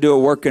Lord would do a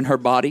work in her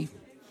body.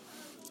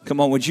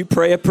 Come on, would you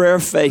pray a prayer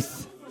of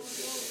faith?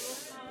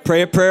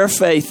 Pray a prayer of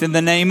faith in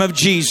the name of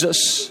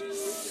Jesus.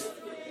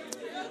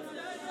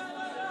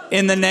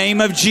 In the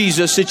name of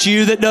Jesus. It's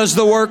you that does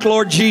the work,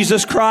 Lord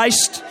Jesus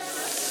Christ.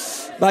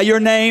 By your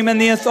name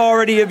and the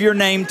authority of your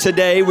name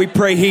today, we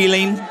pray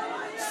healing.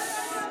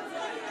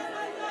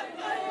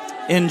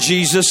 In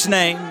Jesus'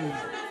 name.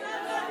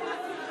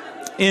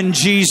 In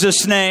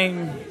Jesus'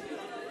 name.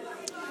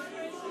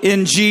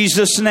 In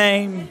Jesus'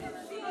 name.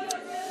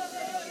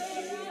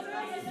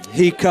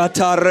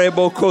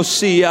 Hikatarebo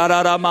kosi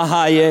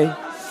araramahaye.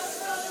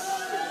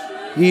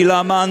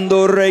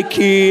 Ilamando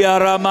reki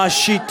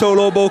aramashito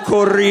lobo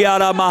kori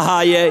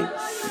aramahaye.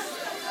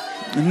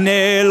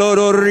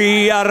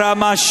 Nelorori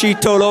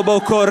aramashito lobo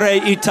kore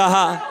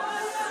itaha.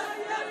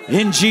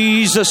 In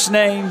Jesus'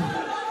 name.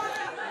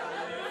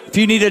 If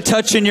you need a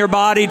touch in your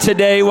body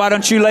today, why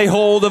don't you lay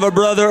hold of a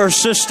brother or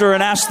sister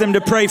and ask them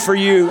to pray for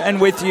you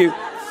and with you.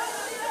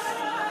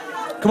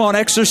 Come on,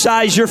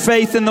 exercise your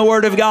faith in the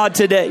Word of God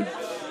today.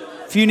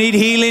 If you need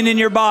healing in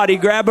your body,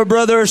 grab a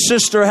brother or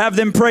sister, have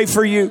them pray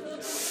for you.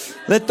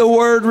 Let the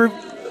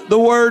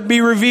word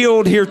be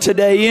revealed here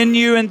today in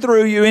you and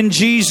through you in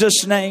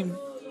Jesus' name.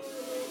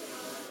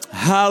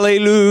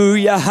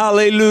 Hallelujah,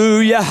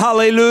 hallelujah,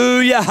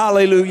 hallelujah,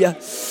 hallelujah.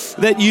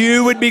 That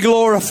you would be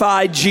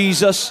glorified,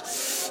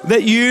 Jesus.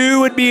 That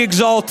you would be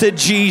exalted,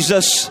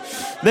 Jesus.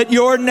 That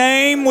your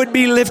name would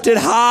be lifted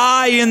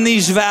high in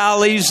these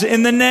valleys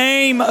in the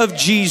name of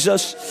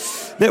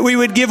Jesus. That we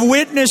would give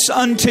witness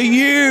unto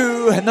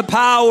you and the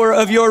power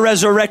of your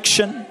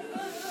resurrection.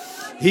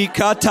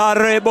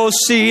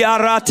 Hikatarebosi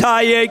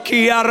arataye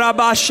ki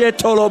arabashe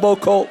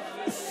toloboko.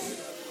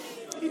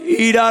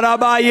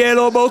 Idarabaye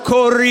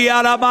lobokori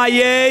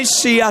arabaye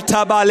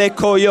siatabale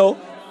koyo.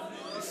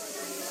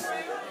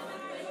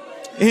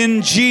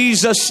 In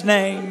Jesus'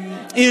 name,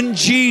 in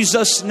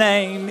Jesus'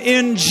 name,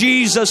 in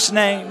Jesus'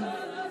 name.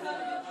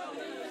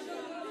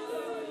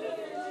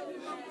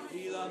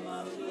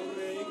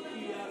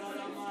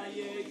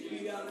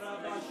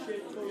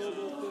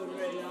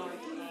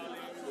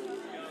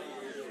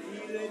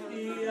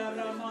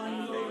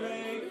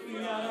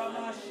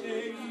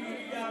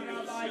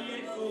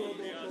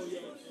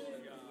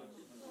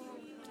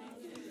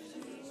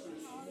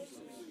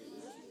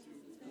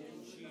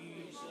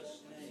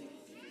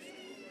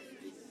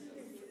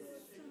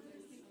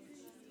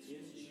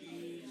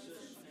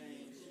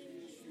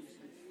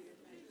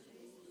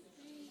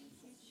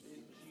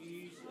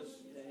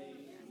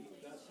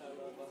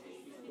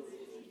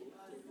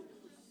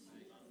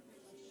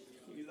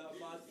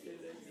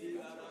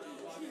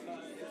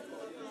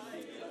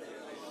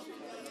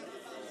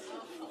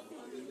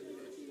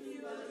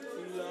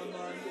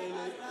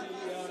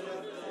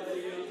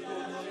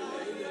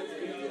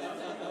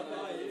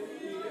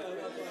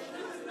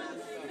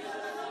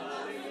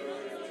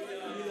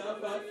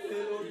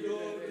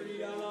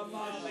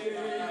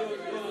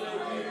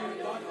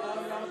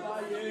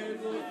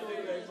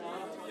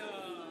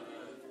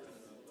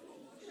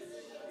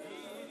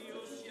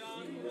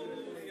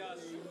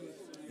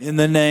 In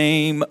the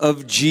name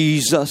of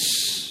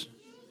Jesus,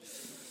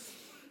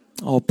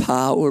 all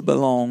power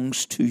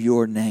belongs to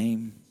your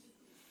name.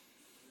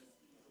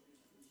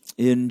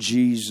 In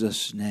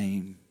Jesus'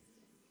 name.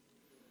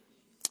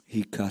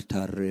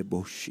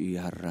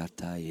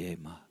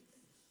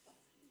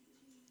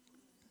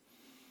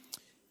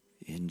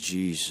 In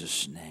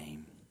Jesus'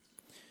 name.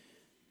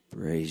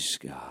 Praise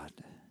God.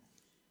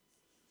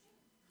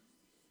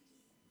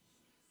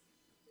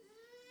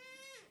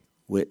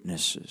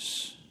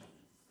 Witnesses.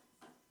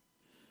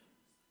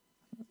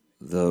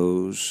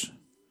 Those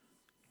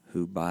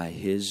who by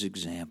his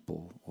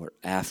example or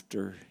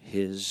after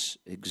his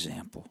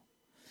example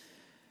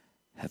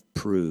have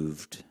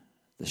proved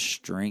the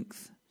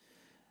strength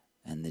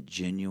and the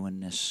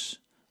genuineness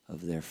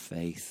of their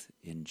faith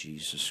in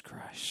Jesus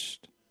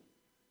Christ.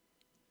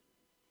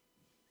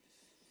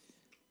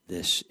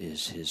 This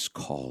is his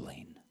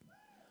calling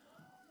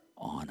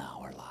on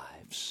our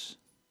lives.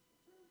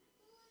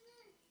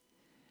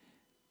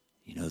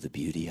 You know the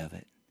beauty of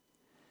it?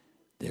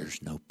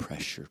 There's no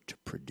pressure to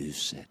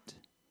produce it.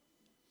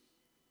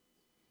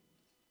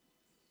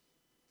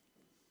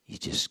 You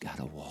just got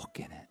to walk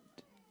in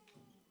it.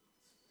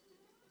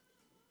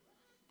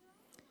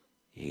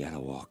 You got to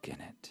walk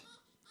in it.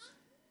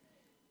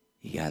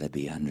 You got to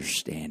be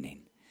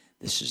understanding.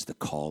 This is the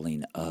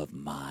calling of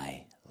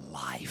my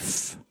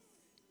life.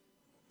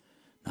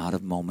 Not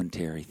of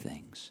momentary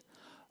things.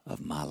 Of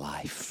my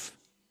life.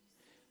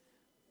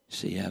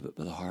 See, yeah, but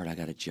Brother Hart, I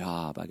got a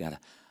job.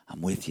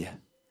 I'm with you.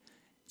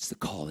 It's the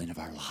calling of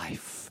our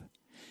life.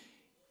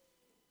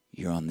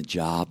 You're on the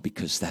job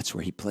because that's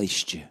where he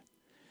placed you.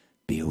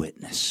 Be a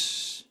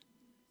witness.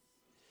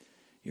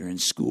 You're in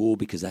school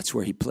because that's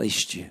where he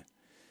placed you.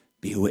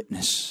 Be a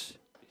witness.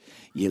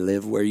 You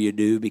live where you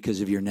do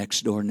because of your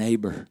next door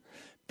neighbor.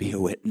 Be a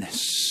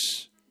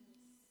witness.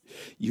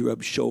 You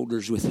rub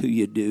shoulders with who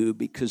you do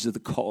because of the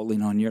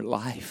calling on your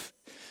life.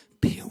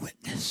 Be a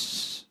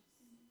witness.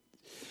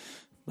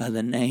 By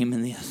the name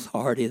and the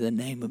authority of the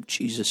name of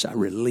Jesus, I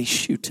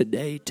release you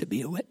today to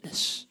be a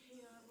witness.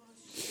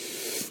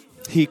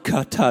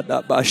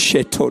 Hikatada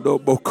bashetodo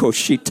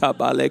bokoshita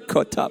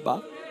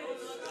balekotaba.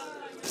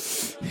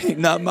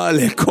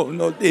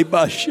 Inamaleko de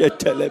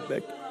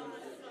bashetelebek.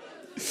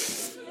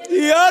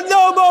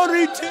 Yano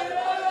morite.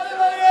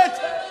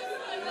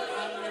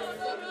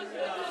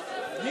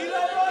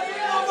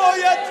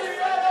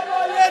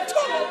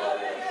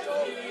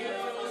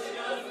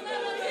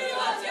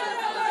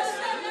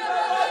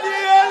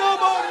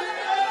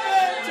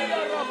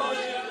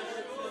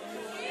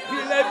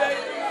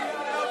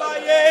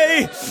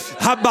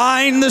 I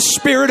bind the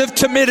spirit of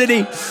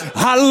timidity.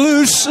 I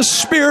loose the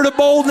spirit of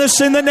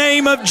boldness in the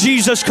name of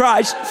Jesus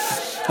Christ.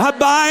 I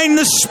bind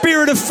the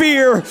spirit of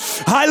fear.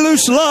 I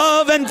loose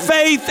love and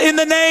faith in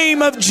the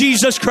name of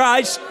Jesus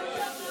Christ.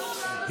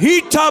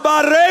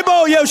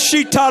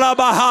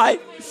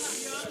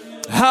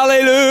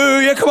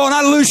 Hallelujah. Come on,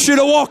 I loose you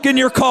to walk in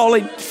your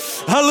calling.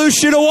 I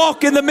loose you to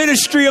walk in the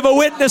ministry of a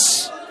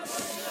witness.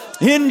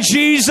 In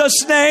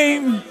Jesus'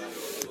 name.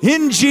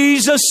 In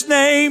Jesus'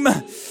 name.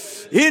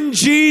 In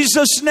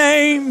Jesus'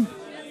 name.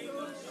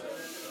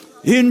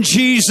 In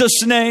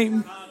Jesus'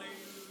 name.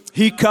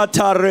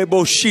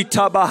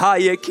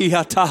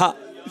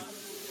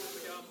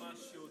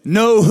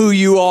 Know who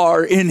you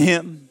are in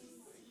Him.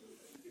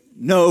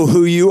 Know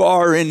who you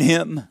are in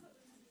Him.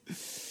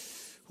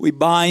 We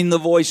bind the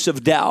voice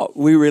of doubt.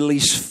 We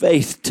release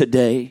faith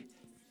today.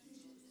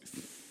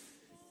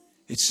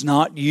 It's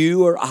not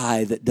you or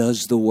I that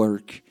does the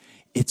work.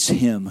 It's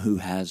Him who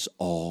has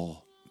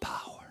all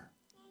power.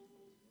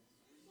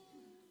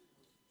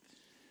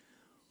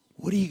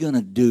 What are you going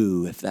to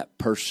do if that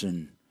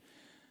person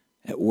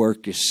at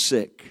work is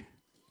sick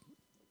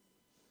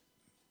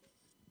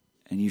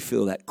and you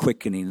feel that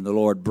quickening and the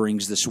Lord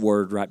brings this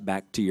word right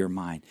back to your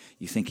mind?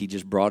 You think He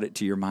just brought it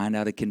to your mind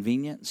out of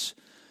convenience?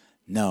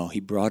 No, He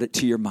brought it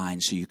to your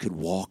mind so you could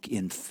walk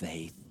in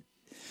faith.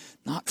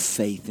 Not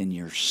faith in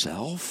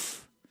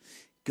yourself.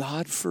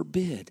 God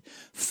forbid.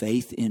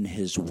 Faith in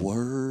His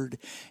word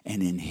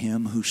and in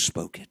Him who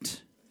spoke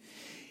it.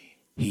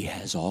 He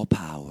has all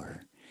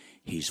power.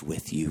 He's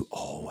with you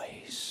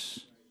always.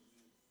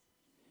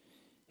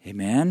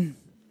 Amen.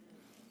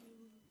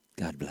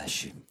 God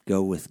bless you.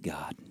 Go with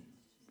God.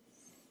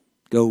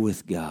 Go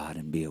with God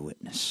and be a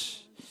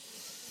witness.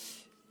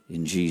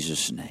 In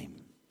Jesus'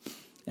 name.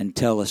 And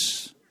tell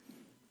us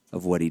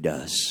of what He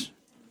does.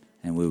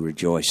 And we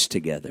rejoice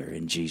together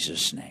in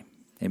Jesus' name.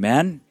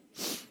 Amen.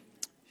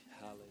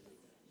 Hallelujah.